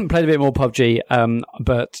 Played a bit more PUBG,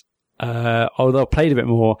 but although I played a bit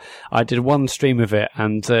more, I did one stream of it,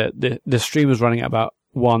 and the stream was running at about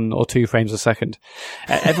 1 or 2 frames a second.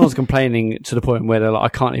 Everyone's complaining to the point where they're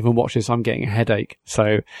like, I can't even watch this, I'm getting a headache.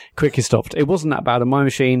 So quickly stopped. It wasn't that bad on my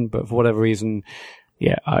machine, but for whatever reason,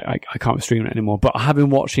 yeah, I can't stream it anymore. But I have been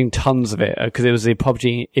watching tons of it because it was the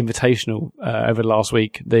PUBG Invitational over the last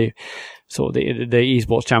week, the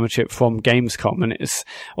esports championship from Gamescom. And it's,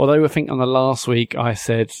 although I think on the last week I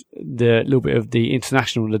said the little bit of the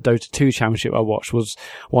international, the Dota 2 championship I watched was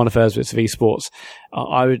one of the first bits of esports.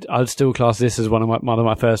 I'd still class this as one of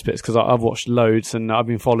my first bits because I've watched loads and I've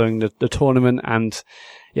been following the tournament, and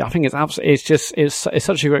yeah, I think it's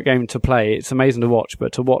such a great game to play. It's amazing to watch,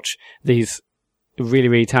 but to watch these really,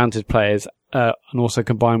 really talented players, and also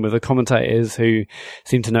combined with the commentators who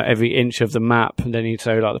seem to know every inch of the map, and they need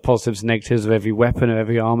to know like the positives and negatives of every weapon and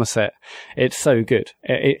every armor set. It's so good.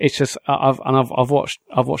 It's just I've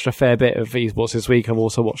watched a fair bit of esports this week. I've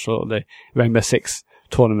also watched a lot of the Rainbow Six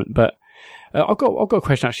tournament, but I've got a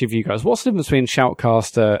question actually for you guys. What's the difference between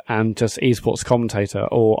shoutcaster and just esports commentator,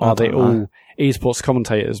 or are they all esports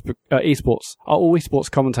commentators? Are all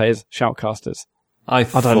esports commentators shoutcasters? I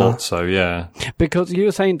thought so, yeah. Because you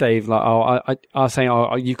were saying, Dave, like, I was saying,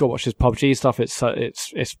 you've got to watch this PUBG stuff. It's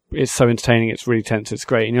so entertaining. It's really tense. It's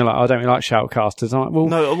great. And you're like, I don't really like shoutcasters. I'm like,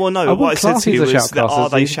 no. What I said to you was, are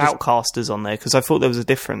they shoutcasters on there? Because I thought there was a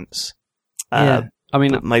difference. Yeah, I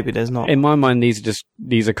mean, maybe there's not. In my mind,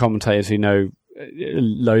 these are commentators who know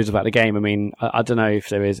loads about the game. I mean, I don't know if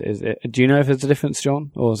there is. Do you know if there's a difference,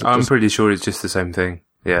 John? Or is it I'm pretty sure it's just the same thing.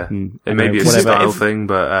 Yeah, it may be a style thing,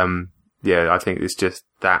 but yeah, I think it's just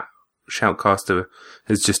that shoutcaster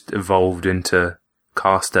has just evolved into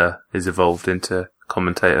caster, has evolved into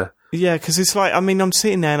commentator. Yeah, because it's like, I mean, I'm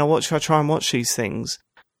sitting there and I try and watch these things,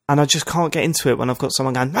 and I just can't get into it when I've got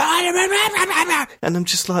someone going, and I'm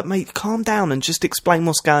just like, mate, calm down and just explain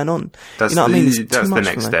what's going on. That's, you know what I mean? That's the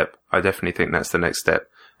next step. I definitely think that's the next step.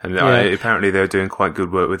 And apparently they're doing quite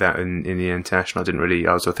good work with that in the international. I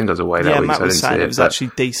think I was away that week, Matt so I was didn't saying see it was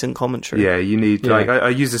actually decent commentary. Yeah, you need, like, I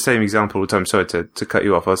use the same example all the time. Sorry to cut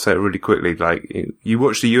you off. I'll say it really quickly. Like, you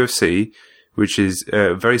watch the UFC, which is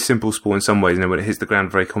a very simple sport in some ways, and then when it hits the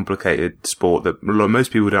ground, very complicated sport that most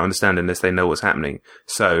people don't understand unless they know what's happening.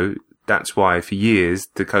 So that's why for years,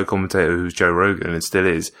 the co-commentator, who's Joe Rogan and still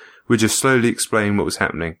is, would just slowly explain what was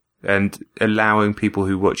happening. And allowing people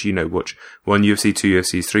who watch one UFC, 2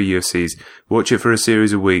 UFCs, 3 UFCs, watch it for a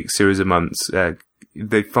series of weeks, series of months,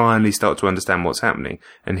 they finally start to understand what's happening.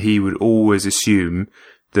 And he would always assume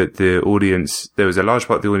that there was a large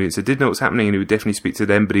part of the audience that did know what's happening, and he would definitely speak to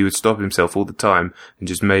them, but he would stop himself all the time and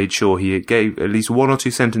just made sure he gave at least 1 or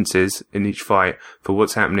 2 sentences in each fight for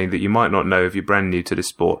what's happening that you might not know if you're brand new to this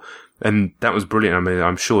sport. And that was brilliant. I mean,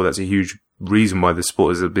 I'm sure that's a huge reason why the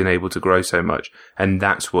sport has been able to grow so much, and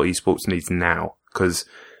that's what esports needs now, because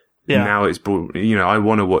now it's brought, I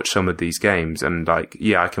want to watch some of these games, and like,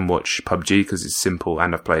 I can watch PUBG because it's simple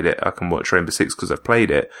and I've played it. I can watch Rainbow Six because I've played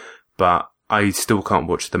it, but I still can't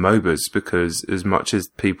watch the MOBAs because as much as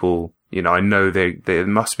people, I know they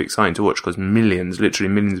must be exciting to watch because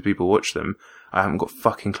literally millions of people watch them. I haven't got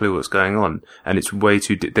fucking clue what's going on, and it's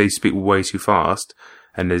they speak way too fast.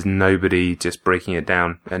 And there's nobody just breaking it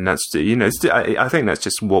down. And that's, I think that's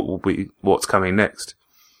just what's coming next.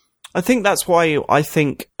 I think that's why I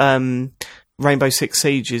think Rainbow Six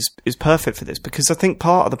Siege is perfect for this, because I think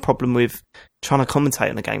part of the problem with trying to commentate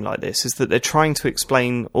on a game like this is that they're trying to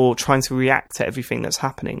explain or trying to react to everything that's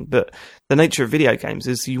happening. But the nature of video games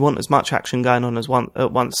is you want as much action going on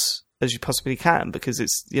at once as you possibly can, because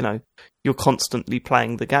it's, you're constantly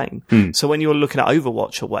playing the game. So when you're looking at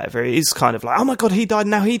Overwatch or whatever, it is kind of like, oh my god, he died,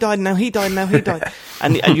 now he died, now he died, now he died.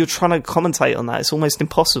 and you're trying to commentate on that. It's almost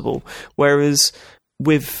impossible. Whereas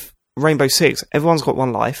with Rainbow Six, everyone's got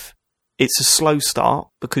one life. It's a slow start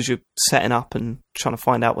because you're setting up and trying to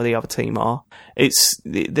find out where the other team are.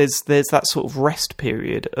 There's that sort of rest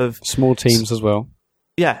period of small teams as well.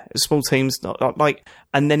 Yeah, small teams,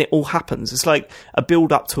 and then it all happens. It's like a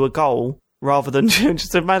build up to a goal, rather than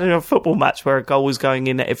just imagine a football match where a goal is going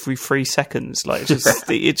in every 3 seconds. Like, just that's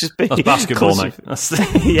basketball, mate.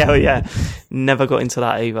 yeah. Never got into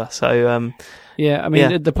that either. So, Yeah, I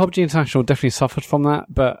mean, the PUBG International definitely suffered from that,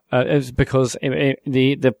 but it was because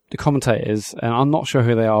the commentators, and I'm not sure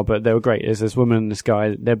who they are, but they were great. There's this woman and this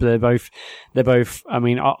guy. They're both. I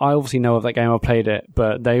mean, I obviously know of that game. I played it,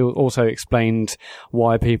 but they also explained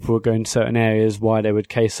why people would go into certain areas, why they would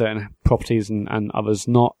case certain properties and others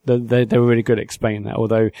not. They were really good at explaining that.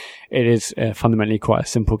 Although it is fundamentally quite a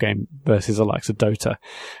simple game versus the likes of Dota.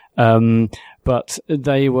 But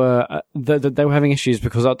they were having issues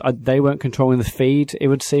because they weren't controlling the feed, it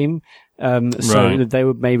would seem. So they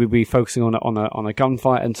would maybe be focusing on a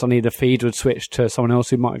gunfight, and suddenly the feed would switch to someone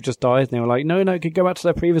else who might have just died, and they were like, no, it could go back to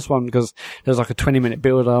their previous one because there's like a 20-minute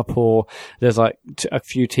build up, or there's like a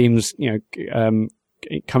few teams,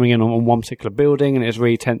 coming in on one particular building, and it was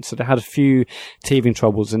really tense. So they had a few teething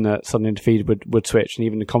troubles in that suddenly the feed would switch, and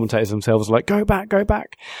even the commentators themselves were like, go back.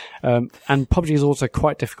 And PUBG is also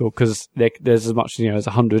quite difficult because there's as much, as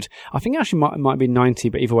 100. I think actually might be 90,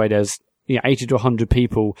 but either way, there's 80 to 100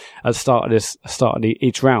 people at the start of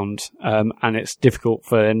each round, and it's difficult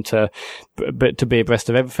for them to be abreast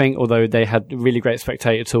of everything. Although they had really great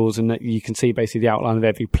spectator tools, and that you can see basically the outline of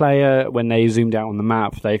every player when they zoomed out on the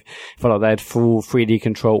map. They felt like they had full 3D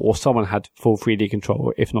control, or someone had full 3D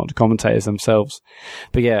control, if not the commentators themselves.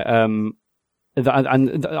 But yeah,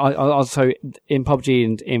 and also in PUBG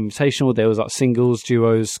and Invitational, there was like singles,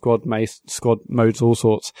 duos, squad modes, all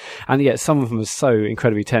sorts. And yet some of them are so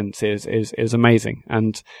incredibly tense. It is amazing.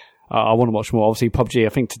 And I want to watch more. Obviously, PUBG, I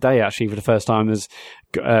think today actually for the first time has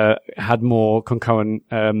had more concurrent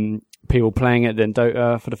people playing it than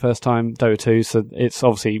Dota for the first time, Dota 2. So it's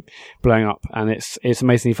obviously blowing up, and it's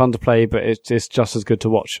amazingly fun to play, but it's just as good to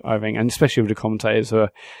watch, I think. And especially with the commentators who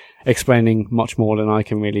are explaining much more than I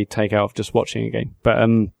can really take out of just watching a game. But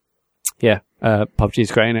PUBG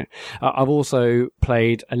is great in it. I've also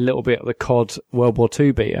played a little bit of the COD World War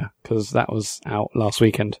II beta because that was out last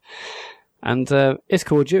weekend. And it's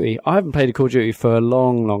Call of Duty. I haven't played a Call of Duty for a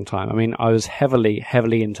long, long time. I mean, I was heavily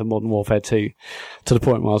into Modern Warfare 2 to the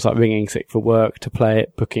point where I was like ringing sick for work to play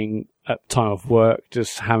it, booking time off work,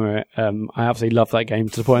 just hammer it. I absolutely love that game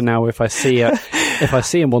to the point now if I see a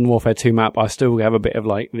Modern Warfare 2 map, I still have a bit of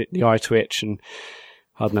like the eye twitch, and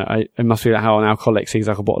I don't know, it must be like how an alcoholic sees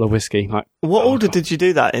like a bottle of whiskey. Like, what order did you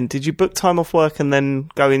do that in? Did you book time off work and then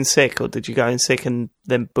go in sick, or did you go in sick and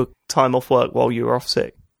then book time off work while you were off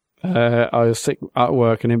sick? I was sick at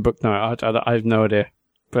work and then booked. No, I have no idea.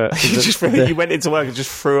 But you went into work and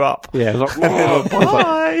just threw up. Yeah, I was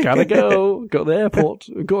like, gotta go. Got the airport.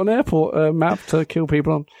 Got an airport map to kill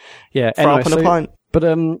people on. Yeah, throw up in a pint. But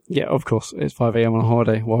yeah, of course, it's 5 a.m. on a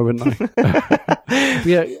holiday. Why wouldn't I?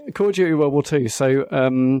 Yeah, Call of Duty World War II. So,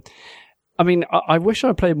 I mean, I wish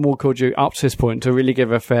I played more Call of Duty up to this point to really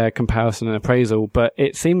give a fair comparison and appraisal, but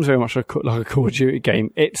it seems very much like a Call of Duty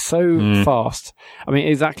game. It's so fast. I mean,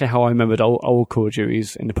 exactly how I remembered old Call of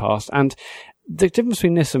Duties in the past. And the difference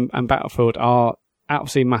between this and Battlefield are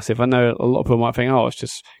absolutely massive. I know a lot of people might think, it's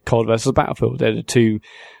just COD versus Battlefield. They're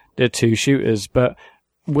the two shooters, but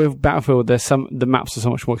with Battlefield, the maps are so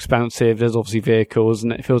much more expansive. There's obviously vehicles,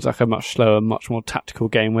 and it feels like a much slower, much more tactical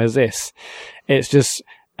game. Whereas this, it's just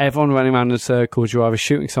everyone running around in circles. You're either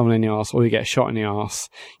shooting someone in the arse or you get shot in the arse.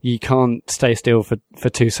 You can't stay still for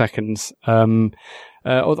 2 seconds.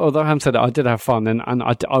 Although I haven't said that, I did have fun, and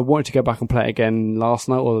I wanted to go back and play it again last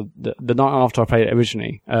night or the night after I played it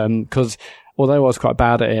originally. Because although I was quite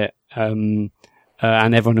bad at it, and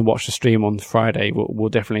everyone who watched the stream on Friday will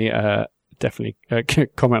definitely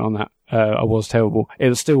comment on that. I was terrible. It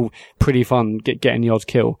was still pretty fun getting the odd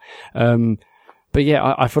kill. But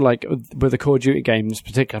yeah, I feel like with the Call of Duty games,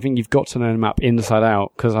 particularly, I think you've got to know the map inside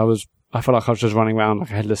out, because I feel like I was just running around like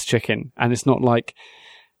a headless chicken, and it's not like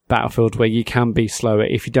Battlefield where you can be slower.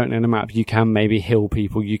 If you don't know the map, you can maybe hill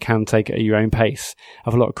people, you can take it at your own pace.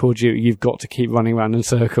 I feel like Call of Duty, you've got to keep running around in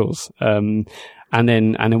circles. And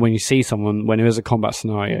then when you see someone, when there is a combat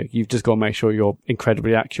scenario, you've just got to make sure you're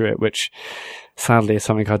incredibly accurate, which sadly is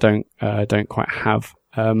something I don't quite have.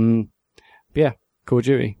 Yeah, Call of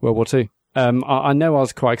Duty, World War II. I know I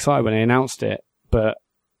was quite excited when they announced it, but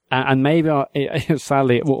and maybe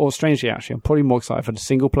sadly, or strangely actually, I'm probably more excited for the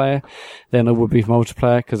single player than I would be for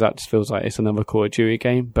multiplayer, because that just feels like it's another Call of Duty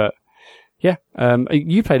game. But yeah,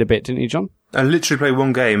 you played a bit, didn't you, John? I literally played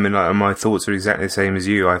one game, and my thoughts are exactly the same as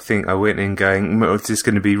you. I think I went in going, well, it's just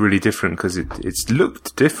going to be really different, because it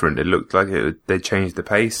looked different. It looked like they changed the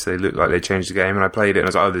pace. They looked like they changed the game, and I played it, and I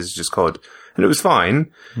was like, this is just COD. And it was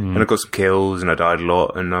fine, and I got some kills, and I died a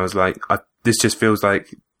lot, and I was like, this just feels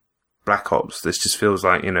like Black Ops. This just feels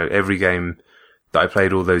like, every game that I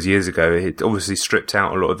played all those years ago. It obviously stripped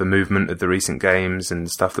out a lot of the movement of the recent games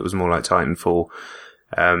and stuff that was more like Titanfall.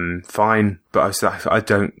 Fine, but I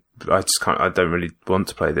don't I just can't. I don't really want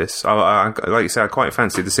to play this. I like you said, I quite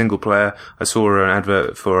fancy the single player. I saw an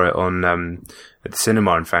advert for it on at the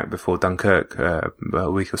cinema, in fact, before Dunkirk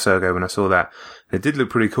a week or so ago. When I saw that, it did look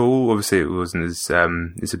pretty cool. Obviously, it wasn't as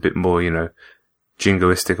it's a bit more,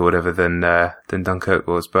 jingoistic or whatever than Dunkirk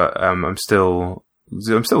was. But I'm still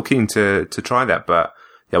keen to try that. But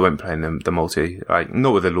yeah, I won't play the multi. Like,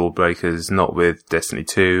 not with the Lawbreakers, not with Destiny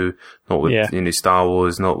 2, not with Star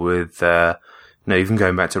Wars, not with even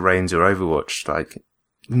going back to Reigns or Overwatch. Like,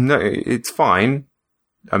 no, it's fine.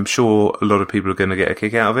 I'm sure a lot of people are going to get a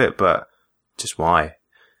kick out of it, but just why?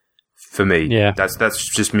 For me,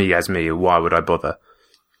 that's just me as me. Why would I bother?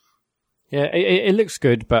 Yeah, it looks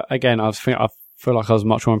good, but again, I feel like I was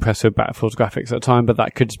much more impressed with Battlefield's graphics at the time, but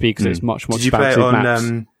that could just be because it's much more expansive. Did you play it maps.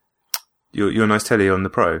 on your nice telly on the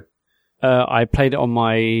Pro? I played it on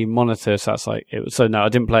my monitor, so that's like it was. So no, I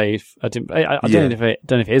didn't play. I don't know if it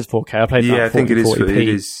is 4K. I played. Yeah, I think it is. 40p. It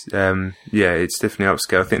is. It's definitely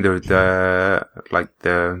upscale. I think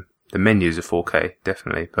the menus are 4K,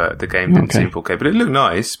 definitely, but the game didn't seem 4K. But it looked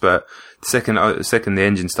nice. But the second the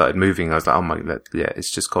engine started moving, I was like, oh my god,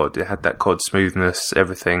 it's just COD. It had that COD smoothness,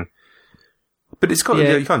 everything. But it's COD.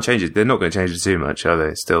 You can't change it. They're not going to change it too much, are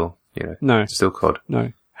they? Still, no, still COD.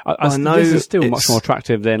 No. I know this is still much more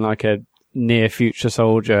attractive than like a near future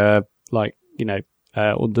soldier, or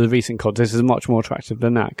the recent COD. This is much more attractive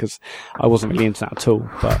than that because I wasn't really into that at all,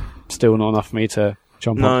 but still not enough for me to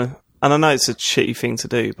jump on. No, and I know it's a shitty thing to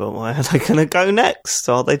do, but where are they going to go next?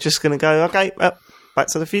 Are they just going to go, okay, Back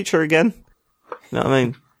to the Future again? You know what I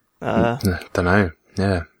mean? Don't know.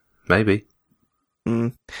 Yeah, maybe.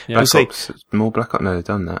 Black Ops, more Black Ops. No, they've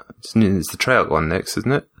done that. It's the Treyarch one next,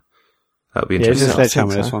 isn't it? That'll be interesting. Yeah, it's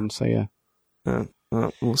Sledgehammer this one, so yeah.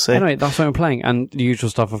 We'll see. Anyway, that's what I'm playing, and the usual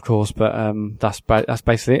stuff, of course. But that's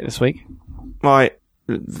basically it this week. Right,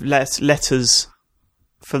 letters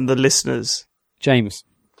from the listeners. James,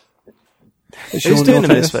 who's doing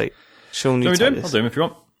them this week? Sean, I'll do them if you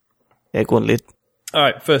want. Yeah, go on, Lid. All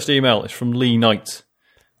right, first email is from Lee Knight.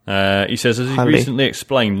 He says, as he recently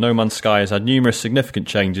explained, No Man's Sky has had numerous significant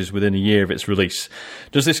changes within a year of its release.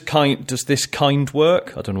 Does this kind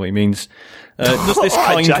work? I don't know what he means. Does this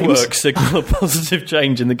kind work signal a positive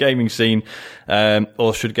change in the gaming scene?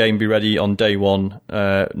 Or should game be ready on day one?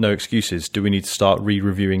 No excuses. Do we need to start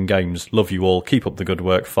re-reviewing games? Love you all. Keep up the good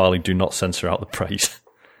work. Farley, do not censor out the praise.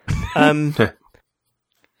 I mean,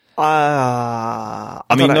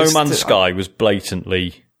 No Man's Sky was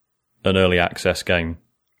blatantly an early access game.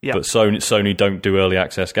 Yep. But Sony don't do early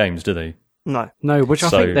access games, do they? No, which I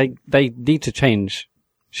think they need to change,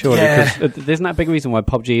 surely. Because isn't that a big reason why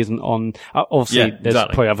PUBG isn't on... Obviously, there's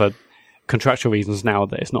probably other contractual reasons now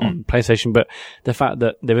that it's not on PlayStation, but the fact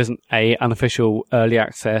that there isn't a unofficial early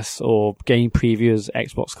access or game preview, as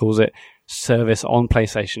Xbox calls it, service on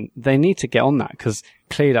PlayStation, they need to get on that, because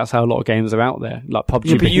clearly that's how a lot of games are out there, like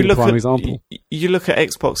PUBG being a prime example. You look at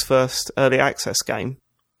Xbox first early access game,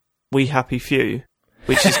 We Happy Few,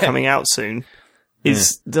 which is coming out soon,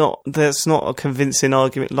 that's not a convincing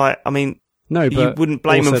argument. Like, I mean, no, but you wouldn't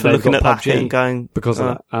blame them for looking at PUBG that and going... Because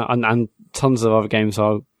of that. And tons of other games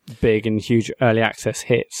are big and huge early access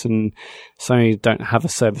hits, and Sony don't have a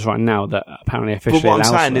service right now that apparently officially allows.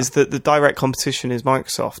 But what I'm saying is that the direct competition is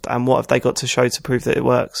Microsoft, and what have they got to show to prove that it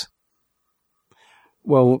works?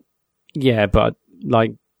 Well, yeah, but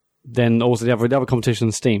then also the other competition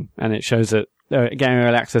is Steam, and it shows that getting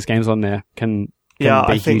early access games on there can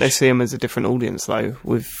I be think huge. they see them as a different audience, though.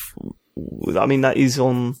 I mean, that is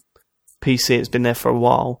on PC. It's been there for a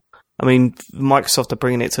while. I mean, Microsoft are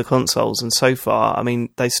bringing it to consoles, and so far, I mean,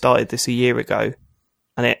 they started this a year ago,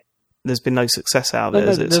 and there's been no success out of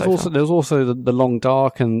it. There's also the Long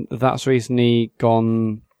Dark, and that's recently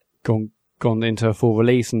gone into a full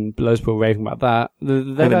release, and loads of people are raving about that.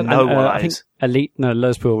 I think Elite,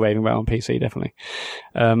 loads of people are raving about it on PC, definitely.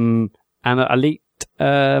 And Elite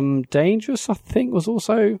Dangerous, I think, was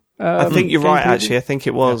also... I think you're right, actually. I think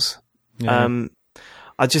it was. Yeah.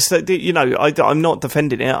 I just, I'm not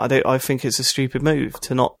defending it. I think it's a stupid move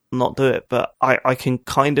to not do it, but I can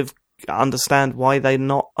kind of understand why they're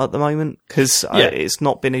not at the moment, because it's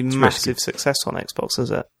not been a massive success on Xbox,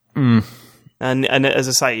 has it? And as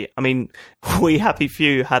I say, I mean, We Happy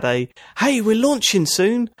Few had hey, we're launching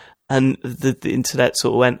soon, and the internet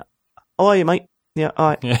sort of went, oh, are you, mate? Yeah, all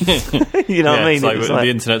right. You know what I mean? It's like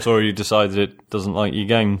the internet's already decided it doesn't like your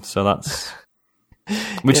game, so that's...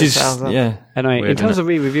 Which is, Anyway, in terms of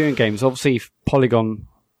re-reviewing games, obviously Polygon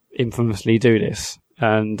infamously do this,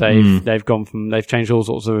 and they've changed all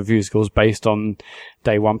sorts of review scores based on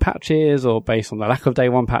day one patches or based on the lack of day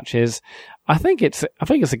one patches. I think it's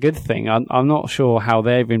a good thing. I'm not sure how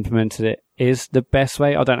they've implemented it is the best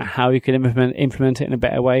way. I don't know how you can implement it in a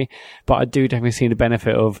better way, but I do definitely see the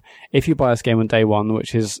benefit of if you buy this game on day one,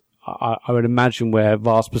 which is I would imagine where a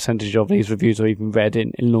vast percentage of these reviews are even read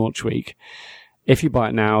in launch week. If you buy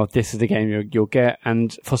it now, this is the game you'll get.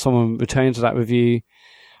 And for someone returning to that review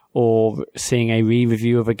or seeing a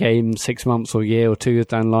re-review of a game 6 months or a year or 2 years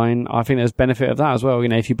down the line, I think there's benefit of that as well. You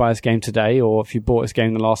know, if you buy this game today or if you bought this game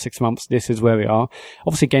in the last 6 months, this is where we are.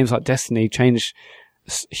 Obviously, games like Destiny change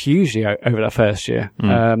hugely over that first year.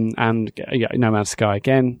 And No Man's Sky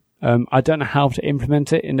again. I don't know how to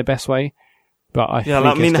implement it in the best way. But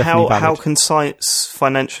I mean, how can science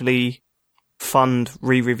financially fund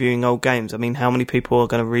re-reviewing old games? I mean, how many people are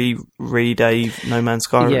going to read a No Man's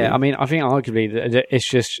Sky review? I mean, I think arguably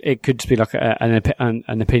it could just be like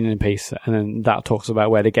an opinion piece, and then that talks about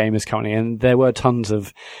where the game is currently. And there were tons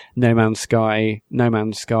of No Man's Sky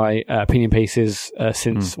opinion pieces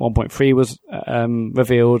since 1.3 was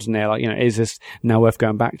revealed, and they're like, is this now worth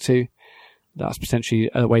going back to? That's potentially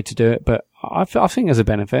a way to do it, but I think there's a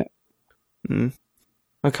benefit.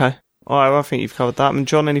 Okay. All right, well, I think you've covered that. And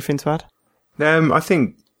John, anything to add? I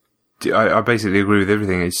think I basically agree with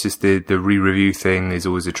everything. It's just the re-review thing is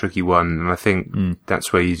always a tricky one, and I think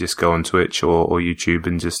that's where you just go on Twitch or YouTube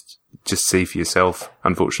and just see for yourself.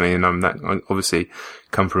 Unfortunately, and I obviously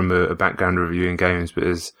come from a background of reviewing games, but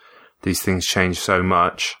as these things change so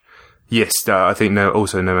much, yes, I think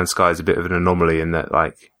also No Man's Sky is a bit of an anomaly in that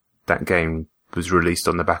like that game was released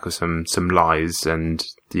on the back of some lies, and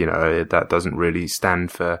that doesn't really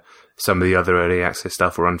stand for some of the other early access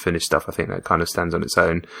stuff or unfinished stuff. I think that kind of stands on its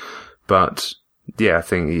own. But yeah, I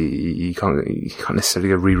think you can't necessarily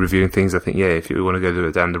go re-reviewing things. I think if you want to go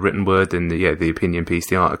down the written word, then the opinion piece,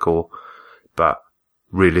 the article. But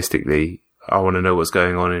realistically, I want to know what's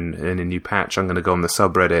going on in a new patch. I'm going to go on the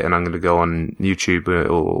subreddit and I'm going to go on YouTube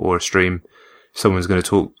or a stream. If someone's going to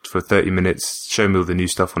talk for 30 minutes, show me all the new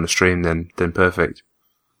stuff on the stream, then perfect.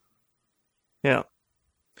 Yeah.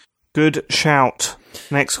 Good shout.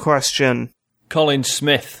 Next question. Colin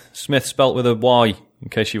Smith. Smith spelt with a Y, in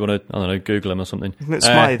case you want to, Google him or something. Isn't it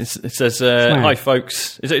Smythe? It says, hi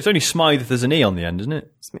folks. It's only Smythe if there's an E on the end, isn't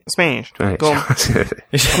it? Smash. Go on.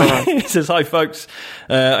 It says, hi folks.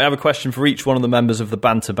 I have a question for each one of the members of the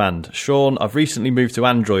Banter Band. Sean, I've recently moved to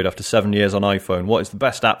Android after 7 years on iPhone. What is the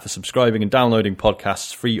best app for subscribing and downloading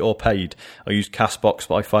podcasts, free or paid? I use Castbox,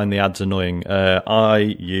 but I find the ads annoying. What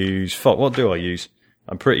do I use?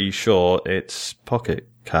 I'm pretty sure it's Pocket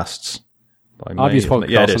Casts. I've used Pocket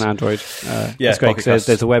Casts on Android. It's great because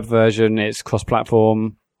there's a web version, it's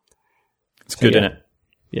cross-platform. It's good, isn't it?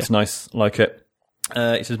 Yeah. It's nice, like it.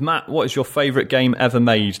 It says, Matt, what is your favourite game ever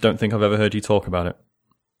made? Don't think I've ever heard you talk about it.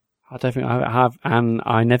 I don't think I have, and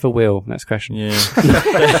I never will. Next question. Yeah.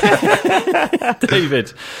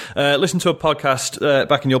 David, listen to a podcast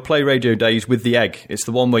back in your Play Radio days with The Egg. It's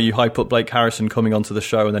the one where you hype up Blake Harrison coming onto the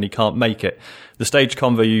show and then he can't make it. The stage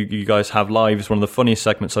convo you guys have live is one of the funniest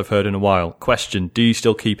segments I've heard in a while. Question, do you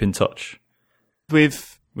still keep in touch?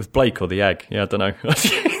 With Blake or The Egg? Yeah, I don't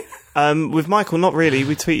know. With Michael, not really.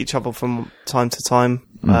 We tweet each other from time to time,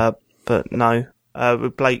 but no.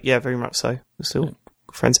 With Blake, yeah, very much so. We're still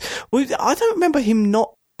friends. Well, I don't remember him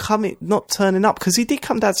not turning up because he did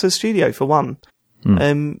come down to the studio for one.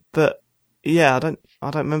 But yeah, I don't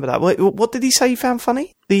remember that. What did he say he found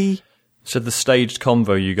funny? Said the staged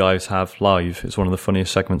convo you guys have live is one of the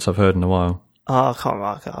funniest segments I've heard in a while. Oh, I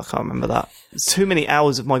can't remember that. There's too many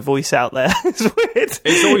hours of my voice out there. It's weird.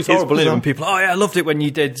 It's always horrible, isn't it, when people, I loved it when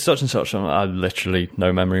you did such and such. I literally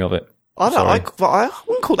no memory of it. I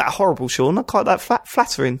wouldn't call that horrible, Sean. I call that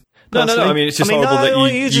flattering. No. I mean, it's just horrible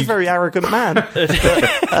that you're just a very arrogant man.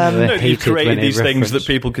 You've created these things that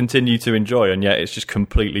people continue to enjoy, and yet it's just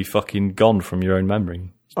completely fucking gone from your own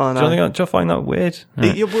memory. Oh, no. Do you find that weird?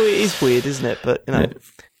 It is weird, isn't it? But,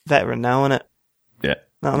 veteran now, isn't it? Yeah.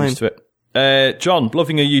 Know what I mean? To it. John,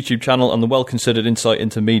 loving your YouTube channel and the well-considered insight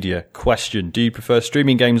into media. Question, do you prefer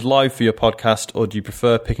streaming games live for your podcast, or do you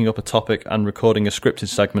prefer picking up a topic and recording a scripted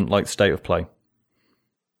segment like State of Play?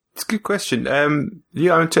 It's a good question. I'm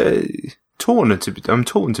torn to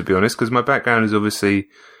be honest, because my background is obviously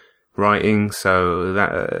writing, so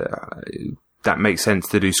that makes sense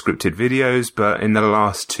to do scripted videos. But in the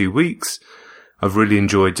last 2 weeks, I've really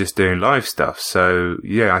enjoyed just doing live stuff. So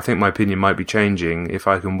yeah, I think my opinion might be changing if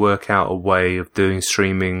I can work out a way of doing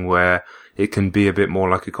streaming where it can be a bit more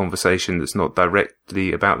like a conversation that's not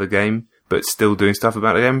directly about the game, but still doing stuff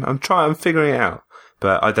about the game. I'm figuring it out,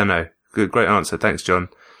 but I don't know. Great answer. Thanks, John.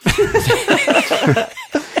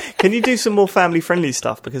 Can you do some more family-friendly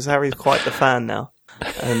stuff? Because Harry's quite the fan now,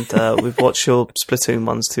 and we've watched your Splatoon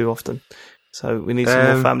ones too often. So we need some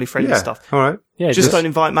more family-friendly stuff. All right. Yeah, just don't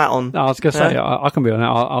invite Matt on. No, I was going to say, I can be on it.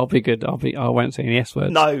 I'll be good. I won't say any S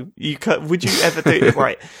words. No, you could. Would you ever do it?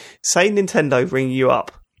 Right. Say Nintendo ring you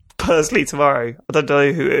up personally tomorrow. I don't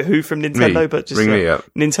know who from Nintendo, but just ring me up.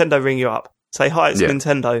 Nintendo ring you up. Say, hi, it's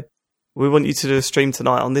Nintendo. We want you to do a stream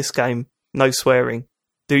tonight on this game. No swearing.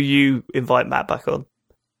 Do you invite Matt back on?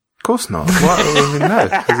 Of course not. What? No.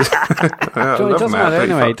 It doesn't matter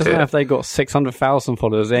anyway. It doesn't matter if they got 600,000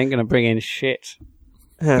 followers. They ain't going to bring in shit.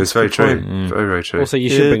 Yeah, it's very true. Very, very true. Also, you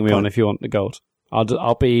should bring me on if you want the gold. I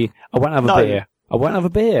won't have a beer. I won't have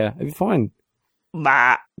a beer. It'll be fine.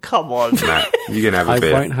 Matt, come on. Matt, you're going to have a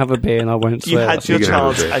beer. I won't have a beer and I won't swear. You had your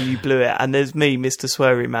chance and you blew it. And there's me, Mr.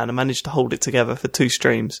 Sweary Man. I managed to hold it together for 2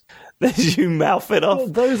 streams. There's you mouthing off. Well,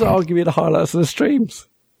 those are arguably the highlights of the streams.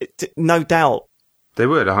 No doubt. They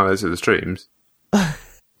were the highlights of the streams.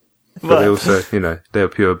 But they also, they're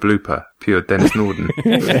pure blooper, pure Dennis Norden.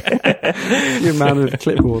 You're a man with a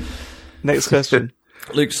clipboard. Next question.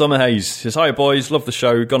 Luke Summerhays says, hi boys, love the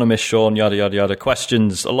show, gonna miss Sean, yada yada yada.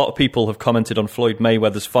 Questions. A lot of people have commented on Floyd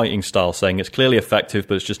Mayweather's fighting style, saying it's clearly effective,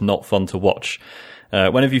 but it's just not fun to watch.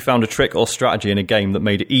 When have you found a trick or strategy in a game that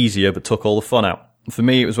made it easier but took all the fun out? For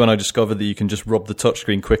me, it was when I discovered that you can just rub the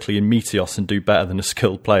touchscreen quickly in Meteos and do better than a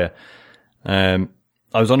skilled player.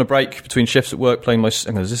 I was on a break between shifts at work playing is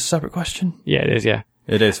this a separate question? Yeah, it is, yeah.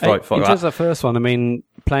 It is, right. In terms of the first one, I mean,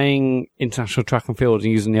 playing international track and field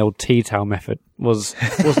and using the old T-towel method wasn't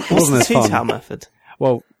as fun. What's the T-towel method?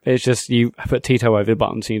 Well, it's just you put T-towel over the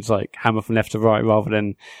button, so you just like hammer from left to right rather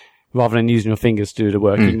than using your fingers to do the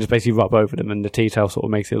work. You can just basically rub over them, and the T-towel sort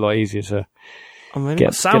of makes it a lot easier to get.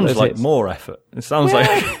 It sounds like more effort. It sounds like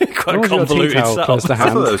quite a convoluted setup. I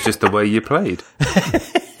thought that was just the way you played.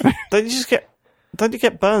 Don't you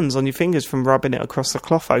get burns on your fingers from rubbing it across the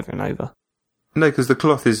cloth over and over? No, because the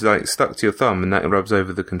cloth is like stuck to your thumb and that rubs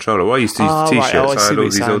over the controller. Well, I used to use T-shirts. Right. I had all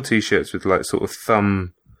these old T-shirts with like sort of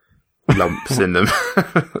thumb lumps in them.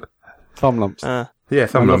 Thumb lumps. Yeah,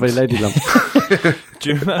 thumb lumps. Lovely lady lump.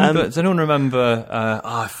 Do you remember? Does anyone remember?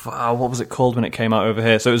 What was it called when it came out over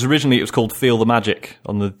here? So it was called Feel the Magic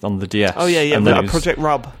on the DS. Oh yeah, Project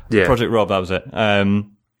Rub. Yeah, Project Rub. That was it.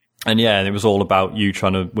 And it was all about you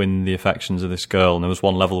trying to win the affections of this girl. And there was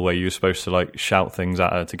one level where you were supposed to like shout things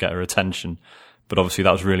at her to get her attention, but obviously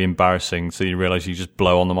that was really embarrassing. So you realise you just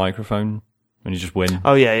blow on the microphone and you just win.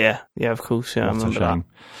 Oh yeah, of course. Yeah, I remember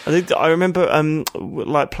that. I remember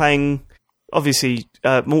like playing obviously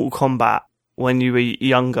Mortal Kombat when you were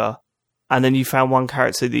younger, and then you found one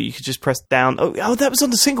character that you could just press down. Oh, that was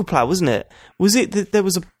on the single player, wasn't it? Was it that there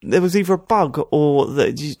was either a bug or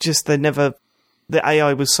that the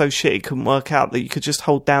AI was so shit it couldn't work out that you could just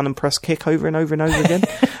hold down and press kick over and over and over again,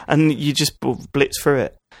 and you just blitz through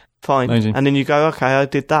it. Fine. Amazing. And then you go, okay, I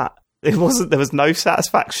did that. There was no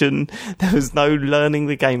satisfaction. There was no learning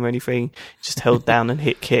the game or anything. You just held down and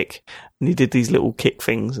hit kick, and you did these little kick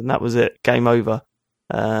things, and that was it. Game over.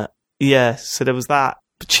 So there was that.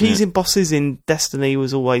 But cheesing bosses in Destiny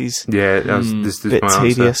was always this a bit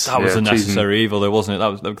tedious. That was a necessary evil, though, wasn't it?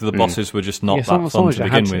 That was the bosses were just not that fun to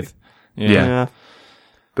begin with. Yeah.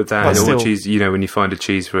 But that all cheese, when you find a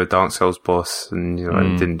cheese for a Dark Souls boss, and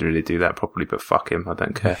I didn't really do that properly, but fuck him, I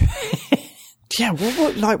don't care. Yeah,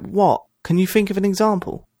 what? Can you think of an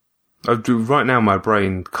example? Right now, my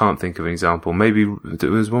brain can't think of an example. Maybe there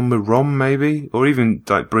was one with Rom, maybe, or even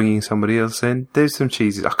like bringing somebody else in. There's some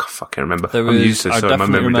cheeses I can't fucking remember. I'm useless, so my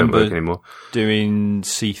memory don't work anymore. Doing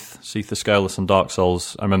Seath the Scaleless on Dark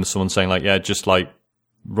Souls, I remember someone saying like, just like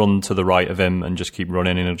run to the right of him and just keep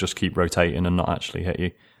running, and he'll just keep rotating and not actually hit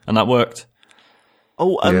you, and that worked.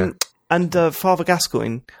 And Father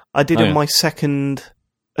Gascoigne, I did in my second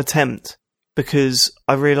attempt because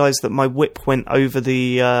I realised that my whip went over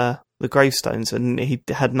the gravestones, and he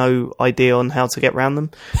had no idea on how to get around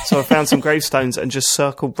them. So I found some gravestones and just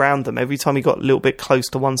circled round them. Every time he got a little bit close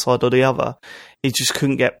to one side or the other, he just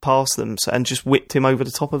couldn't get past them, and just whipped him over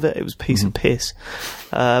the top of it. It was a piece of piss.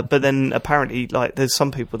 But then apparently, like, there's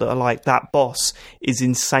some people that are like, that boss is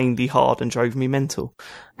insanely hard and drove me mental.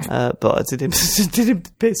 But I did him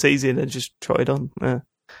piss easy and just trotted on.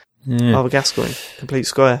 Father Gascoigne, complete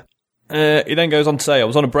square. He then goes on to say, I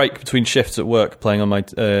was on a break between shifts at work playing on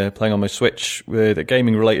my Switch with a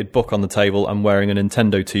gaming-related book on the table and wearing a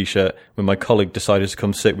Nintendo T-shirt when my colleague decided to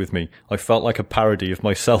come sit with me. I felt like a parody of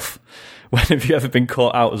myself. When have you ever been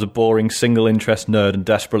caught out as a boring, single-interest nerd and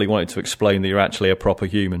desperately wanted to explain that you're actually a proper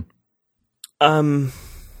human? I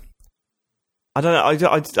don't know.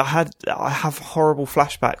 I have horrible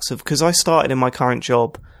flashbacks of, because I started in my current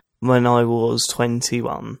job when I was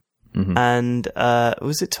 21. Mm-hmm. And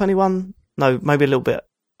was it 21? No, maybe a little bit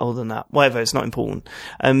older than that. Whatever, it's not important.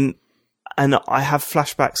 And And I have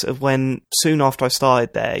flashbacks of when, soon after I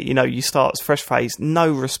started there, you start as fresh face, no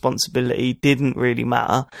responsibility, didn't really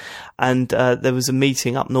matter. And there was a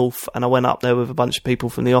meeting up north, and I went up there with a bunch of people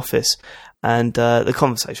from the office, and the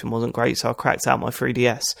conversation wasn't great, so I cracked out my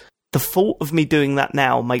 3DS. The thought of me doing that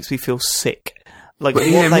now makes me feel sick. Like,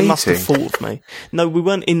 what they must have thought of me. No, we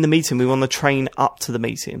weren't in the meeting, we were on the train up to the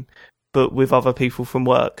meeting, but with other people from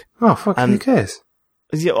work. Oh, fuck, who cares?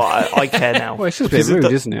 Yeah, I care now. Well, it's just a bit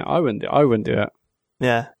rude, isn't it? I wouldn't do it.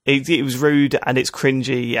 Yeah, it was rude and it's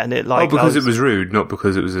cringy and it like. Oh, because it was rude, not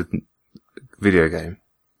because it was a video game.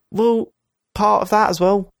 Well, part of that as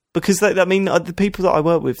well, because the people that I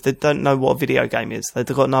work with, they don't know what a video game is. They've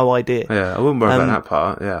got no idea. Yeah, I wouldn't worry about that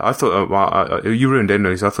part. Yeah, I thought you ruined it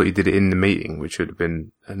anyways. I thought you did it in the meeting, which would have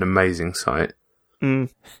been an amazing sight. Maybe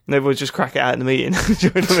we'll just crack it out in the meeting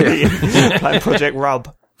during the meeting, like Project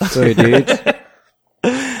Rub. Sorry, dude.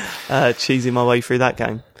 Cheesing my way through that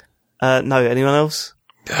game. No, anyone else?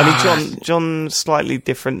 I mean, John's slightly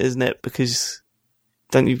different, isn't it? Because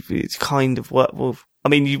don't you kind of work? Well, I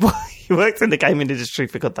mean, you worked in the gaming industry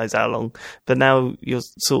for God knows how long, but now you're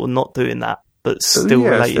sort of not doing that, but still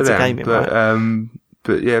related to gaming, right?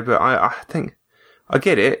 But I think I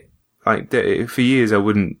get it. Like for years, I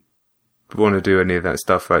wouldn't want to do any of that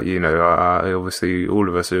stuff. Like I obviously all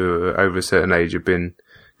of us who are over a certain age have been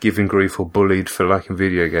given grief or bullied for liking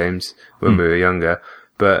video games when we were younger.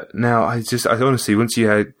 But now I honestly, once you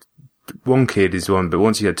had one kid is one, but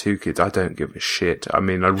once you had two kids, I don't give a shit. I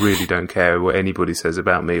mean, I really don't care what anybody says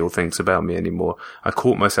about me or thinks about me anymore. I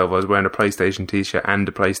caught myself, I was wearing a PlayStation t-shirt and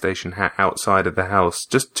a PlayStation hat outside of the house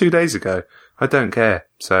just 2 days ago. I don't care.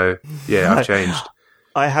 So yeah, I've changed.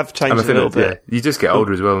 I have changed a little bit. Yeah, you just get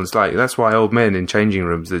older as well, and it's like, that's why old men in changing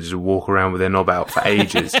rooms, they just walk around with their knob out for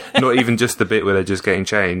ages. Not even just the bit where they're just getting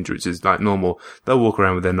changed, which is like normal. They'll walk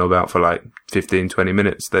around with their knob out for like 15, 20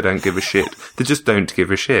 minutes. They don't give a shit. They just don't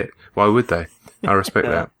give a shit. Why would they? I respect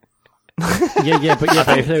that.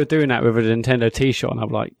 But if they were doing that with a Nintendo t-shirt, I'm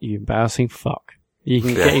like, you embarrassing fuck. You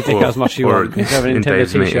can take out as much as you want. You have a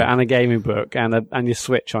Nintendo t-shirt and a gaming book and your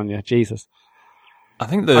Switch on you. Jesus. I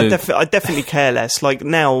think I definitely care less. Like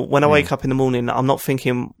now, when I wake up in the morning, I'm not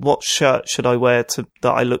thinking what shirt should I wear that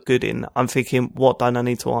I look good in. I'm thinking, what don't I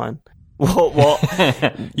need to iron? What?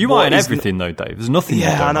 You iron everything though, Dave. There's nothing.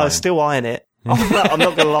 Yeah, I know. I still iron it. I'm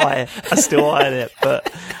not gonna lie. I still iron it, but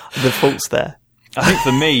the fault's there. I think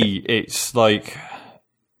for me, it's like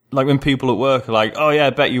when people at work are like, "Oh yeah, I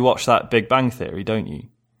bet you watch that Big Bang Theory, don't you?"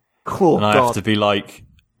 Cool. And I have to be like,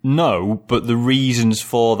 no, but the reasons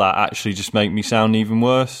for that actually just make me sound even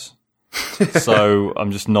worse. So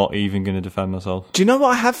I'm just not even going to defend myself. Do you know what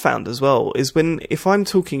I have found as well is if I'm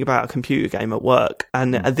talking about a computer game at work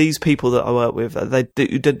and these people that I work with, they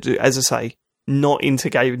do, as I say, not into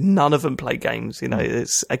games. None of them play games.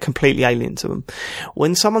 It's completely alien to them.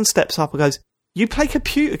 When someone steps up and goes, "You play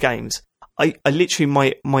computer games?" I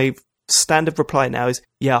literally my standard reply now is,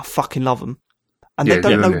 "Yeah, I fucking love them," and they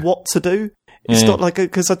don't know what to do. It's not like,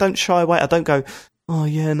 because I don't shy away. I don't go, "Oh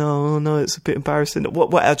yeah, no, it's a bit embarrassing."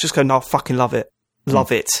 What? I just go, "No, I fucking love it.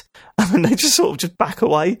 Love it." And they just sort of just back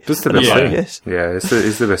away. Just the best way. Yes. Yeah, it's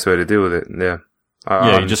the best way to deal with it. Yeah.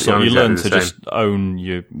 You learn to just own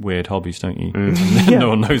your weird hobbies, don't you? No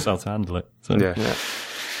one knows how to handle it. So.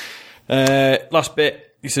 Yeah. Last bit.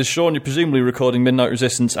 He says, Sean, you're presumably recording Midnight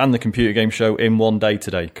Resistance and the computer game show in one day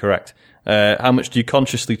today, correct? How much do you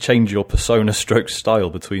consciously change your persona stroke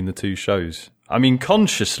style between the two shows? I mean,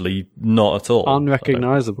 consciously, not at all.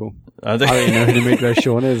 Unrecognisable. I don't even know who the Midway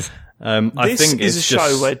Sean is. I think it's a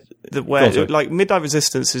show where like Midnight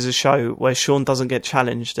Resistance is a show where Sean doesn't get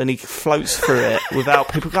challenged and he floats through it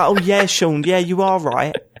without people going, "Oh yeah, Sean, yeah, you are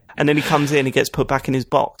right," and then he comes in, he gets put back in his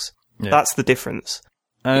box. Yeah. That's the difference.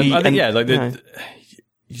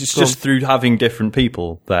 Just through having different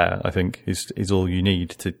people there, I think is all you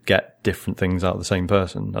need to get different things out of the same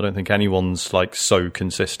person. I don't think anyone's like so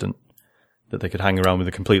consistent that they could hang around with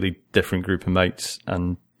a completely different group of mates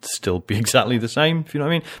and still be exactly the same, if you know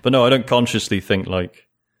what I mean. But no, I don't consciously think like,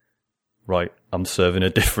 right, I'm serving a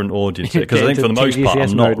different audience here, because I think for the most part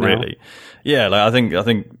I'm not really. Yeah, like I think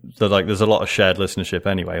that like there's a lot of shared listenership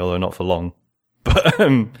anyway, although not for long. But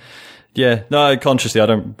yeah, no, consciously I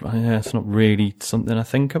don't. Yeah, it's not really something I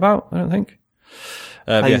think about. I don't think.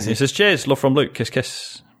 He says, "Cheers, love from Luke. Kiss,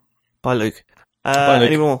 kiss." Bye, Luke. Bye, Luke.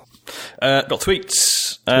 Any more? Got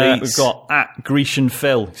tweets. We've got at Grecian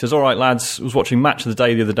Phil. He says, "All right, lads. I was watching Match of the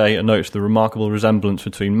Day the other day and noticed the remarkable resemblance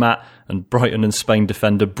between Matt and Brighton and Spain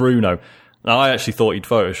defender Bruno." Now, I actually thought he'd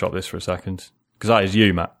Photoshop this for a second, because that is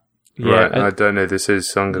you, Matt. Yeah, right, I don't know who this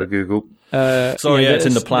is, so I'm going to Google. It's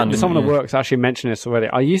in the plan. Someone at work's actually mentioned this already.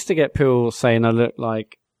 I used to get people saying I look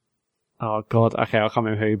like Oh God, okay, I can't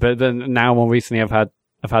remember who. But then now more recently, I've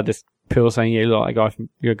had this people saying you look like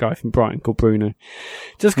you're a guy from Brighton called Bruno,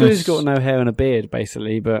 just because he's got no hair and a beard,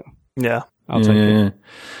 basically. But yeah. I'll take it.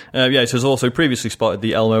 It has also previously spotted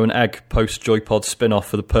the Elmo and Egg post-Joypod spin-off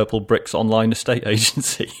for the Purple Bricks online estate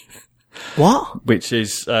agency. What? Which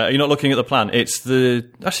is, you're not looking at the plan. It's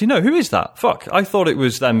actually, no, who is that? Fuck. I thought it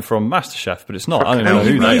was them from MasterChef, but it's not. I don't know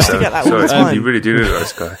who they used to get that all the time. You really do know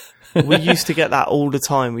this guy. We used to get that all the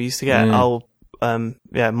time. We used to get,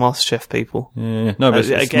 MasterChef people. Yeah. No, but it's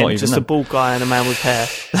again, not even just them. a bald guy and a man with hair.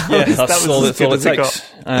 Yeah, that's all it got. takes.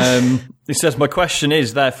 It says, my question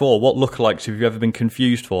is, therefore, what lookalikes have you ever been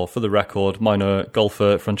confused for? For the record, mine are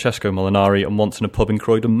golfer Francesco Molinari and once in a pub in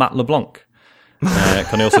Croydon, Matt LeBlanc.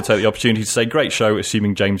 Can I also take the opportunity to say, great show,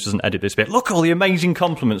 assuming James doesn't edit this bit. Look all the amazing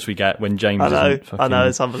compliments we get when James I know,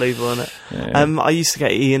 it's unbelievable, isn't it? Yeah. I used to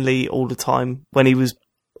get Ian Lee all the time when he was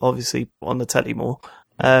obviously on the telly more,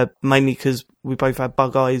 mainly because we both had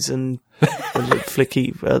bug eyes and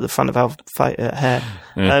flicky at the front of our hair.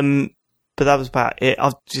 Yeah. But that was about it.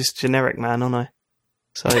 I'm just generic man, aren't I?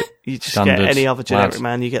 So you just get any other generic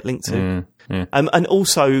man you get linked to. And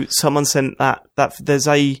also, someone sent that there's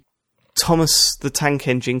a Thomas the Tank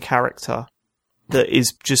Engine character that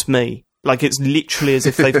is just me. Like, it's literally as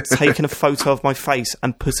if they've taken a photo of my face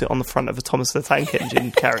and put it on the front of a Thomas the Tank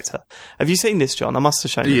Engine character. Have you seen this, John? I must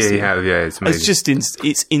have shown this to you. Yeah, it's amazing. It's just,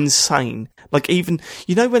 it's insane. Like, even,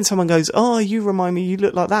 when someone goes, oh, you remind me, you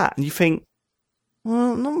look like that, and you think,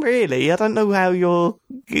 well, not really. I don't know how you're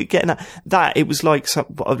getting that. It was like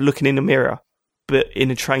looking in a mirror, but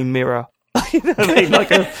in a train mirror. You know what I mean?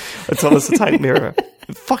 Like a Thomas the Tank mirror.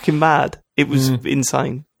 Fucking mad. It was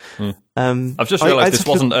insane. I've just realised this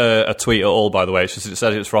wasn't a tweet at all, by the way. It says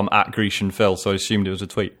it's from @GrecianPhil, so I assumed it was a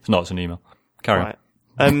tweet. It's not, it's an email. Carry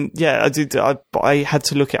on. Yeah, I did. I had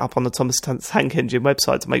to look it up on the Thomas Tank Engine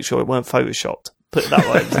website to make sure it weren't photoshopped. Put it that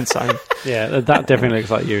way, it was insane. Yeah, that definitely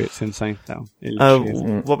looks like you. It's insane.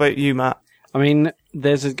 What about you, Matt? I mean,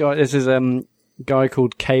 there's a guy. There's a guy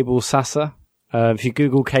called Cable Sasser. If you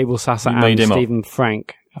Google Cable Sasser and Stephen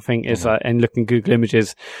Frank, I think it's and look in Google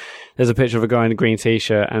Images, there's a picture of a guy in a green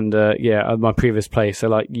t-shirt and at my previous place. So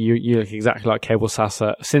like you look exactly like Cable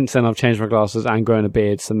Sasser. Since then I've changed my glasses and grown a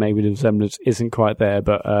beard, so maybe the resemblance isn't quite there.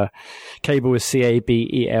 But Cable is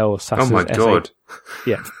Cabel. Sasser. Oh my god!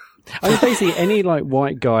 Yeah. I mean, basically, any like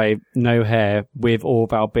white guy, no hair, with or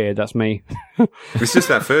without beard, that's me. It's just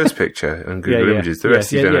that first picture on Google Images. The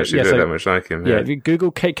rest you don't actually look that much like him. Yeah, if you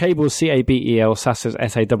Google Cable Cabel, Sasser's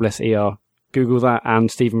Sasser. Google that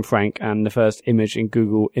and Stephen Frank, and the first image in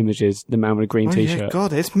Google Images, the man with a green t-shirt. Yeah,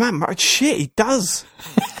 God, it's Matt. Shit, he does.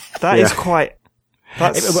 That is quite.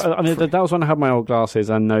 I mean, that was when I had my old glasses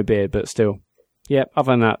and no beard, but still. Yeah,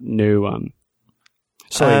 other than that, new one.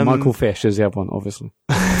 Sorry, Michael Fish is the other one, obviously.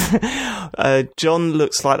 John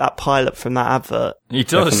looks like that pilot from that advert. He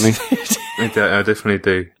does. I definitely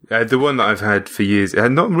do. The one that I've had for years,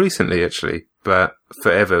 not recently actually, but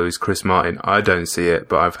forever, is Chris Martin. I don't see it,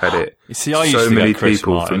 but I've had it. You see, I used to get Chris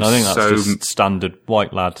Martin. I think that's just standard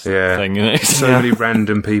white lad thing, isn't it? So many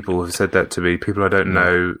random people have said that to me. People I don't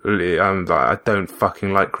know. I'm like, I don't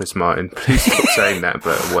fucking like Chris Martin. Please stop saying that,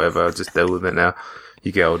 but whatever, I'll just deal with it now.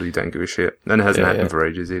 You get older, you don't give a shit. And it hasn't happened for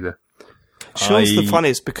ages either. Sean's the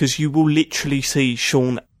funniest because you will literally see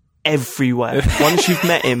Sean everywhere. Once you've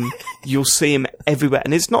met him, you'll see him everywhere.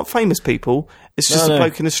 And it's not famous people, it's just a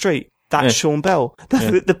bloke in the street. That's Sean Bell.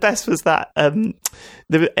 The best was that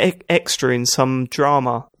the extra in some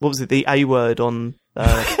drama. What was it? The A Word on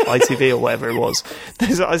ITV or whatever it was.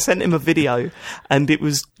 I sent him a video, and it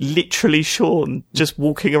was literally Sean just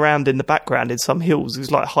walking around in the background in some hills. He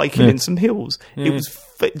was like hiking in some hills. It was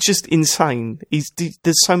just insane.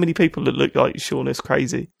 There's so many people that look like Sean. It's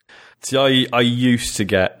crazy. See, I used to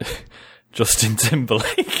get Justin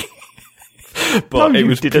Timberlake, but it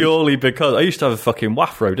was purely because I used to have a fucking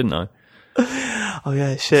wafro, didn't I? Oh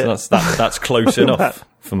yeah, shit. So that's close enough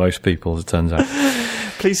for most people, as it turns out.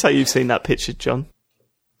 Please say you've seen that picture, John.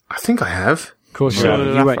 I think I have. Of course, you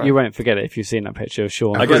won't forget it if you've seen that picture of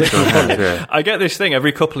Sean. I get this thing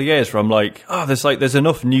every couple of years where I'm like, there's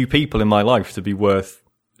enough new people in my life to be worth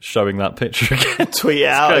showing that picture again. Tweet it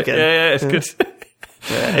out again. Yeah, it's good.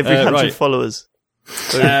 Every 100 followers.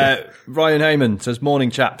 Ryan Heyman says,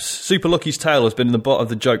 morning chaps. Super Lucky's tale has been in the butt of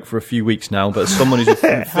the joke for a few weeks now, but as someone who's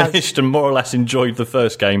finished and more or less enjoyed the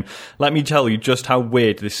first game, let me tell you just how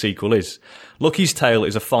weird this sequel is. Lucky's Tale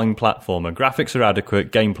is a fine platformer. Graphics are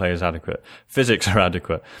adequate, gameplay is adequate, physics are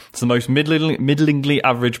adequate. It's the most middlingly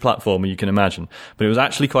average platformer you can imagine, but it was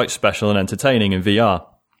actually quite special and entertaining in VR.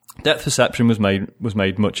 Depth perception was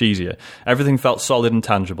made much easier. Everything felt solid and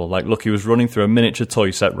tangible, like Lucky was running through a miniature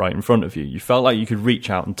toy set right in front of you. You felt like you could reach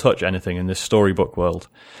out and touch anything in this storybook world.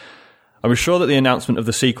 I was sure that the announcement of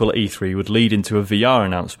the sequel at E3 would lead into a VR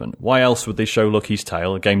announcement. Why else would they show Lucky's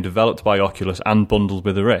Tale, a game developed by Oculus and bundled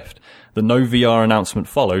with the Rift? The no VR announcement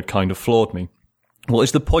followed kind of floored me. What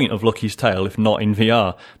is the point of Lucky's Tale if not in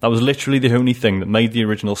VR? That was literally the only thing that made the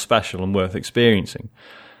original special and worth experiencing.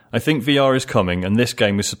 I think VR is coming, and this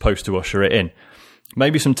game was supposed to usher it in.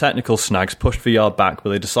 Maybe some technical snags pushed VR back, but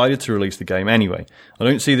they decided to release the game anyway. I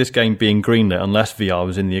don't see this game being greenlit unless VR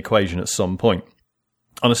was in the equation at some point.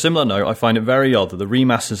 On a similar note, I find it very odd that the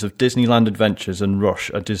remasters of Disneyland Adventures and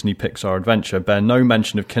Rush, a Disney Pixar adventure, bear no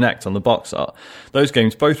mention of Kinect on the box art. Those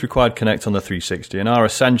games both required Kinect on the 360 and are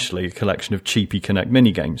essentially a collection of cheapy Kinect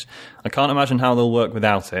minigames. I can't imagine how they'll work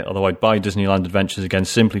without it, although I'd buy Disneyland Adventures again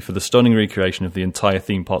simply for the stunning recreation of the entire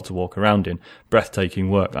theme park to walk around in.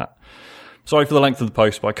 Breathtaking work, that. Sorry for the length of the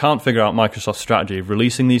post, but I can't figure out Microsoft's strategy of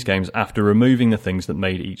releasing these games after removing the things that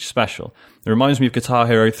made each special. It reminds me of Guitar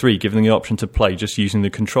Hero 3 giving the option to play just using the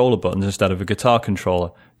controller buttons instead of a guitar controller.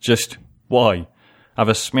 Just why? Have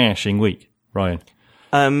a smashing week, Ryan.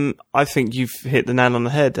 I think you've hit the nail on the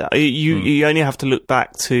head. You only have to look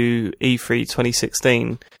back to E3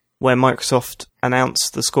 2016, where Microsoft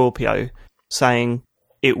announced the Scorpio, saying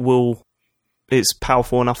it's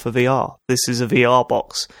powerful enough for VR. This is a VR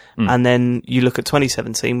box. And then you look at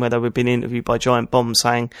 2017, where they were being interviewed by Giant Bomb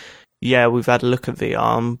saying, yeah, we've had a look at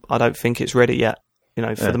VR, and I don't think it's ready yet,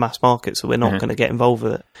 for the mass market, so we're not going to get involved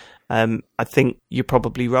with it. I think you're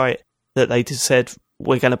probably right that they just said,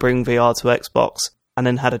 we're going to bring VR to Xbox, and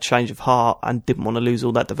then had a change of heart and didn't want to lose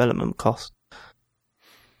all that development cost.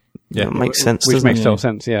 Yeah, it makes sense, which makes total it?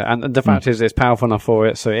 sense, yeah. And the fact is, it's powerful enough for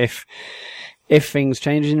it, so if things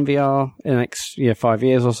change in VR in the next 5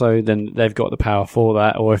 years or so, then they've got the power for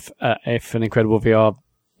that. Or if an incredible VR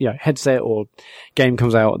headset or game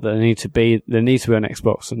comes out that there needs to be on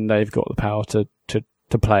Xbox, and they've got the power to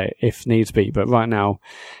play it if needs be. But right now,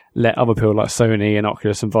 let other people like Sony and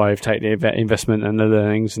Oculus and Vive take the investment and the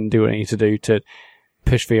learnings and do what they need to do to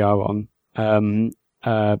push VR on.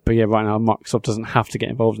 But yeah, right now Microsoft doesn't have to get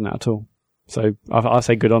involved in that at all. So I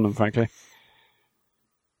say good on them, frankly.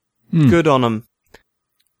 Good on them.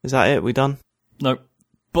 Is that it? We done? No.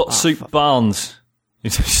 Butt-Soup Barnes. He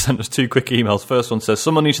sent us 2 quick emails. First one says,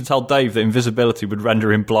 someone needs to tell Dave that invisibility would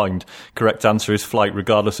render him blind. Correct answer is flight,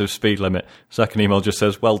 regardless of speed limit. Second email just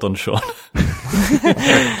says, well done, Sean.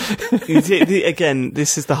 Again,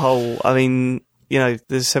 this is the whole... I mean,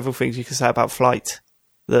 there's several things you can say about flight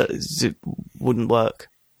that wouldn't work.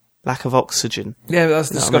 Lack of oxygen. Yeah, but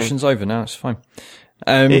the discussion's over now. It's fine.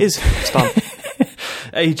 It is. It's done.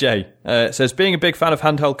 AJ says, being a big fan of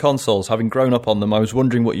handheld consoles, having grown up on them, I was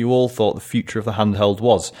wondering what you all thought the future of the handheld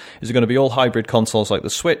was. Is it going to be all hybrid consoles like the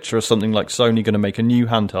Switch, or is something like Sony going to make a new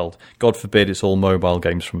handheld? God forbid it's all mobile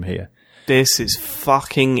games from here. This is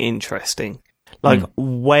fucking interesting.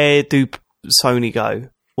 Where do Sony go?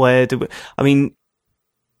 Nowhere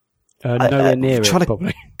near it, trying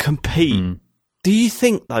probably. To compete. Do you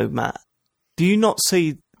think, though, Matt? Do you not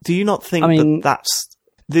think that's...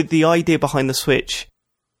 The idea behind the Switch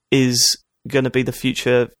is going to be the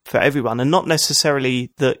future for everyone, and not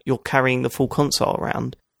necessarily that you're carrying the full console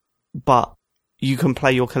around, but you can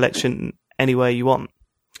play your collection anywhere you want.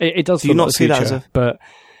 It does. Do you not see that as a... But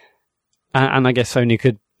and I guess Sony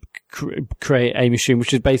could create a machine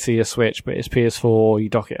which is basically a Switch, but it's PS4. You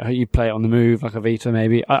dock it, you play it on the move like a Vita,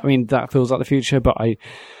 maybe. I mean, that feels like the future, but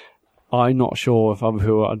I'm not sure if other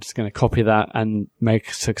people are just going to copy that and make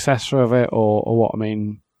a successor of it, or what. I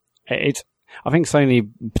mean, I think Sony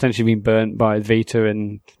potentially been burnt by Vita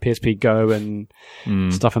and PSP Go and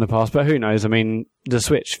stuff in the past, but who knows? I mean, the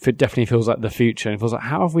Switch definitely feels like the future, and it feels like,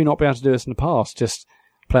 how have we not been able to do this in the past? Just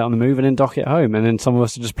play it on the move and then dock it at home, and then some of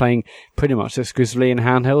us are just playing pretty much exclusively in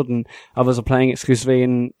handheld, and others are playing exclusively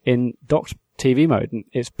in docked TV mode, and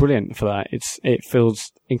it's brilliant for that. It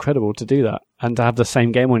feels incredible to do that, and to have the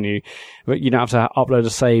same game on you. But you don't have to upload a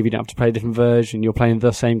save, you don't have to play a different version, you're playing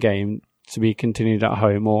the same game to be continued at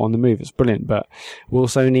home or on the move. It's brilliant, but will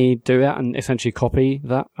Sony do that and essentially copy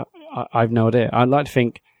that? I've no idea. I'd like to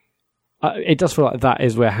think it does feel like that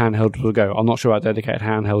is where handheld will go. I'm not sure about dedicated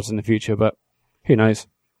handhelds in the future, but who knows?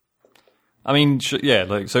 I mean, yeah,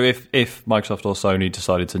 so if Microsoft or Sony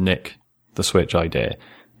decided to nick the Switch idea,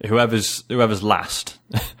 whoever's last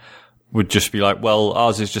would just be like, well,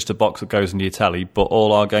 ours is just a box that goes into your telly, but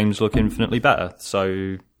all our games look infinitely better.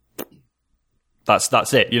 So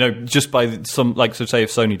that's it. Just by some, so say if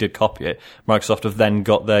Sony did copy it, Microsoft have then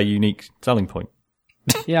got their unique selling point.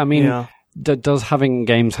 Yeah, I mean, does having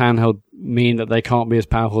games handheld mean that they can't be as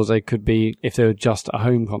powerful as they could be if they were just a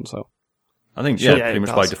home console? I think pretty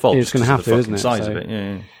much by default. It's going to have to, isn't it? Size of it,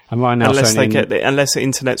 yeah. And right now, unless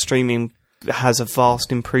internet streaming has a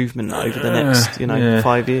vast improvement over the next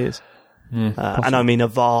 5 years. And I mean a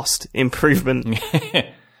vast improvement.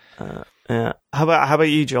 Yeah. How about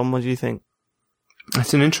you, John? What do you think?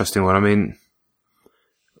 It's an interesting one. I mean,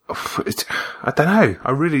 I don't know.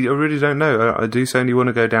 I really don't know. Do Sony want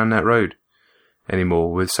to go down that road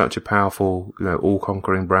anymore with such a powerful,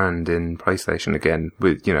 all-conquering brand in PlayStation again,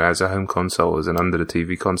 with, as a home console, as an under the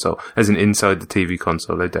TV console, as an inside the TV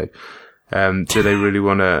console, they do. Do they really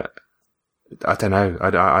want to? I don't know.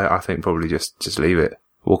 I think probably just leave it,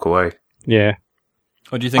 walk away. Yeah.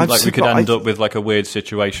 Or do you think we could end up with like a weird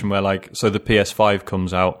situation where so the PS5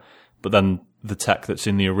 comes out, but then the tech that's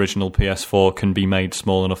in the original PS4 can be made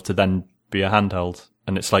small enough to then be a handheld,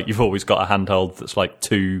 and it's like you've always got a handheld that's like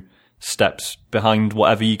 2 steps behind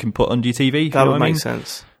whatever you can put under your TV. That would make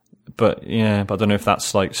sense. But I don't know if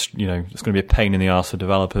that's it's going to be a pain in the arse for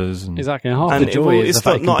developers. And exactly, and half the joy is the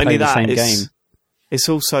fact you can play the same game. It's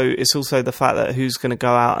also the fact that who's going to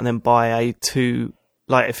go out and then buy a 2.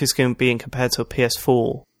 Like, if it's going to be compared to a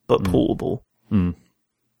PS4, but portable,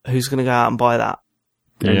 who's going to go out and buy that?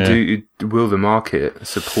 Yeah. And will the market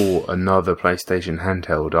support another PlayStation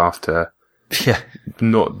handheld after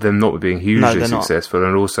them not being hugely successful,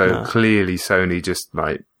 and also clearly Sony just,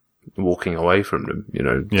 walking away from them,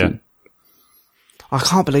 Yeah. I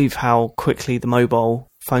can't believe how quickly the mobile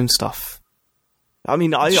phone stuff... I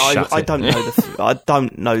mean, I don't know I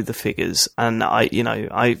don't know the figures, and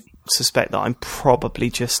I suspect that I'm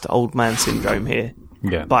probably just old man syndrome here.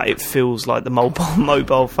 Yeah. But it feels like the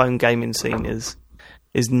mobile phone gaming scene is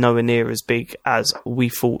nowhere near as big as we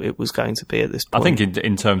thought it was going to be at this point. I think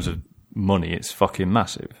in terms of money, it's fucking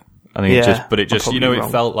massive. I think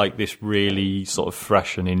it felt like this really sort of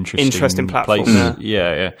fresh and interesting platform. Place.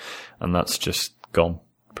 Yeah. And that's just gone,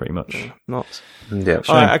 pretty much. Yeah, nuts. Yeah.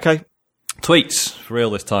 All right, okay. Tweets, for real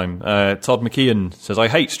this time. Todd McKeon says, I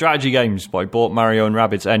hate strategy games, but I bought Mario and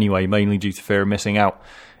Rabbids anyway, mainly due to fear of missing out.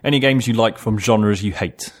 Any games you like from genres you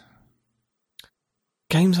hate?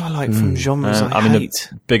 Games I like from genres I hate?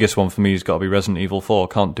 The biggest one for me has got to be Resident Evil 4.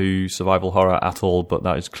 Can't do survival horror at all, but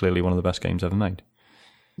that is clearly one of the best games ever made.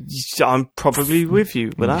 I'm probably with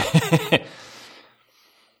you with that.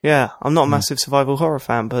 Yeah, I'm not a massive survival horror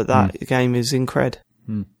fan, but that game is incred.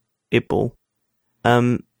 Itball.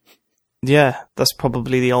 Yeah, that's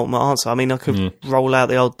probably the ultimate answer. I mean, I could roll out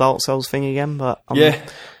the old Dark Souls thing again, but I'm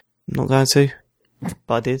not going to.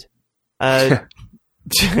 But I did.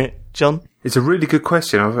 John? It's a really good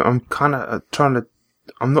question. I'm kind of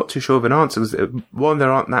I'm not too sure of an answer. One,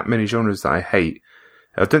 there aren't that many genres that I hate.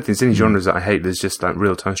 I don't think there's any genres that I hate. There's just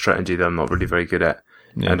real-time strategy that I'm not really very good at.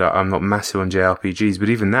 Yeah. And I'm not massive on JRPGs, but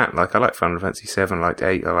even that, I like Final Fantasy 7, I like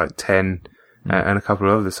 8, I like 10, and a couple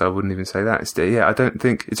of others, so I wouldn't even say that. I don't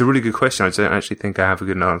think... It's a really good question. I don't actually think I have a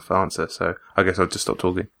good enough answer, so I guess I'll just stop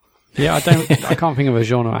talking. Yeah, I can't think of a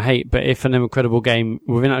genre I hate, but if an incredible game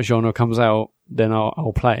within that genre comes out, then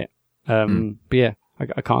I'll play it. But yeah,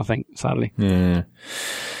 I can't think, sadly. Yeah.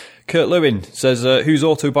 Kurt Lewin says, whose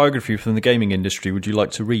autobiography from the gaming industry would you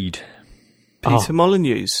like to read? Peter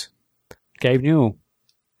Molyneux's. Gabe Newell.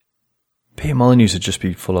 Peter Molyneux would just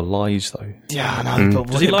be full of lies, though. Yeah, I know.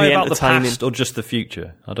 But does he lie about the past or just the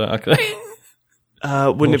future? I don't.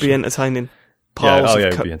 Wouldn't it be entertaining?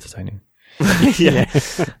 It would be entertaining. Yeah.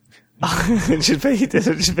 It should be.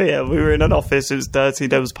 We were in an office. It was dirty.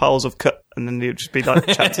 There was piles of cut, and then it would just be like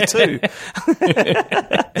chapter 2.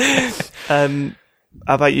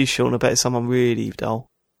 How about you, Sean? I bet it's someone really dull.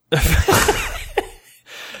 No,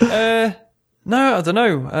 I don't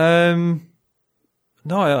know.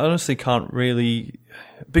 No, I honestly can't really...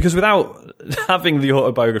 Because without having the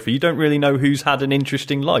autobiography, you don't really know who's had an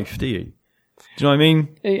interesting life, do you? Do you know what I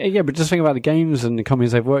mean? Yeah, but just think about the games and the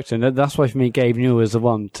companies they've worked in. That's why, for me, Gabe Newell is the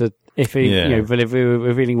one to... If he,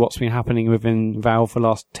 revealing what's been happening within Valve for the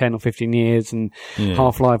last 10 or 15 years, and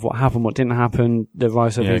Half-Life, what happened, what didn't happen, the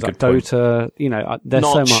rise of things like Dota, there's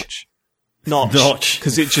so much. Notch.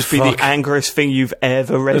 Because it'd just be the angriest thing you've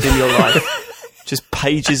ever read in your life. Just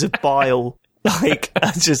pages of bile.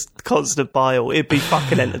 Just constant bile. It'd be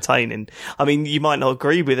fucking entertaining. I mean, you might not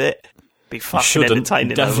agree with it. It'd be fucking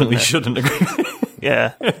entertaining. Definitely shouldn't agree with it.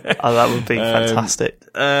 Yeah. Oh, that would be fantastic.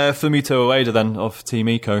 Fumito Ueda then, of Team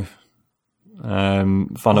Ico.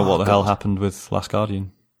 Find out what the hell happened with Last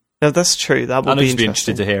Guardian. No, that's true. That would be interesting. I'd just be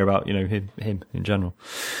interested to hear about, him in general.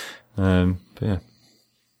 But yeah.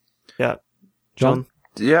 Yeah. John?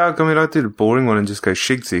 Yeah, I mean, I did a boring one and just go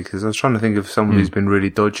Shigsy because I was trying to think of someone who's been really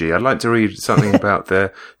dodgy. I'd like to read something about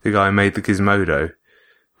the guy who made the Gizmodo,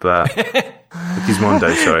 but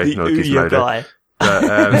Gizmondo, sorry, not Gizmodo. Guy.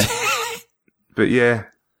 But yeah,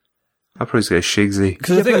 I'll probably go Shigsy.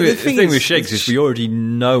 Because the thing with Shigs is we already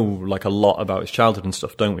know like a lot about his childhood and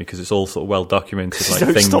stuff, don't we? Because it's all sort of well documented. Like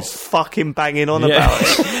Don't things. stop fucking banging on about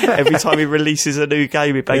it. Every time he releases a new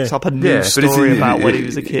game, he bangs up a new but story about when he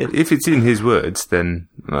was a kid. If it's in his words, then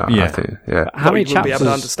I think, How many You wouldn't be able to chapters?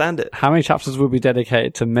 understand it. How many chapters will be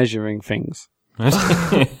dedicated to measuring things? Well,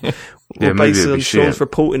 maybe based it'd on be Sean's shit.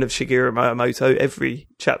 reporting of Shigeru Miyamoto, every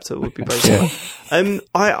chapter would be based on.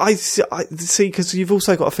 I see, because you've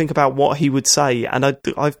also got to think about what he would say, and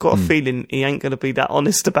I've got a feeling he ain't going to be that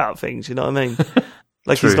honest about things. You know what I mean?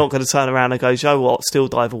 Like True. he's not going to turn around and go, "You know what? Steel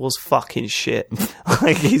Diver was fucking shit."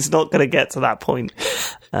 Like he's not going to get to that point,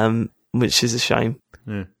 which is a shame.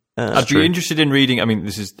 I'd be interested in reading. I mean,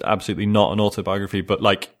 this is absolutely not an autobiography, but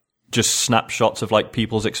like just snapshots of like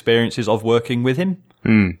people's experiences of working with him.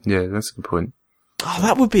 Yeah, that's a good point. Oh,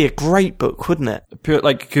 that would be a great book, wouldn't it?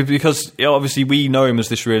 Because obviously we know him as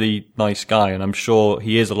this really nice guy, and I'm sure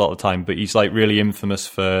he is a lot of the time, but he's like really infamous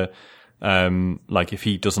for like if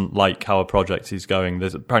he doesn't like how a project is going,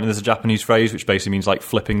 there's a Japanese phrase which basically means like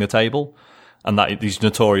flipping the table, and that he's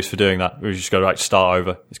notorious for doing that. Where you just go, right, start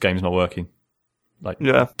over, this game's not working, like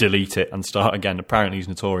delete it and start again. Apparently he's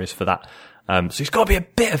notorious for that. So he's got to be a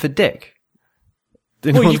bit of a dick.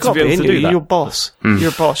 Well, you've got to be able to do that. You're a boss. Mm. You're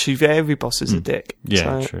a boss. Every boss is a dick.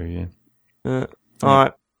 Yeah, so, true. Yeah.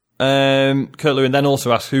 All right. Kurt Lewin then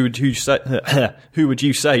also asks, who would you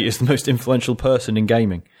say is the most influential person in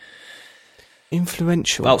gaming?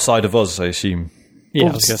 Influential Outside of us, I assume. Yeah,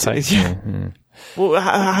 I was going to say. Yeah. Well,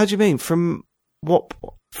 how do you mean? From what?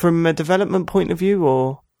 From a development point of view,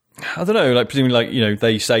 or? I don't know. Like presumably, like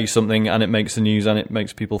they say something and it makes the news and it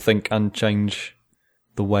makes people think and change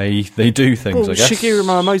the way they do things. Well, I guess Shigeru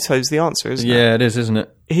Miyamoto's the answer, isn't it? Yeah, it is, isn't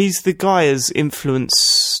it? He's the guy who's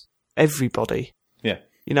influenced everybody. Yeah.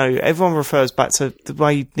 Everyone refers back to the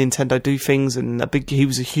way Nintendo do things, and he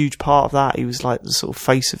was a huge part of that. He was like the sort of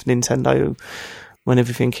face of Nintendo when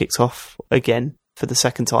everything kicked off again for the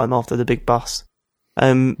second time after the big bust. I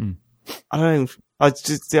don't know.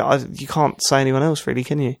 You can't say anyone else, really,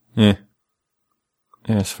 can you? Yeah.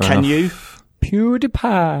 Yes, fair Can enough. you?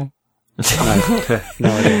 PewDiePie. No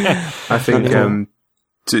idea. I think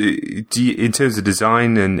in terms of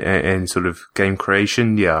design and sort of game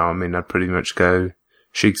creation, yeah, I mean, I'd pretty much go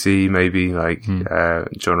Shigsy, maybe like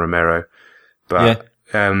John Romero. But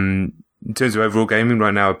in terms of overall gaming,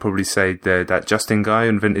 right now, I'd probably say that Justin guy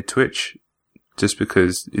invented Twitch, just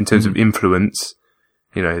because in terms of influence,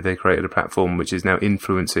 they created a platform which is now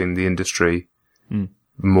influencing the industry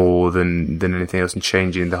more than anything else and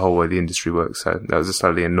changing the whole way the industry works. So that was a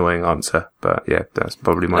slightly annoying answer, but yeah, that's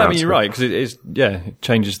probably my answer. I mean, you're right, because it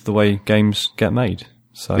changes the way games get made.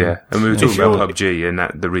 So yeah, and we were talking about PUBG,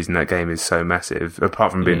 and the reason that game is so massive,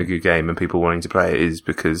 apart from being a good game and people wanting to play it, is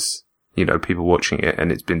because people watching it,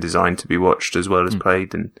 and it's been designed to be watched as well as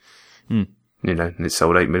played, and and it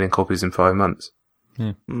sold 8 million copies in 5 months.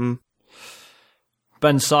 Yeah.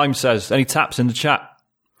 Ben Syme says, any taps in the chat?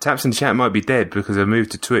 Taps in the chat might be dead because I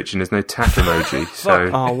moved to Twitch and there's no tap emoji. So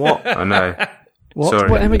Oh, what? I know. What?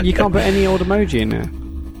 Sorry. You can't put any old emoji in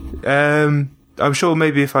there. I'm sure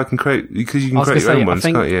maybe if I can create, because you can create your own ones,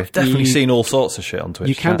 can't you? Definitely seen all sorts of shit on Twitch.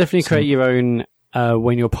 You can definitely create your own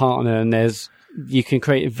when you're a partner, and you can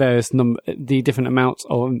create various the different amounts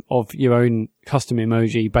of your own custom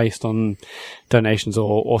emoji based on donations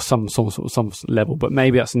or some level. But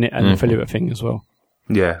maybe that's an affiliate thing as well.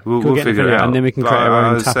 Yeah, we'll figure it out. And then we can create our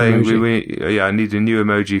own tap emoji. I need a new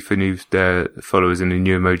emoji for new followers and a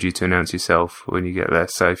new emoji to announce yourself when you get there.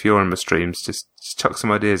 So if you're on my streams, just chuck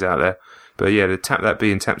some ideas out there. But yeah, the tap that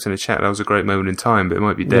B and taps in the chat, that was a great moment in time, but it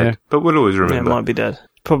might be dead. Yeah. But we'll always remember. Yeah, it might be dead.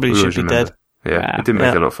 Probably should be dead. Yeah, it didn't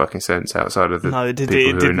make a lot of fucking sense outside of the people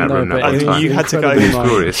who were in that room that one time. You had to go. It was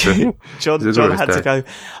glorious. John had to go,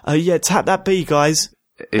 yeah, tap that B, guys.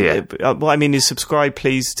 Yeah. What I mean is subscribe,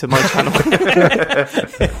 please, to my channel.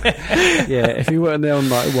 Yeah, if you weren't there on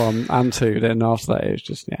like 1 and 2, then after that it was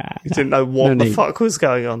just, you didn't know what the fuck was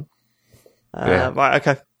going on. Right,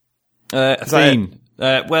 okay. Athene.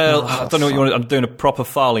 I don't know what you want. I'm doing a proper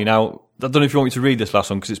Farley now. I don't know if you want me to read this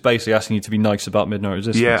last one, because it's basically asking you to be nice about Midnight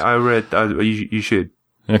Resistance. Yeah, I read. You should.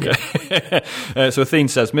 Okay. So Athene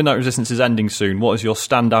says, Midnight Resistance is ending soon. What is your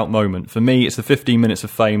standout moment? For me, it's the 15 minutes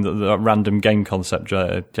of fame that the random game concept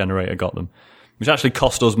generator got them, which actually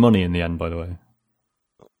cost us money in the end, by the way.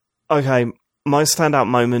 Okay, My standout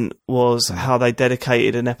moment was how they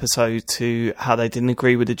dedicated an episode to how they didn't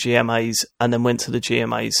agree with the GMAs and then went to the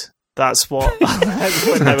GMAs. That's what.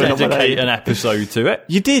 Dedicate an episode to it.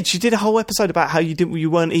 You did. You did a whole episode about how you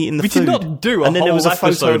weren't eating the food. We did not do a and then whole there was a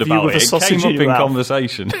episode photo of you about with it. a sausage It came up in mouth.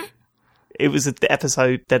 conversation. It was an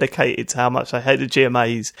episode dedicated to how much I hated the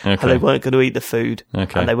GMAs, how they weren't going to eat the food,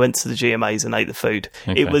 and they went to the GMAs and ate the food.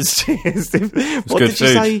 Okay. It was just... What did you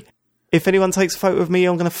say? If anyone takes a photo of me,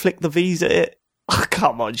 I'm going to flick the V's at it. Oh,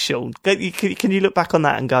 come on, Sean. Can you look back on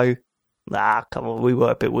that and go, nah, come on, we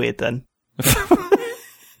were a bit weird then.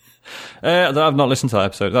 I've not listened to that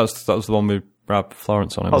episode. That was the one with Brad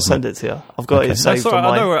Florence on it. I'll send it to you. I've got it saved on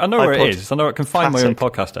my I know where iPod. it is. I know I can find my own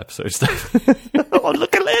podcast episodes. Oh,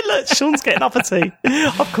 look at it. Look, Sean's getting uppity.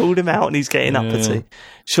 I've called him out and he's getting uppity.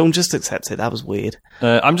 Sean just accepted. That was weird.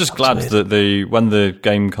 I'm just glad that when the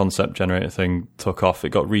game concept generator thing took off, it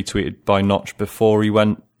got retweeted by Notch before he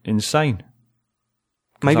went insane.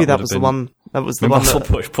 Maybe that was the one. That was the one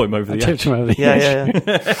that put him over the edge. Yeah.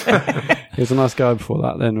 He was a nice guy before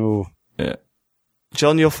that. Then, yeah.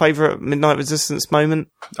 John, your favourite Midnight Resistance moment?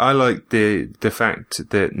 I like the fact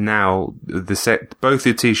that now both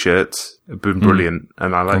your t-shirts have been brilliant,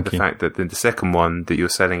 and I like the fact that the second one that you're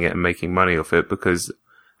selling it and making money off it, because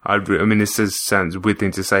I mean, this sounds a weird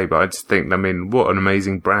thing to say, but I just think, I mean, what an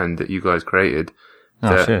amazing brand that you guys created.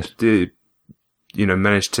 Managed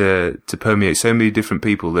to permeate so many different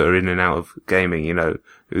people that are in and out of gaming,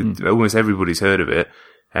 almost everybody's heard of it.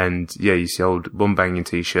 And yeah, you sold one banging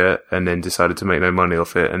t-shirt and then decided to make no money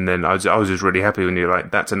off it. And then I was just really happy when you're like,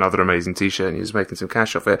 that's another amazing t-shirt, and you're just making some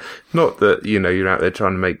cash off it. Not that, you're out there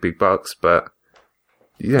trying to make big bucks, but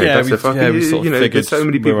that's the fucking, there's so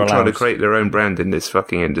many people trying to create their own brand in this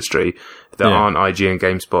fucking industry that aren't IGN,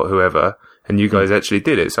 GameSpot, whoever. And you guys actually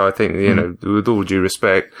did it. So I think, with all due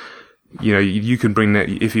respect, you can bring that,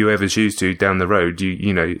 if you ever choose to, down the road,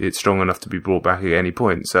 it's strong enough to be brought back at any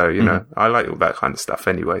point. So, I like all that kind of stuff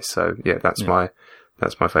anyway. So yeah, that's my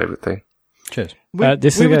favourite thing. Cheers.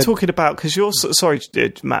 We were talking about, because sorry,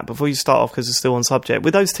 Matt, before you start off, because it's still on subject,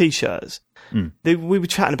 with those t-shirts, we were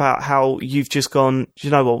chatting about how you've just gone, you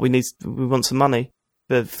know what, we want some money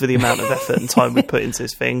for the amount of effort and time we put into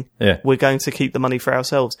this thing. Yeah. We're going to keep the money for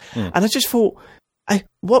ourselves. And I just thought,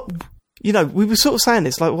 we were sort of saying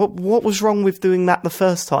this, like, what was wrong with doing that the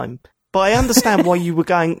first time? But I understand why you were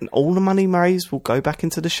going, all the money raised will go back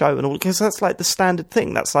into the show and all, because that's like the standard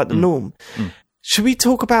thing. That's like the norm. Should we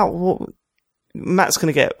talk about what Matt's going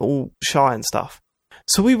to get all shy and stuff?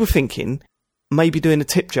 So we were thinking maybe doing a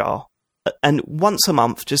tip jar, and once a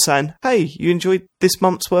month just saying, hey, you enjoyed this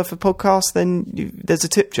month's worth of podcast, then there's a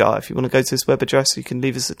tip jar. If you want to go to this web address, you can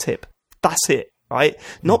leave us a tip. That's it. Right?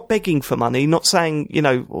 Not begging for money, not saying,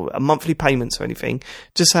 a monthly payments or anything,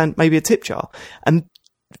 just saying maybe a tip jar. And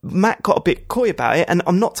Matt got a bit coy about it, and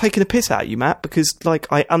I'm not taking a piss out of you, Matt, because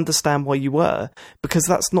I understand why you were, because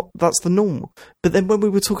that's the norm. But then when we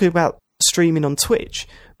were talking about streaming on Twitch,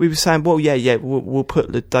 we were saying, well, we'll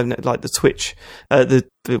put the donate, like the Twitch,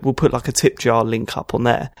 we'll put like a tip jar link up on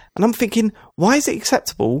there. And I'm thinking, why is it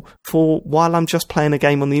acceptable for while I'm just playing a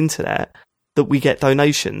game on the internet that we get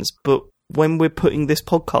donations, but when we're putting this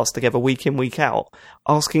podcast together week in, week out,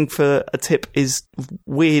 asking for a tip is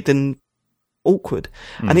weird and awkward.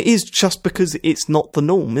 And it is just because it's not the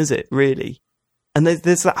norm, is it, really? And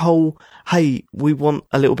there's that whole, hey, we want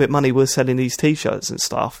a little bit of money, we're selling these t-shirts and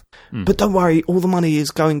stuff. But don't worry, all the money is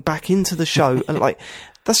going back into the show. And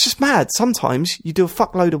that's just mad. Sometimes you do a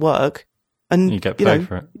fuckload of work and you get paid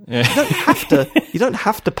for it. Yeah. You don't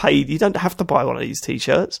have to pay, you don't have to buy one of these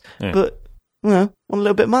t-shirts, but want a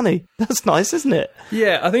little bit of money. That's nice, isn't it?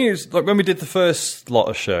 Yeah, I think it's like when we did the first lot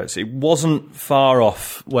of shirts, it wasn't far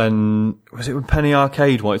off when Penny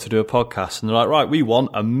Arcade wanted to do a podcast, and they're like, right, we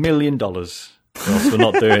want $1 million. Or else we're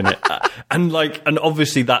not doing it. And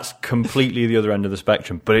obviously that's completely the other end of the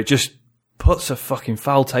spectrum, but it just puts a fucking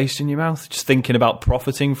foul taste in your mouth, just thinking about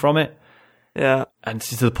profiting from it. Yeah. And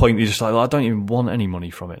to the point you're just like, I don't even want any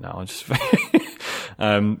money from it now. I just,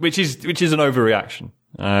 which is an overreaction.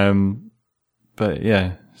 But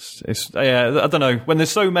yeah, I don't know. When there's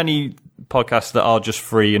so many podcasts that are just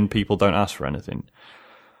free and people don't ask for anything.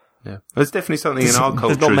 Yeah, there's definitely something in our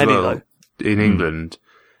culture as well, in England,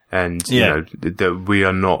 and that we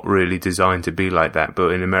are not really designed to be like that.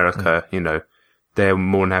 But in America, they're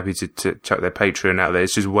more than happy to chuck their Patreon out there.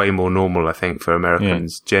 It's just way more normal, I think, for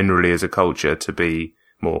Americans generally as a culture to be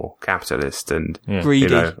more capitalist and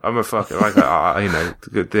greedy. I'm a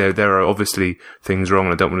fucker. There are obviously things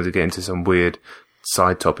wrong. I don't want to get into some weird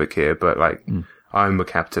side topic here, but I'm a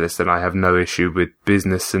capitalist and I have no issue with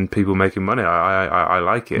business and people making money. I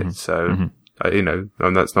like it. So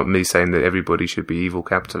And that's not me saying that everybody should be evil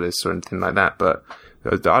capitalists or anything like that, but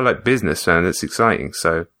I like business and it's exciting,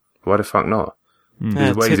 so why the fuck not?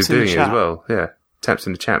 There's ways of doing it as well. Yeah. Taps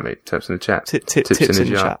in the chat, mate. Taps in the chat. Tips in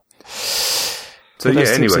the chat. So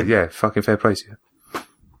anyway, fucking fair play to you.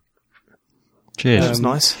 Cheers. That's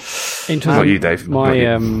nice. Not you, Dave.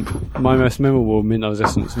 My most memorable Midnight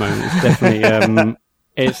Resistance moment is definitely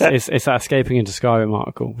it's that Escaping into Skyrim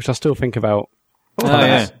article, which I still think about.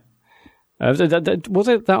 Yeah. Was it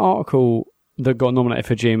that article that got nominated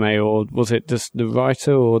for GMA, or was it just the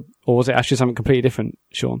writer, or was it actually something completely different,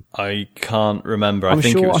 Sean? I can't remember. I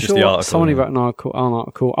think it was just the article. Somebody wrote an article. I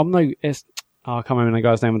can't remember the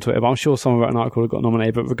guy's name on Twitter, but I'm sure someone wrote an article that got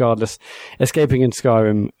nominated. But regardless, Escaping into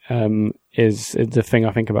Skyrim is the thing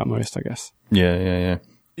I think about most, I guess. Yeah.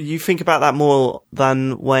 You think about that more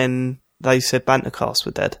than when they said Bantercast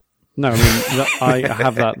were dead. No, I mean, I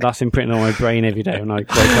have that. That's imprinted on my brain every day when I wake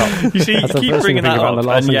up. You see, you keep bringing that up,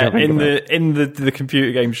 and yet in the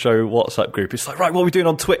computer game show WhatsApp group, it's like, right, what are we doing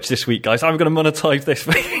on Twitch this week, guys? I'm going to monetize this.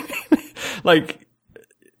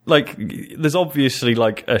 like, there's obviously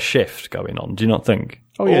like a shift going on. Do you not think?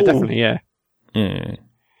 Oh yeah, definitely, yeah. Yeah.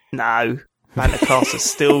 No, Bantercast is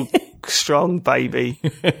still strong, baby.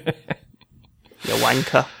 You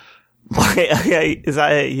wanker. Okay, is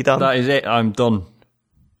that it? You done? That is it. I'm done.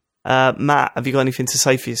 Matt, have you got anything to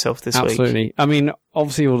say for yourself this week? Absolutely. I mean,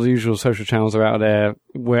 obviously all the usual social channels are out there.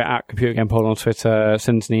 We're at Computer Game Pod on Twitter,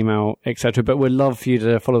 send us an email, etc. But we'd love for you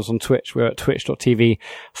to follow us on Twitch. We're at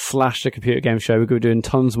twitch.tv/The Computer Game Show. We're going to be doing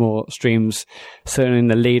tons more streams, certainly in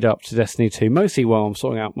the lead up to Destiny 2. Mostly while I'm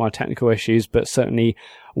sorting out my technical issues, but certainly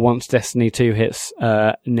once Destiny 2 hits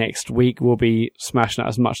next week, we'll be smashing out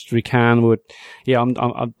as much as we can.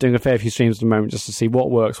 I'm doing a fair few streams at the moment just to see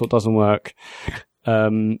what works, what doesn't work.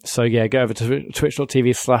 So yeah, go over to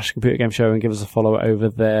twitch.tv/Computer Game Show and give us a follow over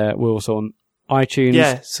there. We're also on iTunes.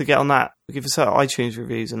 Yeah, so get on that. Give us our iTunes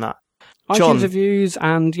reviews and that. iTunes reviews,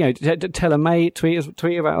 and tell a mate, tweet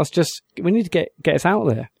about us. Just we need to get us out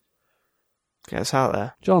there. Get us out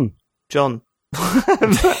there, John.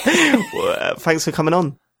 Thanks for coming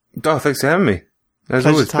on. Oh, thanks for having me. As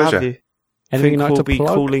always, pleasure. Have you. Anything you'd like to be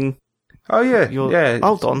plug? Calling. Oh yeah.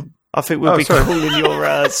 Hold on. I think we'll be calling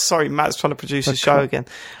your... sorry, Matt's trying to produce a show again.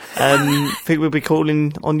 I think we'll be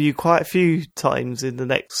calling on you quite a few times in the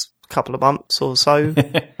next couple of months or so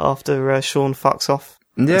after Sean fucks off.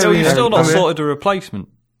 Yeah, so you've still not sorted a replacement?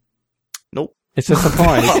 Nope. It's a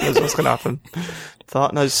surprise. Fuck knows what's going to happen.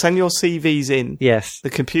 No, send your CVs in. Yes. The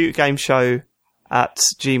Computer Game Show at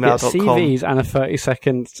gmail.com. CVs and a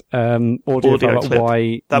 30-second audio clip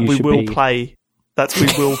why that we will play. That we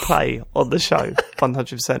will play on the show,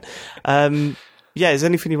 100%. Is there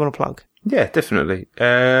anything you want to plug? Yeah, definitely.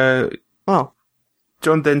 John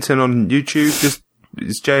Denton on YouTube,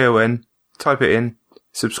 it's JON, type it in,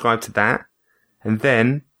 subscribe to that, and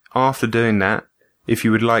then, after doing that, if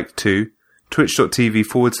you would like to,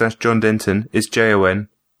 twitch.tv/John Denton, it's JON,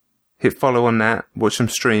 hit follow on that, watch some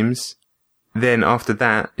streams, then after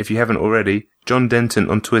that, if you haven't already, John Denton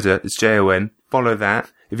on Twitter, it's JON, follow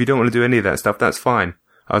that. If you don't want to do any of that stuff, that's fine.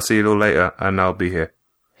 I'll see you all later, and I'll be here.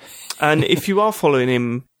 And if you are following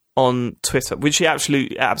him on Twitter, which you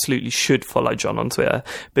absolutely should follow John on Twitter,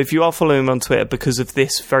 but if you are following him on Twitter because of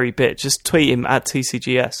this very bit, just tweet him at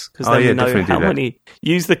TCGS, because then you know how many.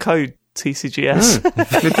 Use the code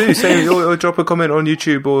TCGS. You do. Say, or drop a comment on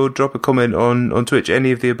YouTube, or drop a comment on Twitch,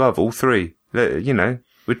 any of the above, all three.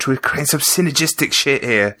 We're creating some synergistic shit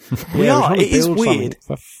here. We are. It is weird.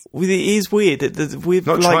 It is weird. We've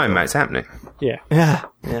not trying, mate. It's happening. Yeah.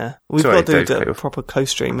 We've got to do a proper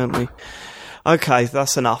co-stream, haven't we? Okay,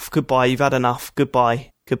 that's enough. Goodbye. You've had enough.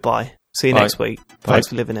 Goodbye. See you next week. Thanks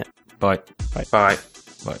for living it. Bye. Bye.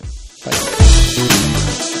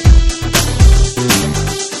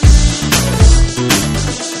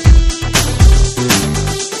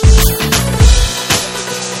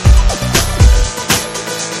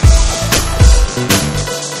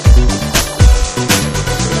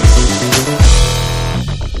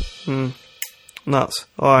 Nuts.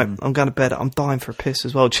 Alright, I'm going to bed. I'm dying for a piss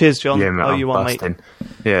as well. Cheers, John. Yeah, mate, you want, mate?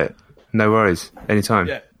 Yeah, no worries. Anytime.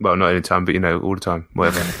 Yeah. Well, not anytime, but all the time.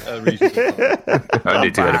 Whatever. I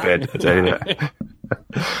need to go to bed. I'll tell you that.